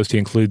blog post, he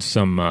includes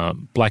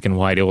some black and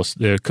white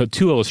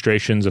 2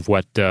 illustrations of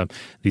what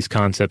these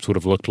concepts would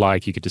have looked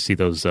like. You get to see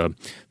those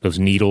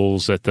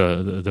needles at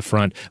the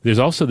front. There's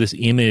also this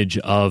image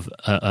of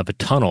a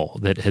tunnel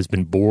that has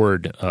been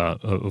bored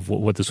of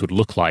what this would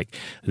look like.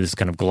 This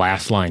kind of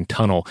glass-lined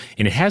tunnel,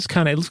 and it looks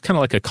kind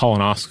of like a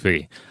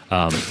colonoscopy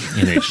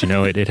image.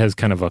 It has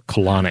kind of a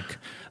colonic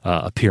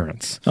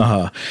appearance.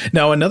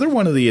 Now, another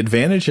one of the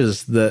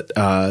advantages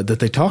that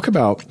they talk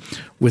about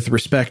with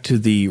respect to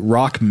the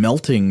rock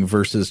melting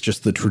versus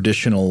just the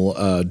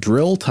traditional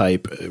drill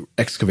type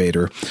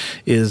excavator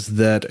is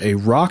that a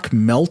rock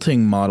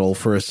melting model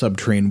for a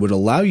subterrane would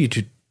allow you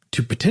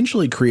to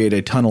potentially create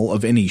a tunnel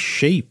of any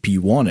shape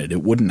you wanted.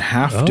 It wouldn't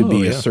have to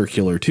be a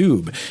circular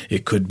tube.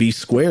 It could be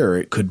square.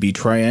 It could be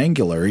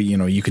triangular.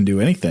 You can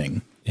do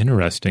anything.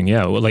 Interesting.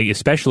 Yeah. Well, like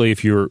especially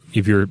if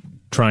you're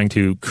trying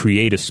to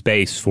create a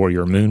space for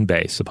your moon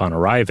base upon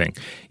arriving,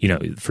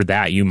 for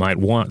that you might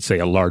want, say,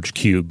 a large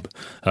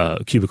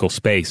cubicle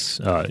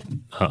space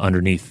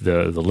underneath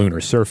the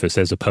lunar surface,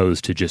 as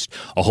opposed to just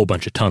a whole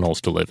bunch of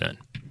tunnels to live in.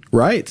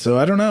 Right. So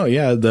I don't know.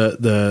 Yeah,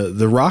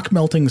 the rock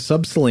melting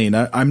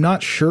subselene, I'm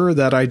not sure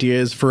that idea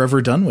is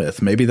forever done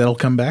with. Maybe that'll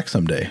come back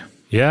someday.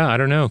 Yeah, I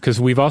don't know,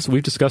 because we've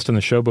discussed on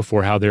the show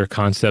before how there are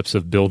concepts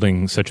of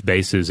building such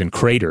bases in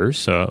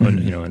craters,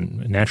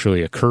 and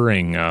naturally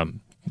occurring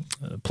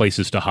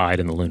places to hide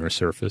in the lunar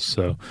surface.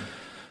 So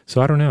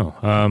I don't know.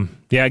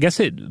 I guess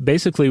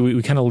basically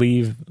we kind of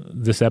leave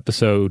this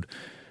episode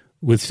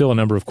with still a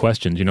number of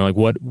questions. Like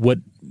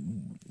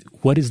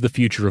what is the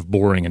future of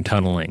boring and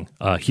tunneling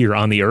here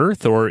on the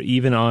Earth, or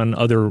even on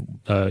other,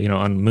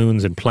 on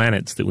moons and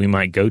planets that we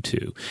might go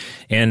to,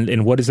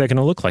 and what is that going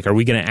to look like? Are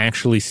we going to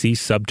actually see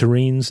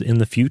subterranes in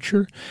the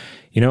future?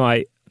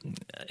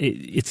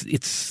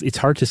 It's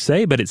hard to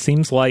say, but it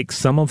seems like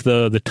some of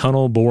the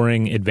tunnel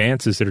boring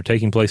advances that are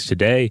taking place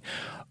today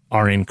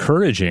are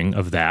encouraging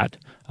of that.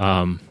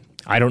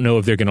 I don't know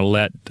if they're going to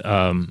let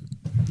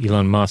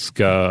Elon Musk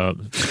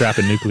strap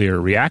a nuclear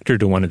reactor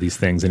to one of these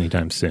things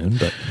anytime soon.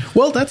 But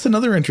well, that's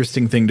another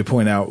interesting thing to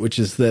point out, which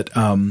is that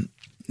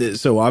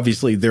so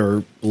obviously there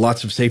are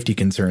lots of safety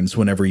concerns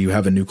whenever you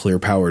have a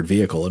nuclear-powered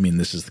vehicle. I mean,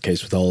 this is the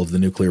case with all of the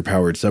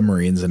nuclear-powered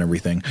submarines and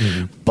everything.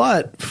 Mm-hmm.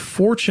 But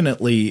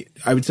fortunately,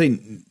 I would say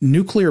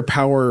nuclear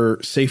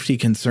power safety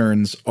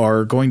concerns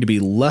are going to be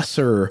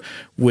lesser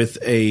with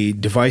a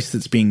device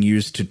that's being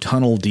used to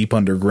tunnel deep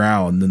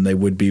underground than they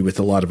would be with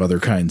a lot of other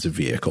kinds of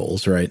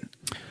vehicles, right?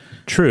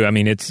 True. I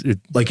mean, it's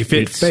like if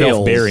it fails,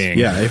 self-burying.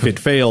 Yeah, if it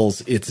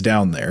fails, it's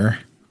down there.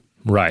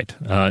 Right.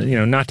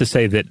 Not to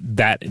say that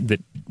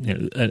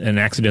an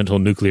accidental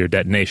nuclear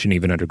detonation,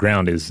 even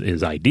underground,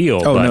 is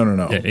ideal. Oh,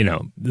 but,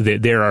 no.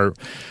 There are.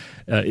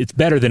 It's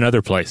better than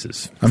other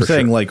places. I'm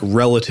saying like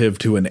relative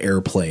to an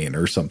airplane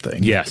or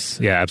something. Yes.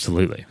 Yeah.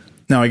 Absolutely.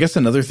 Now, I guess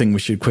another thing we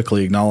should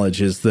quickly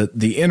acknowledge is that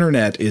the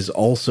internet is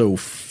also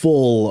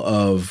full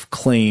of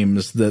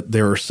claims that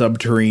there are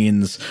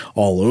subterranes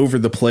all over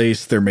the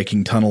place. They're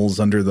making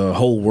tunnels under the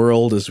whole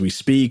world as we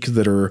speak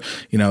that are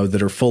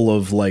full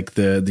of like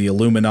the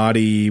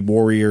Illuminati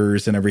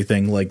warriors and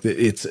everything. Like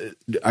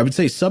I would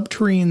say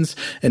subterranes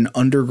and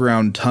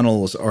underground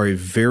tunnels are a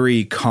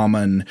very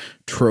common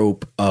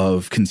trope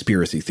of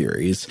conspiracy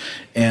theories.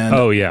 And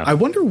I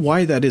wonder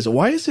why that is.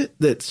 Why is it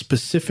that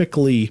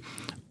specifically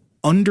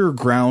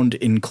underground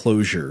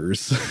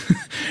enclosures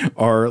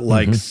are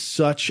like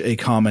such a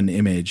common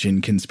image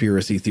in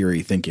conspiracy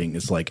theory thinking?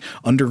 It's like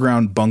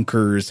underground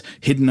bunkers,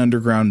 hidden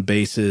underground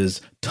bases,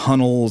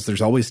 tunnels.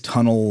 There's always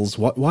tunnels.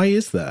 Why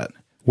is that?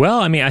 Well,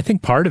 I mean, I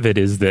think part of it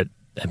is that,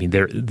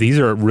 these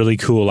are really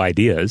cool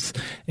ideas.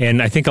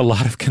 And I think a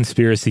lot of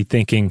conspiracy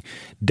thinking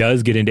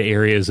does get into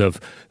areas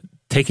of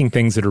taking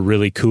things that are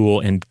really cool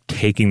and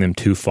taking them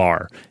too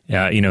far,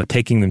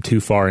 taking them too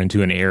far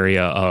into an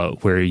area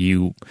where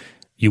you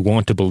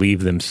want to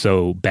believe them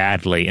so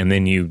badly, and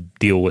then you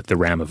deal with the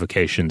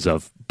ramifications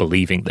of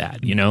believing that,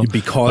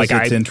 Because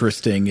it's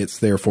interesting, it's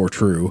therefore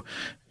true.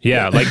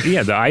 Yeah,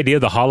 the idea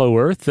of the hollow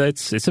earth,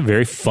 it's a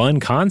very fun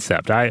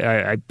concept.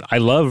 I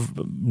love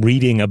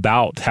reading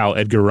about how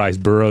Edgar Rice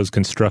Burroughs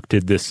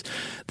constructed this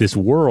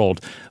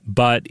world,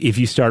 but if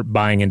you start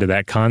buying into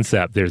that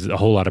concept, there's a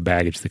whole lot of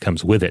baggage that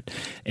comes with it.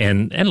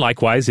 And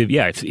likewise, if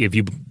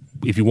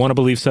you want to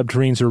believe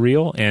subterranes are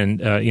real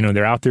and,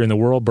 they're out there in the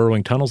world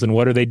burrowing tunnels, and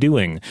what are they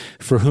doing?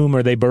 For whom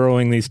are they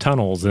burrowing these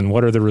tunnels, and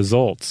what are the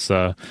results?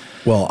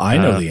 Well, I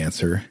know the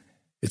answer.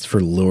 It's for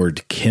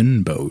Lord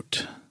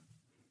Kinboat.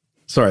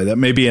 Sorry, that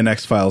may be an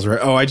X-Files, right?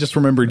 Oh, I just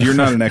remembered you're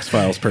not an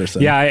X-Files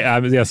person. Sorry,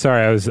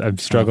 I'm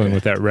struggling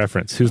with that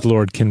reference. Who's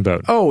Lord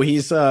Kinboat? Oh,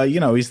 he's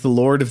the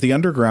Lord of the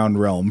Underground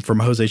Realm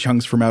from Jose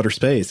Chung's From Outer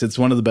Space. It's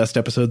one of the best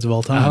episodes of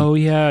all time. Oh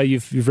yeah,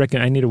 you've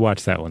reckoned. I need to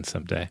watch that one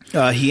someday.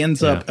 He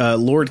ends up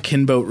Lord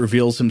Kinboat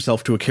reveals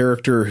himself to a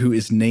character who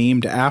is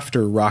named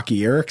after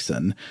Rocky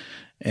Erickson,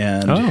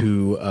 and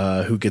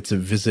who gets a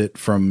visit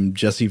from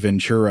Jesse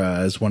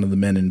Ventura as one of the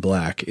Men in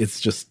Black. It's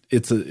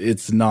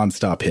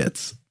nonstop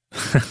hits.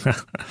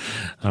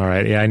 All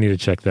right. Yeah, I need to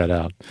check that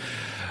out.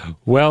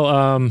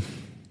 Well,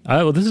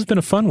 this has been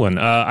a fun one.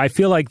 I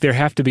feel like there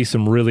have to be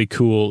some really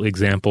cool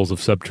examples of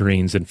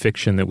subterranes in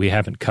fiction that we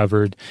haven't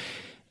covered.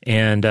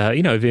 And,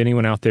 if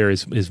anyone out there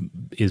is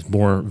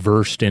more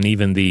versed in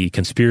even the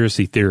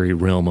conspiracy theory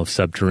realm of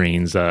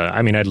subterranes,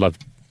 I'd love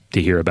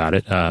to hear about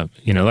it.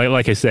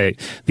 Like I say,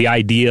 the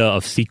idea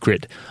of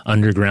secret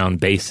underground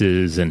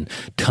bases and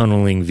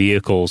tunneling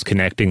vehicles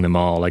connecting them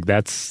all, like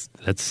it's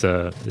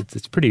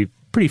pretty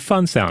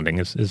fun sounding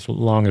as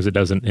long as it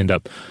doesn't end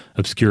up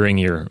obscuring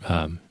your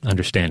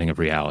understanding of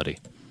reality.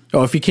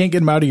 Oh, if you can't get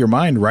them out of your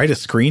mind, write a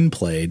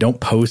screenplay. Don't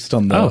post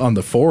on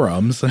the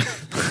forums. But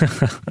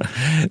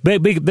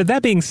that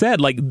being said,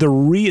 like the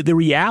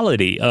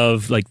reality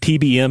of like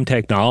TBM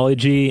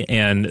technology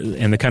and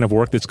the kind of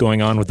work that's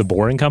going on with the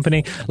Boring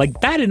Company,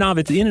 like that in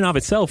and of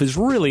itself is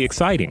really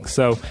exciting.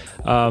 So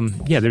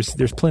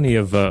there's plenty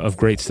of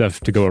great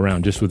stuff to go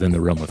around just within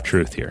the realm of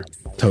truth here.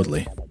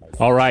 Totally.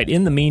 All right.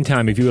 In the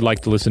meantime, if you would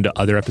like to listen to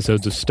other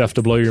episodes of Stuff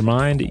to Blow Your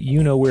Mind,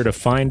 you know where to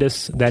find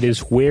us. That is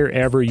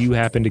wherever you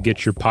happen to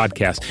get your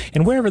podcast.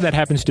 And wherever that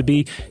happens to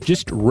be,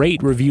 just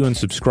rate, review, and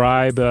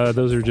subscribe.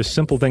 Those are just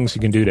simple things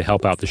you can do to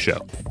help out the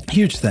show.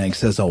 Huge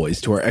thanks, as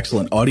always, to our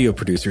excellent audio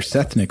producer,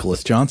 Seth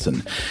Nicholas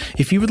Johnson.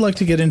 If you would like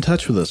to get in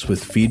touch with us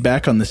with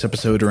feedback on this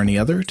episode or any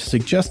other, to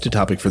suggest a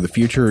topic for the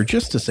future, or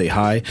just to say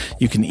hi,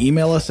 you can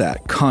email us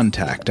at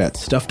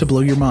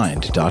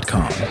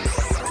contact@stufftoblowyourmind.com.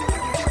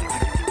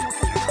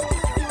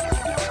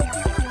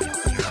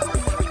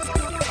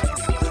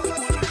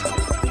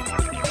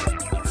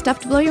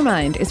 Stuff to Blow Your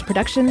Mind is a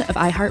production of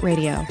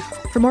iHeartRadio.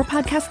 For more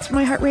podcasts from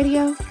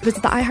iHeartRadio,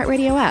 visit the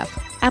iHeartRadio app,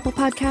 Apple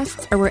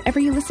Podcasts, or wherever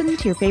you listen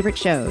to your favorite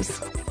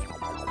shows.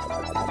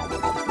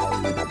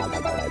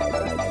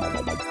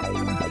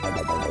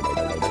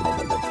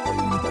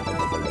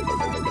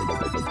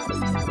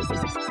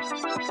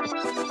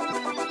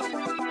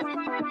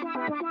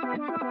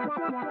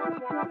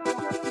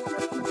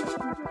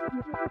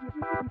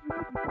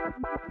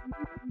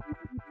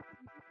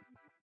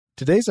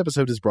 Today's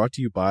episode is brought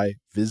to you by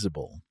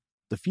Visible.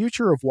 The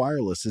future of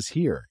wireless is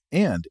here,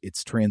 and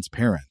it's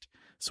transparent.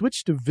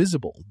 Switch to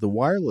Visible, the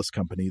wireless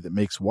company that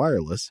makes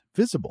wireless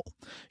visible.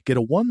 Get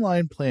a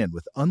one-line plan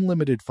with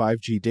unlimited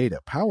 5G data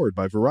powered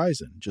by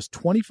Verizon, just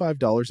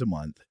 $25 a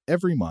month,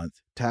 every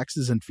month,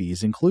 taxes and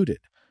fees included.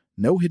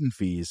 No hidden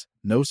fees,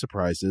 no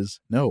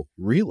surprises, no,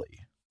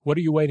 really. What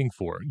are you waiting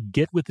for?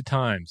 Get with the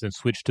times and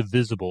switch to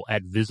Visible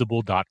at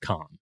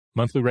Visible.com.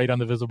 Monthly rate on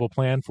the Visible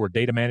plan. For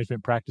data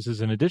management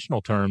practices and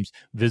additional terms,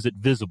 visit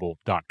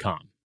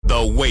Visible.com.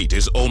 The wait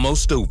is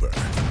almost over.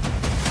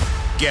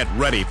 Get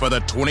ready for the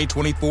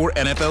 2024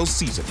 NFL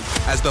season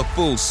as the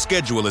full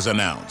schedule is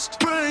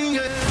announced.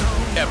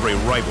 Every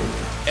rivalry,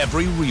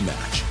 every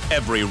rematch,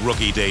 every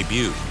rookie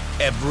debut,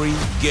 every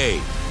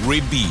game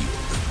revealed.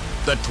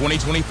 The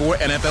 2024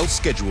 NFL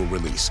schedule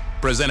release,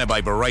 presented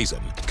by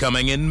Verizon,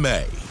 coming in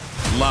May.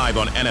 Live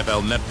on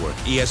NFL Network,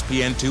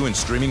 ESPN2, and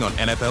streaming on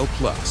NFL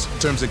Plus.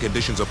 Terms and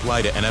conditions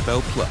apply to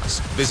NFL Plus.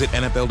 Visit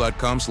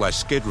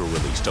NFL.com/schedule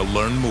release to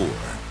learn more.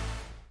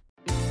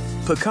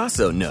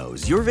 Pacaso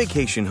knows your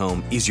vacation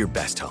home is your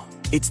best home.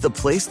 It's the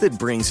place that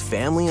brings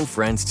family and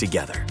friends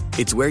together.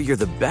 It's where you're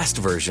the best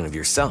version of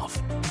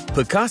yourself.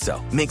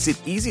 Pacaso makes it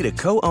easy to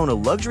co-own a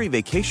luxury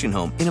vacation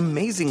home in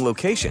amazing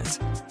locations.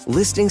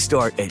 Listings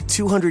start at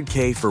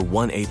 $200K for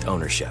 1/8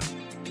 ownership.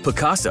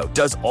 Pacaso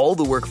does all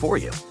the work for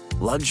you.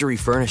 Luxury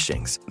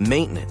furnishings,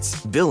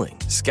 maintenance, billing,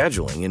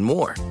 scheduling, and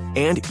more.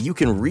 And you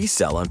can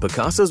resell on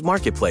Pacaso's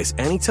marketplace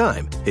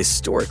anytime,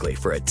 historically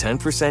for a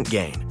 10%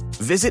 gain.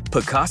 Visit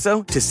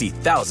Pacaso to see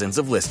thousands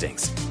of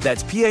listings.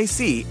 That's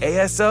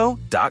PACASO.com.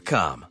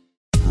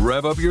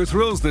 Rev up your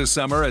thrills this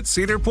summer at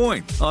Cedar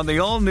Point on the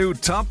all-new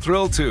Top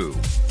Thrill 2.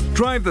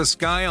 Drive the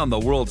sky on the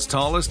world's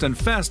tallest and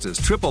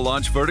fastest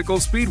triple-launch vertical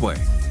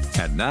speedway.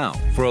 And now,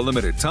 for a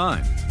limited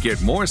time, get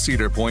more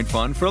Cedar Point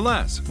fun for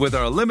less with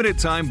our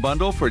limited-time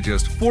bundle for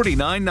just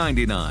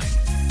 $49.99.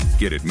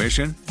 Get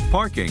admission,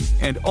 parking,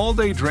 and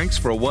all-day drinks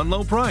for one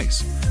low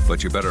price.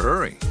 But you better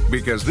hurry,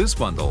 because this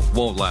bundle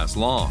won't last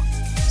long.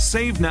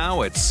 Save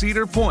now at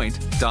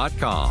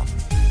cedarpoint.com.